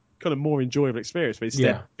 kind of more enjoyable experience. But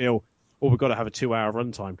instead, feel, we've got to have a 2-hour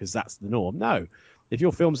runtime because that's the norm. No, if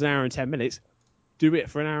your film's an hour and 10 minutes, do it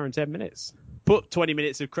for an hour and 10 minutes. Put 20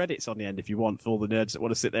 minutes of credits on the end if you want, for all the nerds that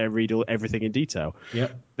want to sit there and read everything in detail. Yeah.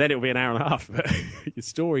 Then it'll be an hour and a half. But your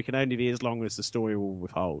story can only be as long as the story will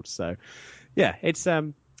withhold. So, yeah, it's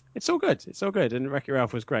all good. It's all good. And Wreck-It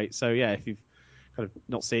Ralph was great. So, yeah, if you've kind of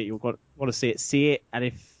not seen it, you'll want to see it. And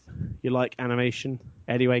if you like animation,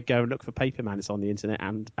 anyway, go and look for Paperman. It's on the internet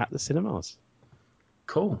and at the cinemas.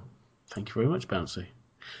 Cool. Thank you very much, Bouncy.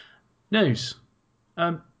 News.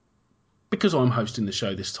 Because I'm hosting the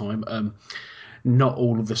show this time, not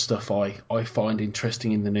all of the stuff I find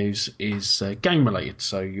interesting in the news is game related,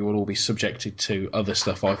 so you will all be subjected to other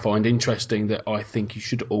stuff I find interesting that I think you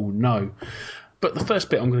should all know. But the first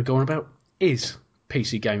bit I'm going to go on about is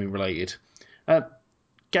PC gaming related.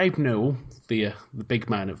 Gabe Newell, the big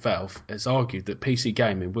man at Valve, has argued that PC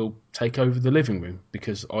gaming will take over the living room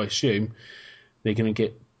because I assume they're going to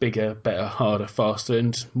get bigger, better, harder, faster,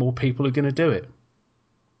 and more people are going to do it.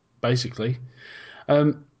 Basically,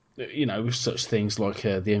 with such things like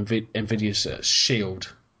the Nvidia's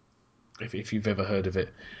Shield, if you've ever heard of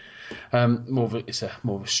it, it's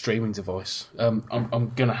more of a streaming device. I'm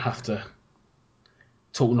going to have to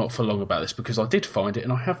talk not for long about this because I did find it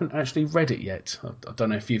and I haven't actually read it yet. I don't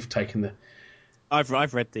know if you've taken the. I've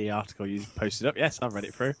read the article you posted up. Yes, I've read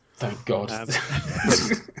it through. Thank God.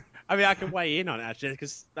 I mean, I can weigh in on it actually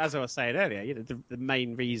because, as I was saying earlier, the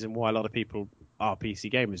main reason why a lot of people are PC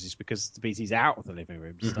gamers is because the PC's out of the living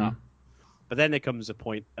room to start. But then there comes a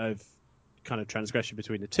point of kind of transgression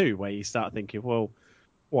between the two, where you start thinking, well,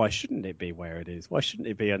 why shouldn't it be where it is? Why shouldn't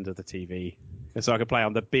it be under the TV? And so I could play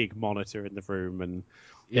on the big monitor in the room. And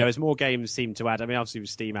as more games seem to add, I mean, obviously with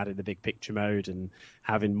Steam adding the big picture mode and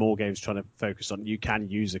having more games trying to focus on you can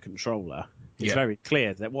use a controller, it's very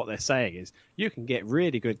clear that what they're saying is you can get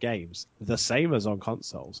really good games, the same as on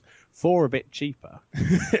consoles, for a bit cheaper,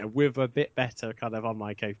 with a bit better kind of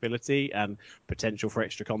online capability and potential for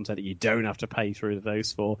extra content that you don't have to pay through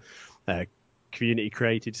those for. Community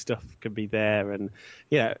created stuff can be there, and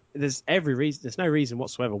there's no reason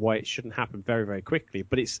whatsoever why it shouldn't happen very, very quickly.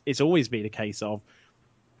 But it's always been a case of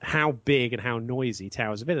how big and how noisy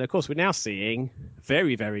towers have been. And of course, we're now seeing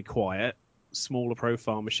very, very quiet, smaller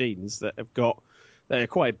profile machines that are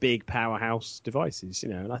quite big powerhouse devices.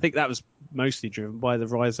 And I think that was mostly driven by the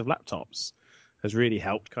rise of laptops. Has really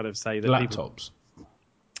helped kind of say that laptops.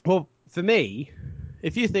 Well, for me,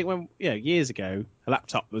 if you think when years ago, a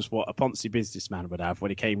laptop was what a Ponzi businessman would have when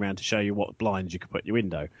he came around to show you what blinds you could put in your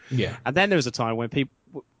window. Yeah. And then there was a time when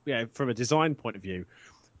people, from a design point of view,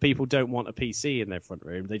 people don't want a PC in their front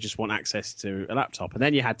room. They just want access to a laptop. And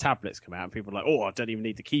then you had tablets come out and people were like, oh, I don't even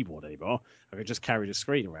need the keyboard anymore. I can just carry the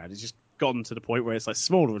screen around. It's just gotten to the point where it's like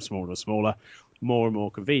smaller and smaller and smaller, more and more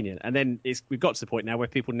convenient. And then we've got to the point now where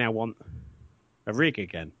people now want a rig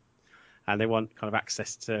again. And they want kind of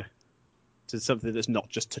access to something that's not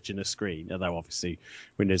just touching a screen, although obviously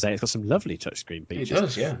Windows 8 has got some lovely touchscreen features. It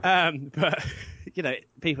does, yeah. But,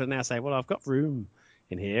 people are now saying, well, I've got room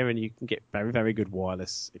in here and you can get very, very good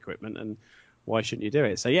wireless equipment, and why shouldn't you do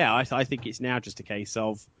it? So, I think it's now just a case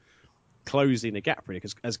of closing the gap, really,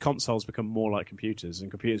 because as consoles become more like computers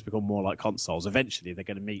and computers become more like consoles, eventually they're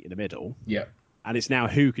going to meet in the middle. Yeah. And it's now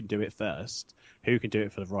who can do it first, who can do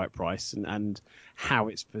it for the right price, and how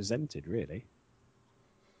it's presented, really.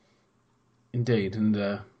 Indeed, and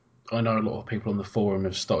I know a lot of people on the forum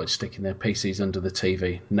have started sticking their PCs under the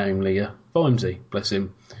TV, namely Vimesy, bless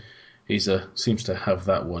him. He's seems to have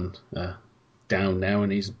that one down now,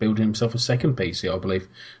 and he's building himself a second PC, I believe,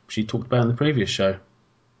 which he talked about in the previous show.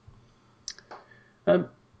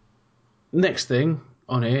 Next thing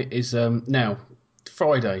on here is now,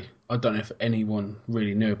 Friday. I don't know if anyone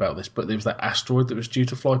really knew about this, but there was that asteroid that was due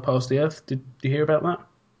to fly past the Earth. Did you hear about that?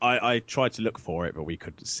 I tried to look for it, but we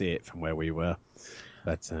couldn't see it from where we were.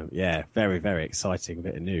 But, very, very exciting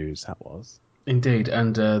bit of news that was. Indeed,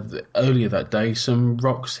 and earlier that day, some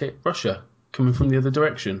rocks hit Russia, coming from the other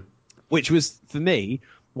direction. Which was, for me,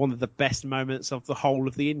 one of the best moments of the whole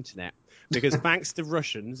of the internet. Because thanks to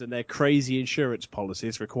Russians and their crazy insurance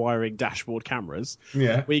policies requiring dashboard cameras,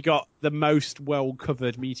 we got the most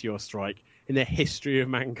well-covered meteor strike in the history of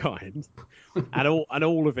mankind. and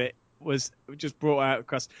all of it was just brought out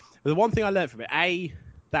across. The one thing I learned from it,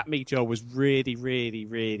 that meteor was really, really,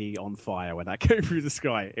 really on fire when that came through the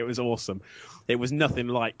sky. It was awesome. It was nothing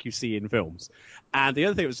like you see in films. And the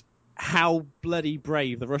other thing was how bloody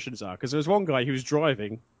brave the Russians are. Because there was one guy who was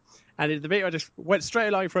driving, and the meteor just went straight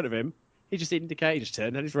along in front of him. He just indicated, he just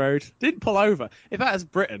turned down his road, didn't pull over. If that was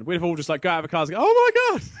Britain, we'd have all just got out of the cars and go, oh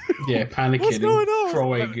my God! Yeah, panicking. What's going on?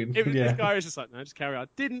 Crying. This guy was just like, no, just carry on.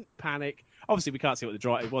 Didn't panic. Obviously, we can't see what the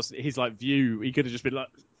drive it was. His view, he could have just been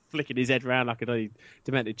flicking his head around like a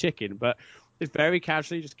demented chicken. But just very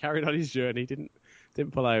casually, just carried on his journey. Didn't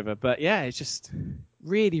pull over. But yeah, it's just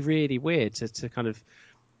really, really weird to kind of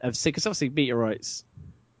see, because obviously meteorites,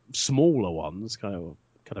 smaller ones, kind of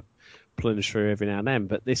plunge through every now and then.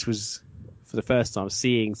 But this was, for the first time,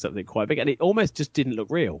 seeing something quite big, and it almost just didn't look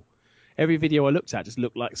real. Every video I looked at just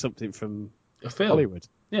looked like something from a film. Hollywood.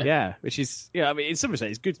 Yeah, which is, I mean, in some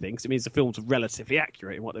respects, it's a good thing, because it means the film's relatively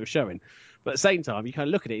accurate in what they were showing. But at the same time, you kind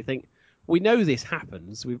of look at it and think, we know this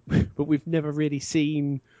happens, but we've never really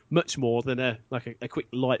seen much more than a quick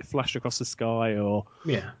light flash across the sky, or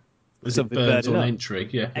something birds on entry.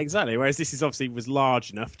 Yeah, exactly. Whereas this was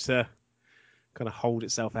large enough to kind of hold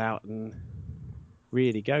itself out and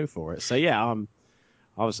really go for it. So yeah,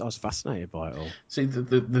 I was fascinated by it all. See,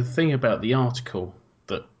 the thing about the article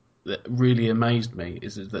that really amazed me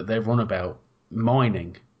is that they're on about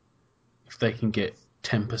mining. If they can get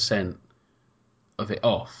 10% of it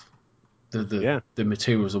off, the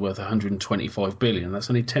materials are worth 125 billion.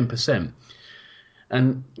 That's only 10%.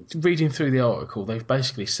 And reading through the article, they've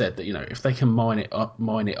basically said that if they can mine it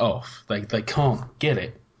off, they can't get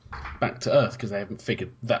it back to Earth because they haven't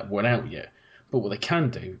figured that one out yet. But what they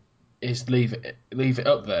can do is leave it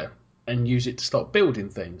up there and use it to start building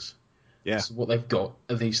things. Yeah. So what they've got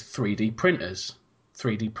are these 3D printers,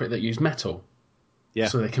 that use metal. Yeah.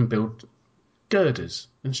 So they can build girders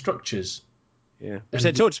and structures Yeah, which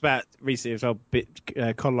they talked about recently as well,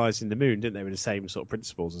 colonising the moon, didn't they, with the same sort of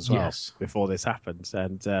principles as well before this happened.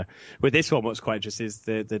 And with this one, what's quite interesting is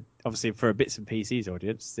the obviously for a Bits and PCs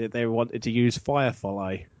audience, they wanted to use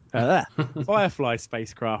Firefly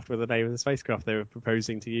spacecraft with the name of the spacecraft they were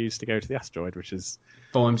proposing to use to go to the asteroid, which is...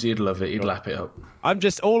 Vimes, he'd love it. He'd lap it up.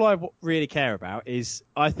 All I really care about is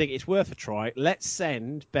I think it's worth a try. Let's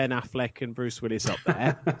send Ben Affleck and Bruce Willis up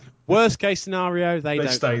there. Worst case scenario, they don't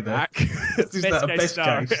stay there. Back.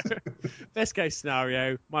 Best case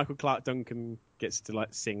scenario, Michael Clark Duncan gets to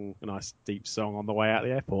sing a nice deep song on the way out of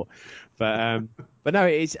the airport. But no,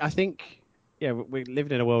 it's. I think we're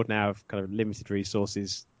living in a world now of kind of limited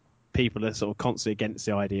resources. People are sort of constantly against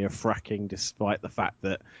the idea of fracking, despite the fact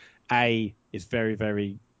that A, is very,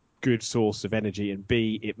 very good source of energy, and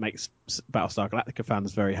B, it makes Battlestar Galactica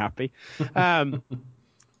fans very happy.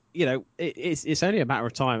 It's only a matter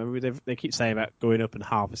of time. I mean, they keep saying about going up and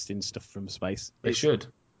harvesting stuff from space. They should.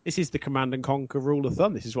 This is the command and conquer rule of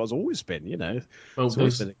thumb. This is what's always been, Well,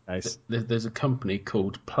 there's a company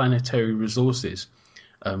called Planetary Resources,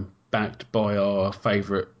 backed by our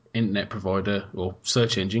favourite internet provider or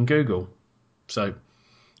search engine, Google. So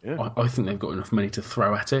I think they've got enough money to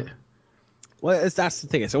throw at it. Well, that's the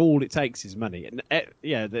thing. It's all it takes is money. And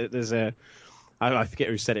there's a... I forget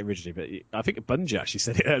who said it originally, but I think Bungie actually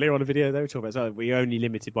said it earlier on a video they were talking about. We're only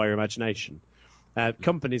limited by your imagination.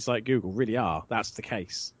 Companies like Google really are. That's the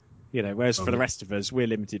case. Whereas for the rest of us, we're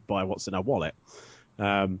limited by what's in our wallet.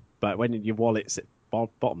 But when your wallet's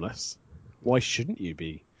bottomless, why shouldn't you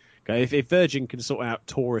be? Okay, if Virgin can sort out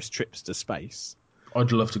tourist trips to space...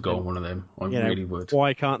 I'd love to go on one of them. I really would.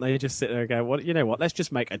 Why can't they just sit there and go, well, you know what, let's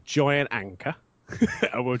just make a giant anchor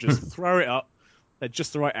and we'll just throw it up at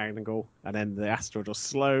just the right angle, and then the asteroid will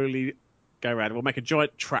slowly go around. We'll make a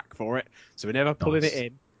giant track for it, so we're never pulling it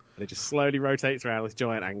in, and it just slowly rotates around this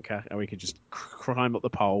giant anchor, and we can just climb up the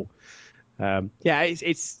pole.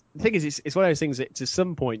 It's the thing is, it's one of those things that to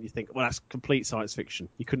some point you think, well, that's complete science fiction.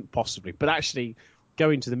 You couldn't possibly. But actually,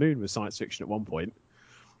 going to the moon was science fiction at one point,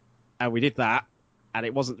 and we did that. And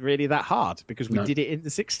it wasn't really that hard because we did it in the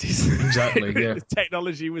 60s. Exactly, yeah. The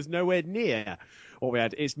technology was nowhere near what we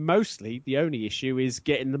had. It's mostly the only issue is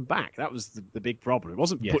getting them back. That was the big problem. It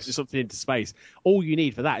wasn't putting something into space. All you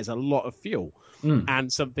need for that is a lot of fuel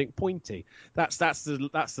and something pointy. That's the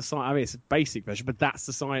science. I mean, it's a basic version, but that's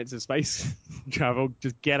the science of space travel.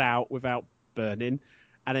 Just get out without burning,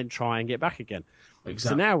 and then try and get back again. Exactly.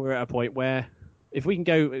 So now we're at a point where if we can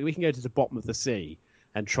go to the bottom of the sea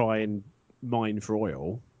and try and mine for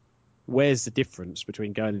oil, where's the difference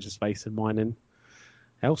between going into space and mining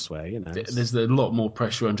elsewhere? There's a lot more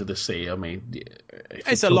pressure under the sea. I mean,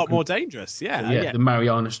 it's a lot more dangerous. The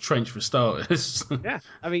Marianas Trench for starters.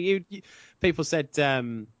 I mean, people said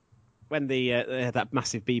when they had that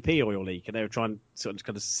massive BP oil leak and they were trying to sort of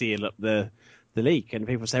kind of seal up the leak, and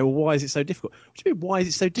people say, well, why is it so difficult? What do you mean, why is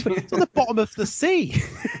it so difficult? It's on the bottom of the sea.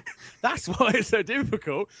 That's why it's so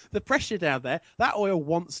difficult. The pressure down there, that oil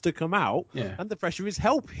wants to come out, and the pressure is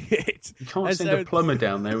helping it. You can't send a plumber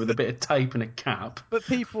down there with a bit of tape and a cap. But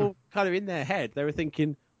people kind of in their head, they were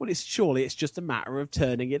thinking, well, surely it's just a matter of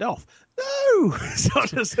turning it off. No, it's not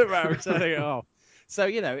just a matter of turning it off. So,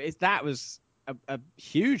 that was a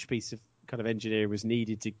huge piece of kind of engineering was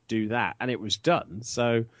needed to do that, and it was done.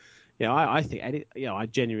 So... I think I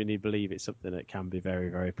genuinely believe it's something that can be very,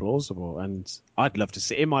 very plausible, and I'd love to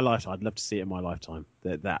see it in my lifetime. I'd love to see it in my lifetime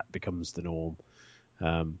that becomes the norm.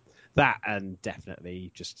 That and definitely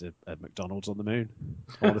just a McDonald's on the moon.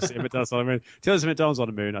 I want to see a McDonald's on the moon. Till there's a McDonald's on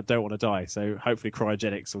the moon, I don't want to die. So hopefully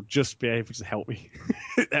cryogenics will just be able to help me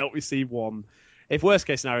see one. If worst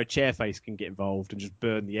case scenario, Chairface can get involved and just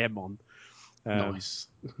burn the M on. Nice.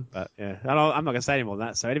 But and I'm not going to say any more than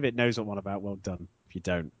that. So anyone that knows what I'm on about, well done. If you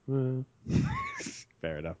don't,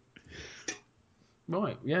 fair enough.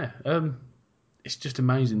 Right, yeah. It's just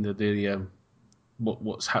amazing that the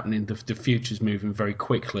what's happening. The future's moving very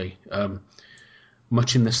quickly.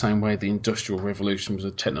 Much in the same way the Industrial Revolution was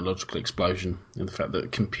a technological explosion, and the fact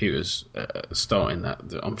that computers are starting that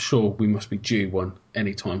I'm sure we must be due one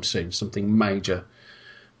anytime soon. Something major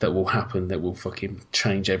that will happen that will fucking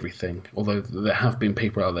change everything. Although there have been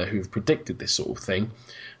people out there who've predicted this sort of thing,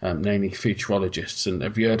 namely futurologists. And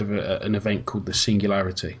have you heard of an event called the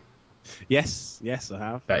Singularity? Yes, I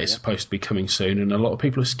have. That is supposed to be coming soon, and a lot of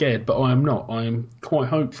people are scared, but I am not. I am quite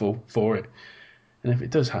hopeful for it. And if it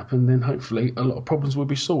does happen, then hopefully a lot of problems will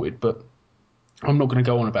be sorted. But I'm not going to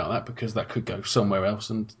go on about that because that could go somewhere else.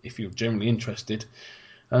 And if you're generally interested,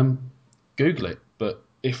 Google it. But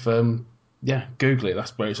if... Google it.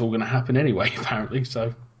 That's where it's all going to happen anyway, apparently.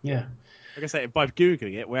 So, yeah. Like I say, by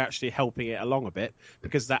Googling it, we're actually helping it along a bit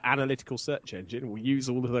because that analytical search engine will use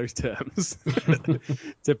all of those terms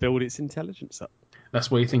to build its intelligence up. That's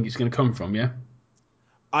where you think it's going to come from, yeah?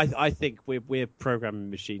 I think we're programming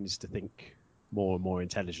machines to think more and more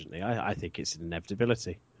intelligently. I think it's an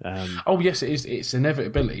inevitability. Oh, yes, it is. It's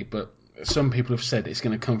inevitability, but some people have said it's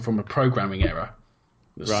going to come from a programming error.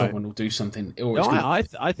 That someone will do something. Or I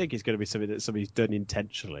think it's going to be something that somebody's done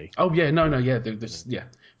intentionally. Oh, yeah,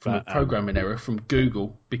 from a programming error, from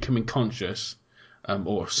Google becoming conscious,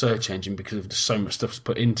 or a search engine because of so much stuff's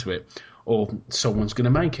put into it, or someone's going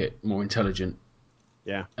to make it more intelligent.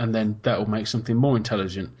 Yeah. And then that'll make something more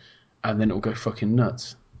intelligent, and then it'll go fucking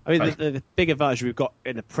nuts. I mean, the big advantage we've got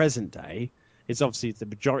in the present day is obviously the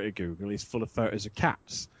majority of Google is full of photos of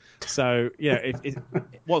cats. So,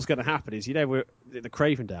 what's going to happen is, we're the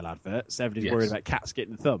Cravendale adverts, everybody's worried about cats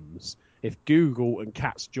getting thumbs. If Google and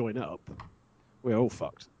cats join up, we're all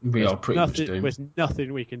fucked. We are pretty much doomed. There's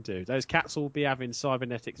nothing we can do. Those cats will be having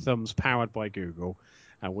cybernetic thumbs powered by Google,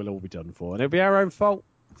 and we'll all be done for. And it'll be our own fault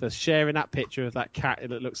for sharing that picture of that cat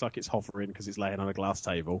that looks like it's hovering because it's laying on a glass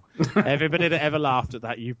table. Everybody that ever laughed at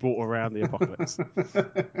that, you brought around the apocalypse.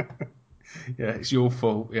 Yeah, it's your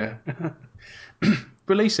fault, yeah.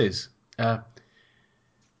 Releases.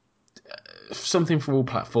 Something for all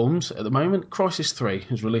platforms at the moment. Crysis 3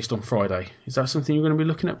 is released on Friday. Is that something you're going to be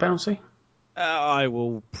looking at, Bouncy? I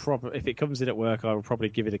will probably, if it comes in at work, I will probably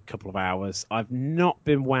give it a couple of hours. I've not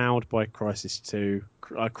been wowed by Crysis 2.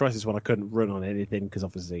 Crysis 1 I couldn't run on anything because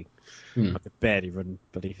obviously I could barely run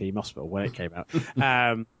Bloody Theme Hospital when it came out.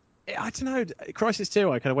 I don't know. Crysis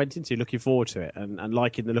 2 I kind of went into looking forward to it and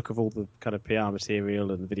liking the look of all the kind of PR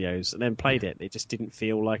material and the videos, and then played it. It just didn't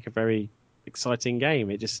feel like a very exciting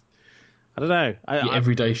game. It just, I don't know.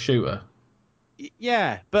 Everyday shooter.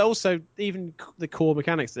 Yeah, but also even the core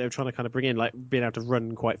mechanics that they were trying to kind of bring in, like being able to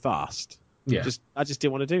run quite fast. Yeah. I just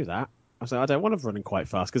didn't want to do that. I was like, I don't want to run quite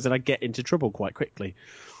fast because then I get into trouble quite quickly.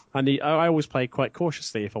 And I always play quite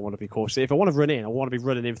cautiously if I want to be cautious. If I want to run in, I want to be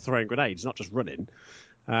running in throwing grenades, not just running.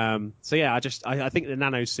 So yeah, I think the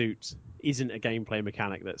nano suit isn't a gameplay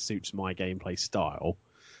mechanic that suits my gameplay style.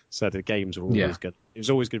 So the games are always good. It was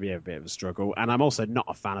always going to be a bit of a struggle, and I'm also not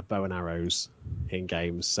a fan of bow and arrows in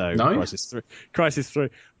games. So no? Crysis 3.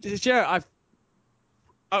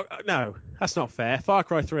 No, that's not fair. Far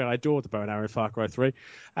Cry 3, I adored the bow and arrow in Far Cry 3.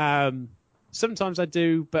 Sometimes I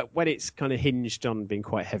do, but when it's kind of hinged on being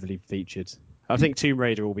quite heavily featured, I think Tomb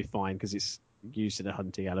Raider will be fine because it's used in a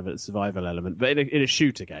hunting element, a survival element. But in a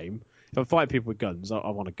shooter game, if I'm fighting people with guns, I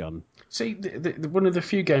want a gun. See, one of the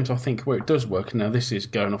few games I think where it does work, and now this is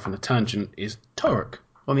going off on a tangent, is Turok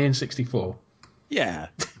on the N64. Yeah,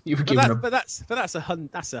 you were but that's a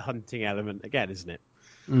hunting element again, isn't it?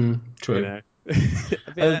 True.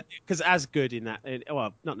 Because as good in that,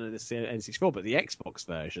 not necessarily N64, but the Xbox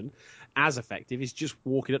version, as effective is just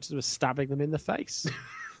walking up to them and stabbing them in the face.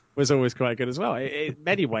 Was always quite good as well. In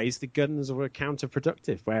many ways, the guns were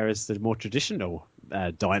counterproductive, whereas the more traditional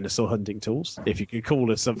dinosaur hunting tools, if you could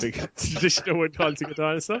call it something traditional when hunting a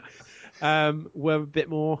dinosaur, were a bit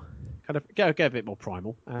more kind of go a bit more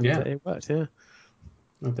primal, and it worked. Yeah,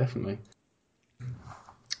 oh, definitely.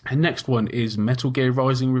 And next one is Metal Gear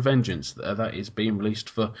Rising: Revengeance. That is being released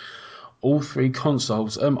for all three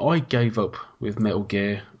consoles. I gave up with Metal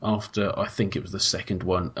Gear after I think it was the second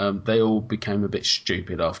one. They all became a bit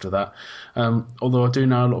stupid after that. Although I do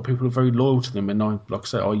know a lot of people are very loyal to them, and like I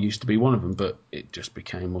said, I used to be one of them, but it just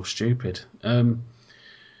became more stupid. A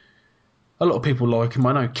lot of people like them.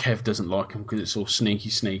 I know Kev doesn't like them because it's all sneaky,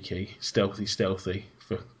 stealthy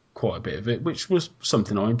for quite a bit of it, which was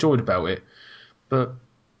something I enjoyed about it. But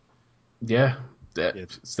yeah.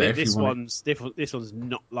 This one's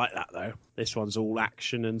not like that though. This one's all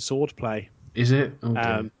action and sword play. Is it?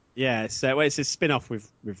 Okay. Yeah, so it's a spin-off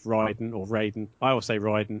with Raiden or Raiden. I always say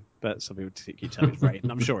Raiden, but some people keep telling me it's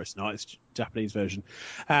Raiden. I'm sure it's not. It's a Japanese version.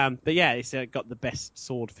 But yeah, it's got the best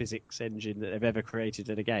sword physics engine that they've ever created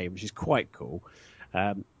in a game, which is quite cool.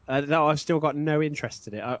 I've still got no interest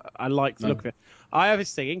in it. I like the look of it. I have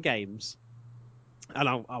this thing in games. And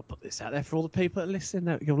I'll put this out there for all the people that listen.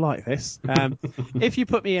 That you'll like this. If you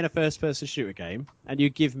put me in a first-person shooter game and you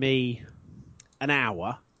give me an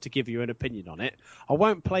hour to give you an opinion on it, I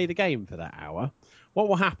won't play the game for that hour. What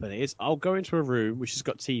will happen is I'll go into a room which has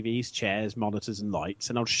got TVs, chairs, monitors, and lights,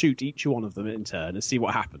 and I'll shoot each one of them in turn and see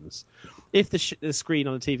what happens. If the screen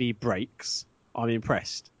on the TV breaks, I'm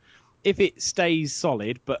impressed. If it stays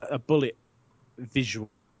solid but a bullet visual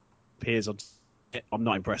appears on I'm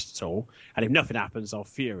not impressed at all. And if nothing happens, I'm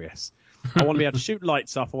furious. I want to be able to shoot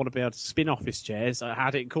lights off. I want to be able to spin office chairs. I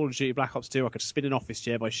had it in Call of Duty Black Ops 2. I could spin an office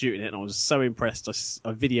chair by shooting it, and I was so impressed.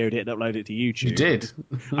 I videoed it and uploaded it to YouTube. You did?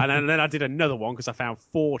 And then I did another one because I found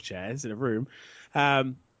 4 chairs in a room.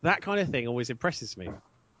 That kind of thing always impresses me.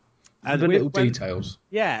 And the little details.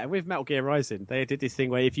 Yeah, with Metal Gear Rising, they did this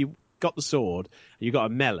thing where if you got the sword and you got a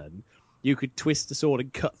melon, you could twist the sword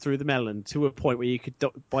and cut through the melon to a point where you could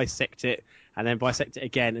bisect it and then bisect it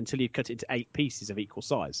again until you cut it into 8 pieces of equal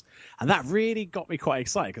size. And that really got me quite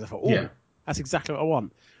excited because I thought, that's exactly what I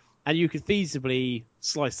want. And you could feasibly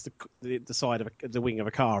slice the side of the wing of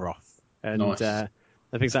a car off and things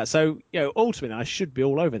like that. So, ultimately, I should be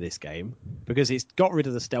all over this game because it's got rid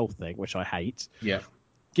of the stealth thing, which I hate. Yeah.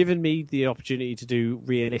 Given me the opportunity to do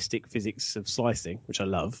realistic physics of slicing, which I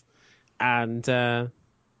love. And, but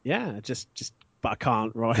I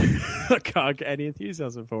can't I can't get any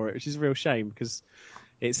enthusiasm for it, which is a real shame because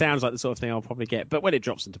it sounds like the sort of thing I'll probably get. But when it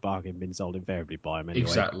drops into bargain bins, I'll invariably buy them anyway.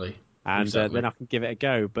 Exactly. And then I can give it a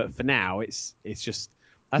go. But for now, it's just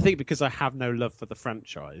I think because I have no love for the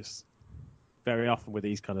franchise, very often with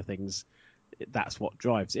these kind of things, that's what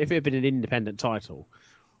drives it. If it had been an independent title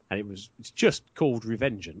and it's just called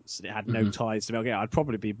Revengeance and it had no ties to Metal Gear, I'd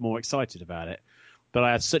probably be more excited about it. But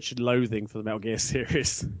I had such a loathing for the Metal Gear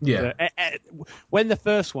series. Yeah. When the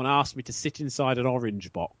first one asked me to sit inside an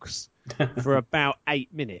orange box for about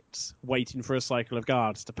 8 minutes, waiting for a cycle of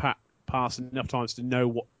guards to pass enough times to know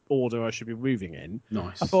what order I should be moving in,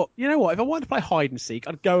 nice. I thought, you know what? If I wanted to play hide and seek,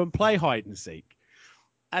 I'd go and play hide and seek.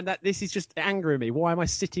 And this is just angering me. Why am I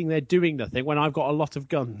sitting there doing nothing when I've got a lot of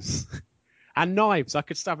guns and knives? I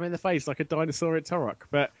could stab him in the face like a dinosaur at Turok,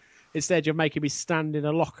 but instead, you're making me stand in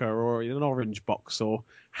a locker or in an orange box or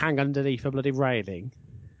hang underneath a bloody railing.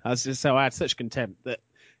 So I had such contempt that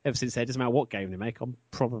ever since then, it doesn't matter what game they make, I'm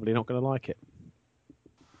probably not going to like it.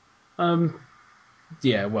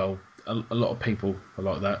 Yeah, well, a lot of people are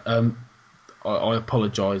like that. I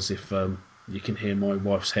apologise if you can hear my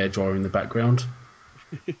wife's hairdryer in the background.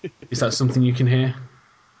 Is that something you can hear?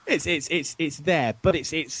 It's there, but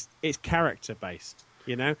it's character based.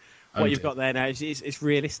 What you've got there now is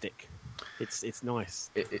realistic. It's nice.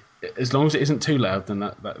 As long as it isn't too loud, then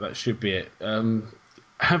that should be it.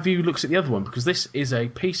 Have you looked at the other one? Because this is a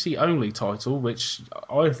PC only title, which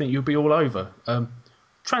I think you'll be all over.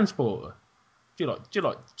 Transporter. Do you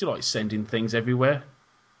like sending things everywhere?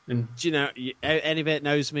 And any bit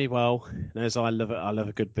knows me well knows I love it. I love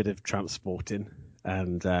a good bit of transporting,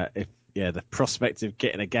 and the prospect of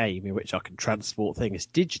getting a game in which I can transport things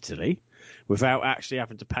digitally without actually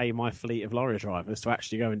having to pay my fleet of lorry drivers to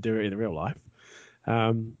actually go and do it in real life.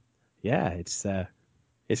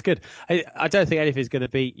 It's good. I don't think anything's going to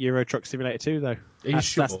beat Euro Truck Simulator 2, though.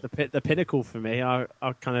 That's the pinnacle for me. I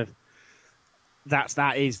kind of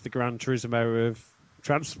that is the Gran Turismo of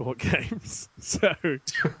transport games. So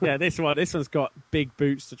this one's got big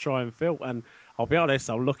boots to try and fill. And I'll be honest,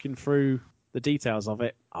 I'm looking through the details of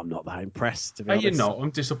it. I'm not that impressed, to be honest. You're not. I'm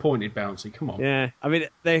disappointed, Bouncy. Come on. Yeah, I mean,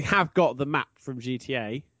 they have got the map from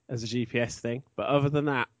GTA as a GPS thing, but other than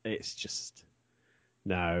that, it's just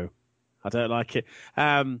no. I don't like it.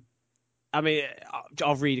 I'll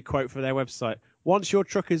read a quote from their website. Once your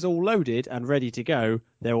truck is all loaded and ready to go,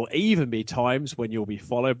 there will even be times when you'll be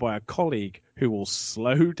followed by a colleague who will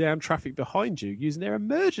slow down traffic behind you using their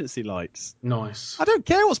emergency lights. Nice. I don't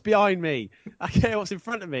care what's behind me. I care what's in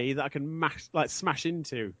front of me that I can smash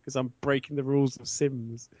into because I'm breaking the rules of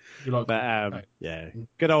Sims. Good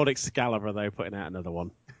old Excalibur though, putting out another one.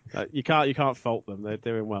 You can't fault them. They're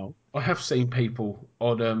doing well. I have seen people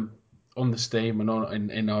on the Steam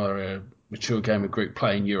and in our Mature Gamer group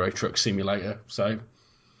playing Euro Truck Simulator, so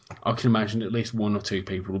I can imagine at least 1 or 2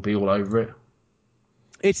 people will be all over it.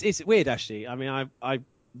 It's weird, actually. I mean, I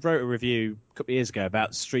wrote a review a couple of years ago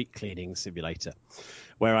about Street Cleaning Simulator,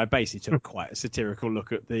 where I basically took quite a satirical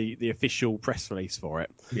look at the official press release for it.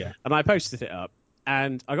 Yeah. And I posted it up,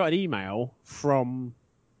 and I got an email from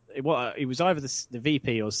it was either the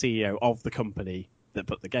VP or CEO of the company that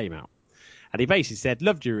put the game out. And he basically said,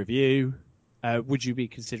 loved your review. Would you be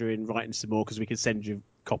considering writing some more because we can send you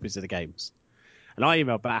copies of the games? And I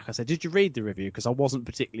emailed back. I said, did you read the review? Because I wasn't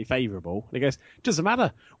particularly favourable. And he goes, doesn't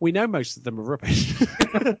matter. We know most of them are rubbish.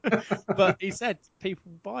 But he said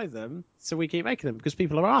people buy them, so we keep making them because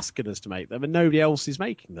people are asking us to make them and nobody else is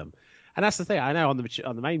making them. And that's the thing. I know on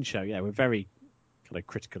the main show, we're very kind of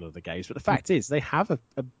critical of the games. But the fact is they have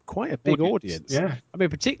quite a big audience. Yeah. I mean,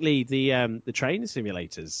 particularly the train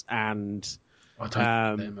simulators and... I don't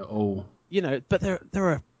know them at all. But there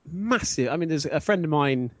are massive. I mean, there's a friend of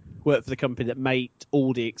mine worked for the company that made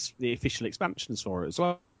all the official expansions for it as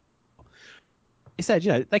well. he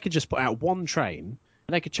said, they could just put out one train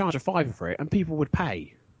and they could charge a £5 for it, and people would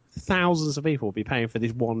pay. Thousands of people would be paying for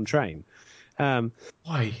this one train.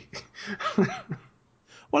 Why?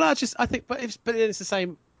 Well, I think, but it's the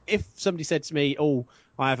same. If somebody said to me, "Oh,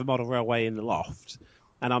 I have a model railway in the loft,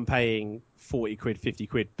 and I'm paying 40 quid, 50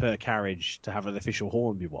 quid per carriage to have an official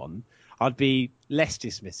Hornby one," I'd be less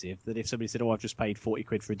dismissive than if somebody said, "Oh, I've just paid 40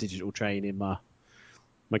 quid for a digital train in my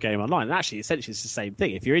game online." And actually, essentially, it's the same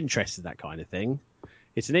thing. If you're interested in that kind of thing,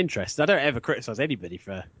 it's an interest. I don't ever criticise anybody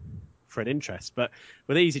for an interest, but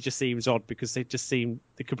with these it just seems odd because they just seem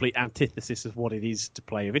the complete antithesis of what it is to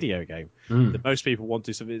play a video game. That most people want to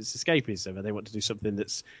do something that's escapism, and they want to do something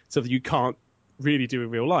that's something you can't really do in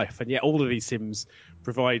real life, and yet all of these sims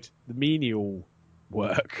provide the menial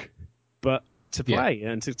work but to play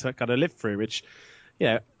and to kind of live through, which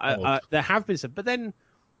there have been some, but then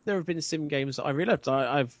there have been sim games that I really loved.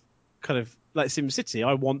 I've kind of like SimCity.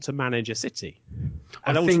 I want to manage a city,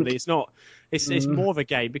 and ultimately it's not. It's more of a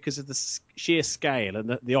game because of the sheer scale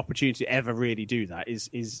and the opportunity to ever really do that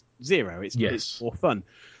is zero. It's more fun.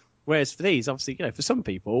 Whereas for these, obviously, for some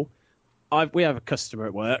people, we have a customer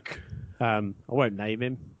at work. I won't name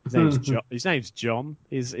him. His name's John.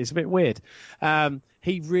 He's a bit weird.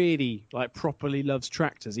 He really properly loves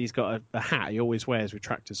tractors. He's got a hat he always wears with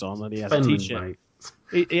tractors on, and he has a t-shirt.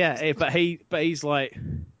 But he's like,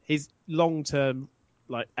 his long-term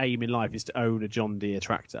aim in life is to own a John Deere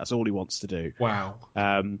tractor. That's all he wants to do. Wow.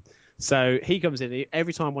 So he comes in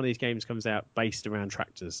every time one of these games comes out based around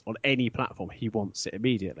tractors on any platform. He wants it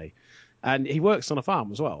immediately, and he works on a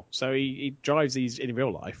farm as well. So he drives these in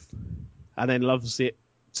real life, and then loves it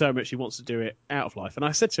so much he wants to do it out of life. And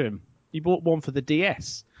I said to him, "You bought one for the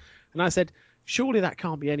DS," and I said, "Surely that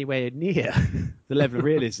can't be anywhere near the level of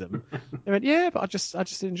realism." They went, "Yeah, but I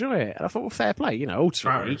just enjoy it." And I thought, well, fair play,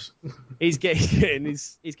 ultimately he's getting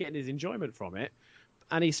his enjoyment from it,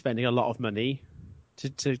 and he's spending a lot of money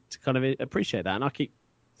to kind of appreciate that. And I keep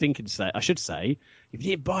thinking I should say, if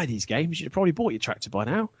you didn't buy these games, you should have probably bought your tractor by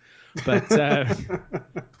now. But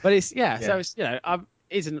but it's so it's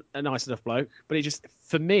he's a nice enough bloke, but it just,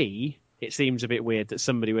 for me, it seems a bit weird that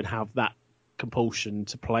somebody would have that compulsion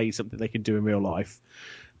to play something they can do in real life.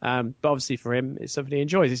 But obviously for him, it's something he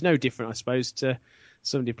enjoys. It's no different, I suppose, to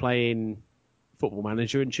somebody playing Football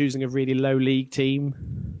Manager and choosing a really low league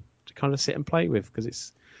team to kind of sit and play with, because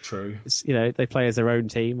it's true. It's, they play as their own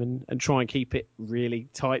team and try and keep it really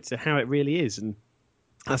tight to how it really is. And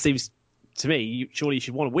that seems to me, surely you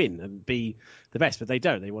should want to win and be the best, but they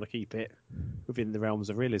don't. They want to keep it within the realms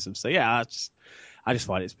of realism. So yeah, I just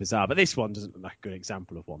find it's bizarre. But this one doesn't look like a good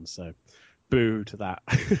example of one. So boo to that.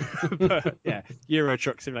 But yeah, Euro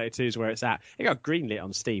Truck Simulator 2 is where it's at. It got greenlit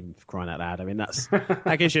on Steam, for crying out loud. I mean,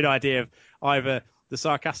 that gives you an idea of either the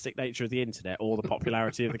sarcastic nature of the internet or the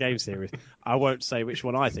popularity of the game series. I won't say which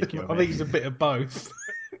one I think you're. I think it's a bit of both.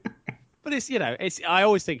 But it's I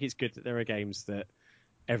always think it's good that there are games that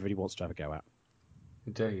everybody wants to have a go at.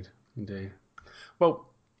 Indeed. Well,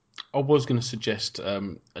 I was going to suggest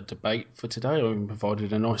a debate for today. I even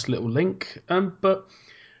provided a nice little link, but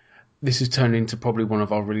this has turned into probably one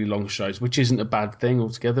of our really long shows, which isn't a bad thing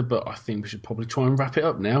altogether, but I think we should probably try and wrap it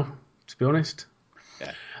up now, to be honest.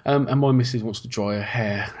 Yeah. And my missus wants to dry her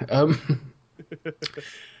hair.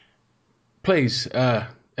 Please,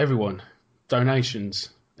 everyone, donations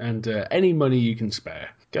and any money you can spare.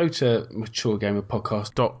 Go to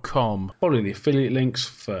maturegamerpodcast.com. Follow the affiliate links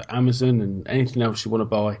for Amazon and anything else you want to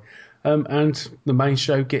buy. And the main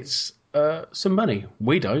show gets some money.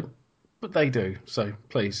 We don't, but they do. So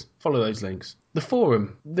please, follow those links. The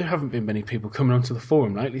forum. There haven't been many people coming onto the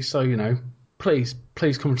forum lately, so, please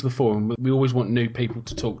come to the forum. We always want new people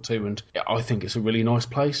to talk to, and I think it's a really nice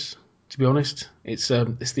place, to be honest. It's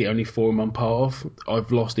the only forum I'm part of.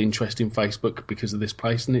 I've lost interest in Facebook because of this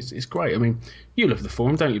place, and it's great. I mean, you love the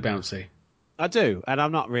forum, don't you, Bouncy? I do, and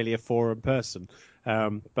I'm not really a forum person,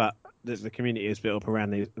 but the community is built up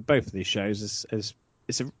around both of these shows.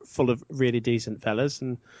 It's full of really decent fellas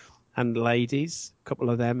and ladies, a couple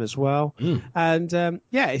of them as well. And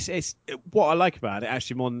it's what I like about it,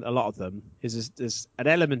 actually, more than a lot of them, is there's an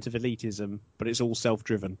element of elitism, but it's all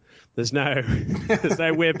self-driven. There's no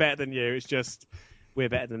we're better than you. It's just we're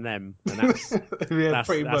better than them, and that's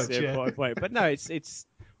pretty much the important point. But no, it's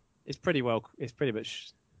pretty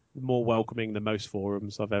much more welcoming than most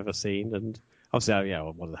forums I've ever seen. And obviously,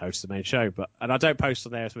 I'm one of the hosts of the main show, and I don't post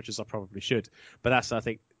on there as much as I probably should. But I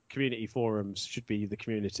think community forums should be the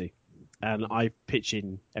community. And I pitch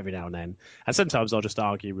in every now and then, and sometimes I'll just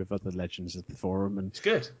argue with other legends of the forum and it's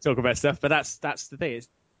good. Talk about stuff. But that's the thing. It's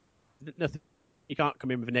nothing. You can't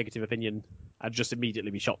come in with a negative opinion and just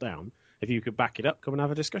immediately be shot down. if you could back it up, come and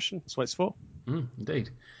have a discussion. That's what it's for. Indeed.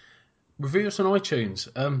 Review us on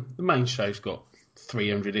iTunes. The main show's got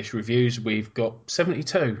 300-ish reviews. We've got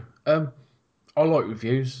 72. I like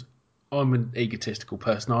reviews. I'm an egotistical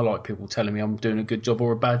person. I like people telling me I'm doing a good job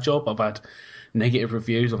or a bad job. I've had negative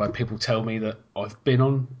reviews. I've had people tell me that I've been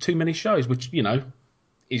on too many shows, which,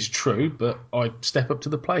 is true, but I step up to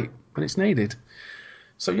the plate when it's needed.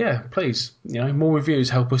 So yeah, please, more reviews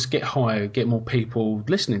help us get higher, get more people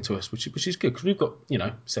listening to us, which is good, because we've got,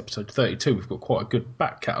 it's episode 32. We've got quite a good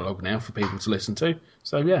back catalogue now for people to listen to.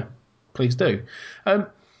 So yeah, please do.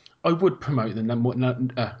 I would promote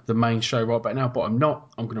the main show right back now, but I'm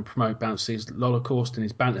not. I'm going to promote Bouncy's Lolacost and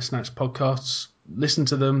his Banter Snatch podcasts. Listen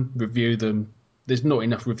to them, review them. There's not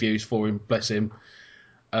enough reviews for him, bless him,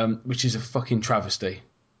 which is a fucking travesty.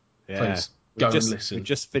 Yeah. Please go and listen. We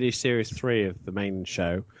just finished series 3 of the main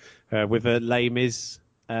show with a Les Mis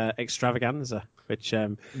extravaganza, which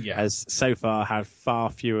has so far had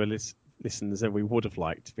far fewer listens than we would have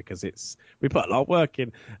liked, because we put a lot of work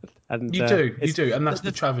in. And you do, and that's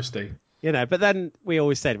the travesty. But then we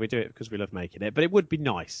always said we do it because we love making it. But it would be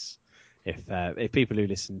nice if people who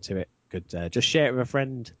listen to it could just share it with a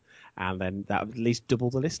friend, and then that would at least double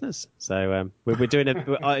the listeners. So we're doing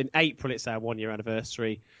in April. It's our 1-year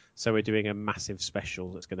anniversary. So we're doing a massive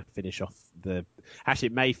special that's going to finish off Actually,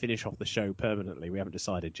 it may finish off the show permanently. We haven't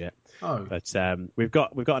decided yet. Oh. But we've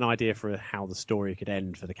got an idea for how the story could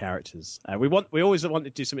end for the characters. We always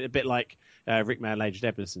wanted to do something a bit like Rick Mail, Agent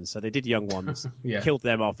Edmondson. So they did Young Ones, killed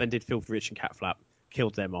them off, then did Filthy Rich and Cat Flap,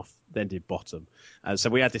 killed them off, then did Bottom. So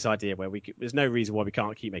we had this idea where there's no reason why we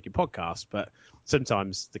can't keep making podcasts, but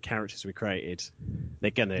sometimes the characters we created,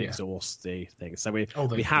 they're going to exhaust the thing. So we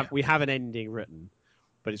have an ending written.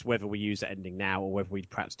 But it's whether we use the ending now or whether we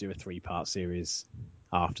perhaps do a 3-part series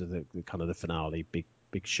after the kind of the finale, big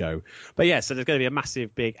show. But yeah, so there's going to be a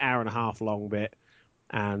massive, big hour-and-a-half long bit,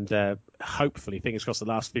 and hopefully, fingers crossed, the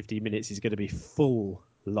last 15 minutes is going to be full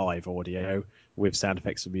live audio with sound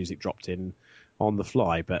effects and music dropped in on the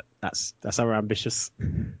fly. But that's our ambitious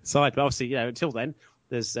side. But obviously, until then,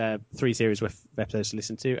 there's 3 series worth of episodes to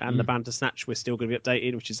listen to, and the Banter Snatch we're still going to be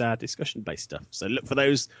updating, which is our discussion-based stuff. So look for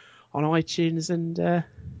those on iTunes and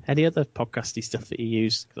any other podcasty stuff that you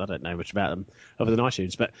use, because I don't know much about them other than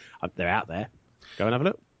iTunes, but they're out there. Go and have a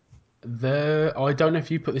look. I don't know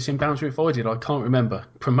if you put this in Bouncer, if I did, I can't remember.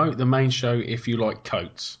 Promote the main show if you like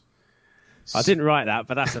coats. I didn't write that,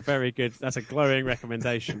 but that's a glowing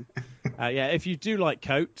recommendation. If you do like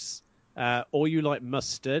coats, or you like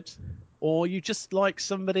mustard, or you just like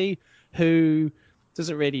somebody who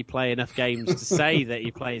doesn't really play enough games to say that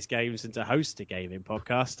he plays games and to host a gaming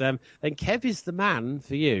podcast, then Kev is the man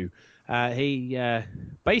for you. He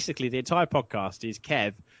basically, the entire podcast is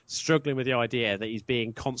Kev struggling with the idea that he's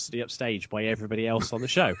being constantly upstaged by everybody else on the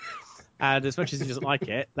show. And as much as he doesn't like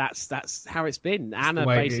it, that's how it's been. Anna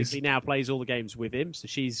basically now plays all the games with him, so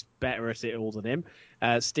she's better at it all than him.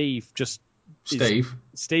 Steve is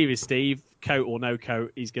Steve. Coat or no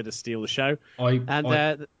coat, he's going to steal the show.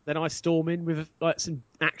 Then I storm in with some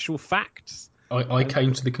actual facts. I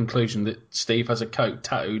came to the conclusion that Steve has a coat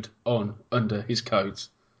tattooed on under his coat.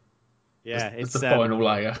 Yeah, it's the final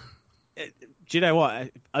layer. Do you know what?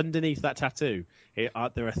 Underneath that tattoo, there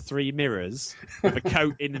are 3 mirrors with a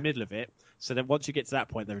coat in the middle of it. So then once you get to that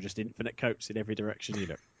point, there are just infinite coats in every direction you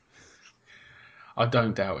look. I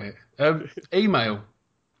don't doubt it. Email.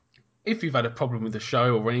 If you've had a problem with the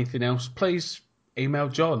show or anything else, please email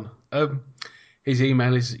John. His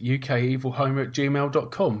email is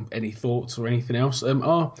ukevilhomer@gmail.com. Any thoughts or anything else?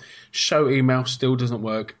 Our show email still doesn't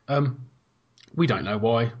work. We don't know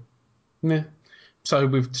why. Yeah. So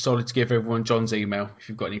we've decided to give everyone John's email if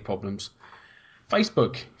you've got any problems.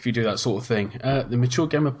 Facebook, if you do that sort of thing. The Mature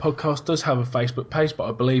Gamer podcast does have a Facebook page, but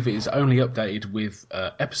I believe it is only updated with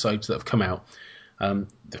episodes that have come out.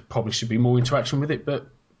 There probably should be more interaction with it, but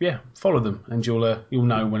yeah, follow them and you'll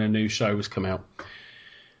know when a new show has come out.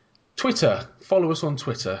 Twitter, follow us on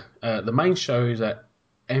Twitter. The main show is at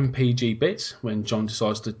MPGBits when John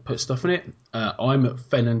decides to put stuff in it. I'm at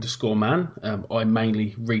Fen_man. I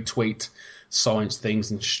mainly retweet science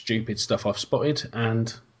things and stupid stuff I've spotted,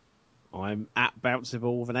 and I'm at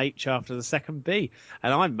Bounceable with an H after the second B,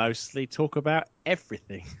 and I mostly talk about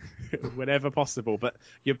everything whenever possible, but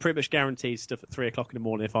you're pretty much guaranteed stuff at 3 o'clock in the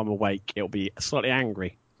morning. If I'm awake, it'll be slightly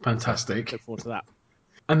angry. Fantastic. Look forward to that.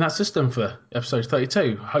 And that's us done for episode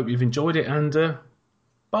 32. Hope you've enjoyed it, and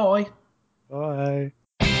bye. Bye.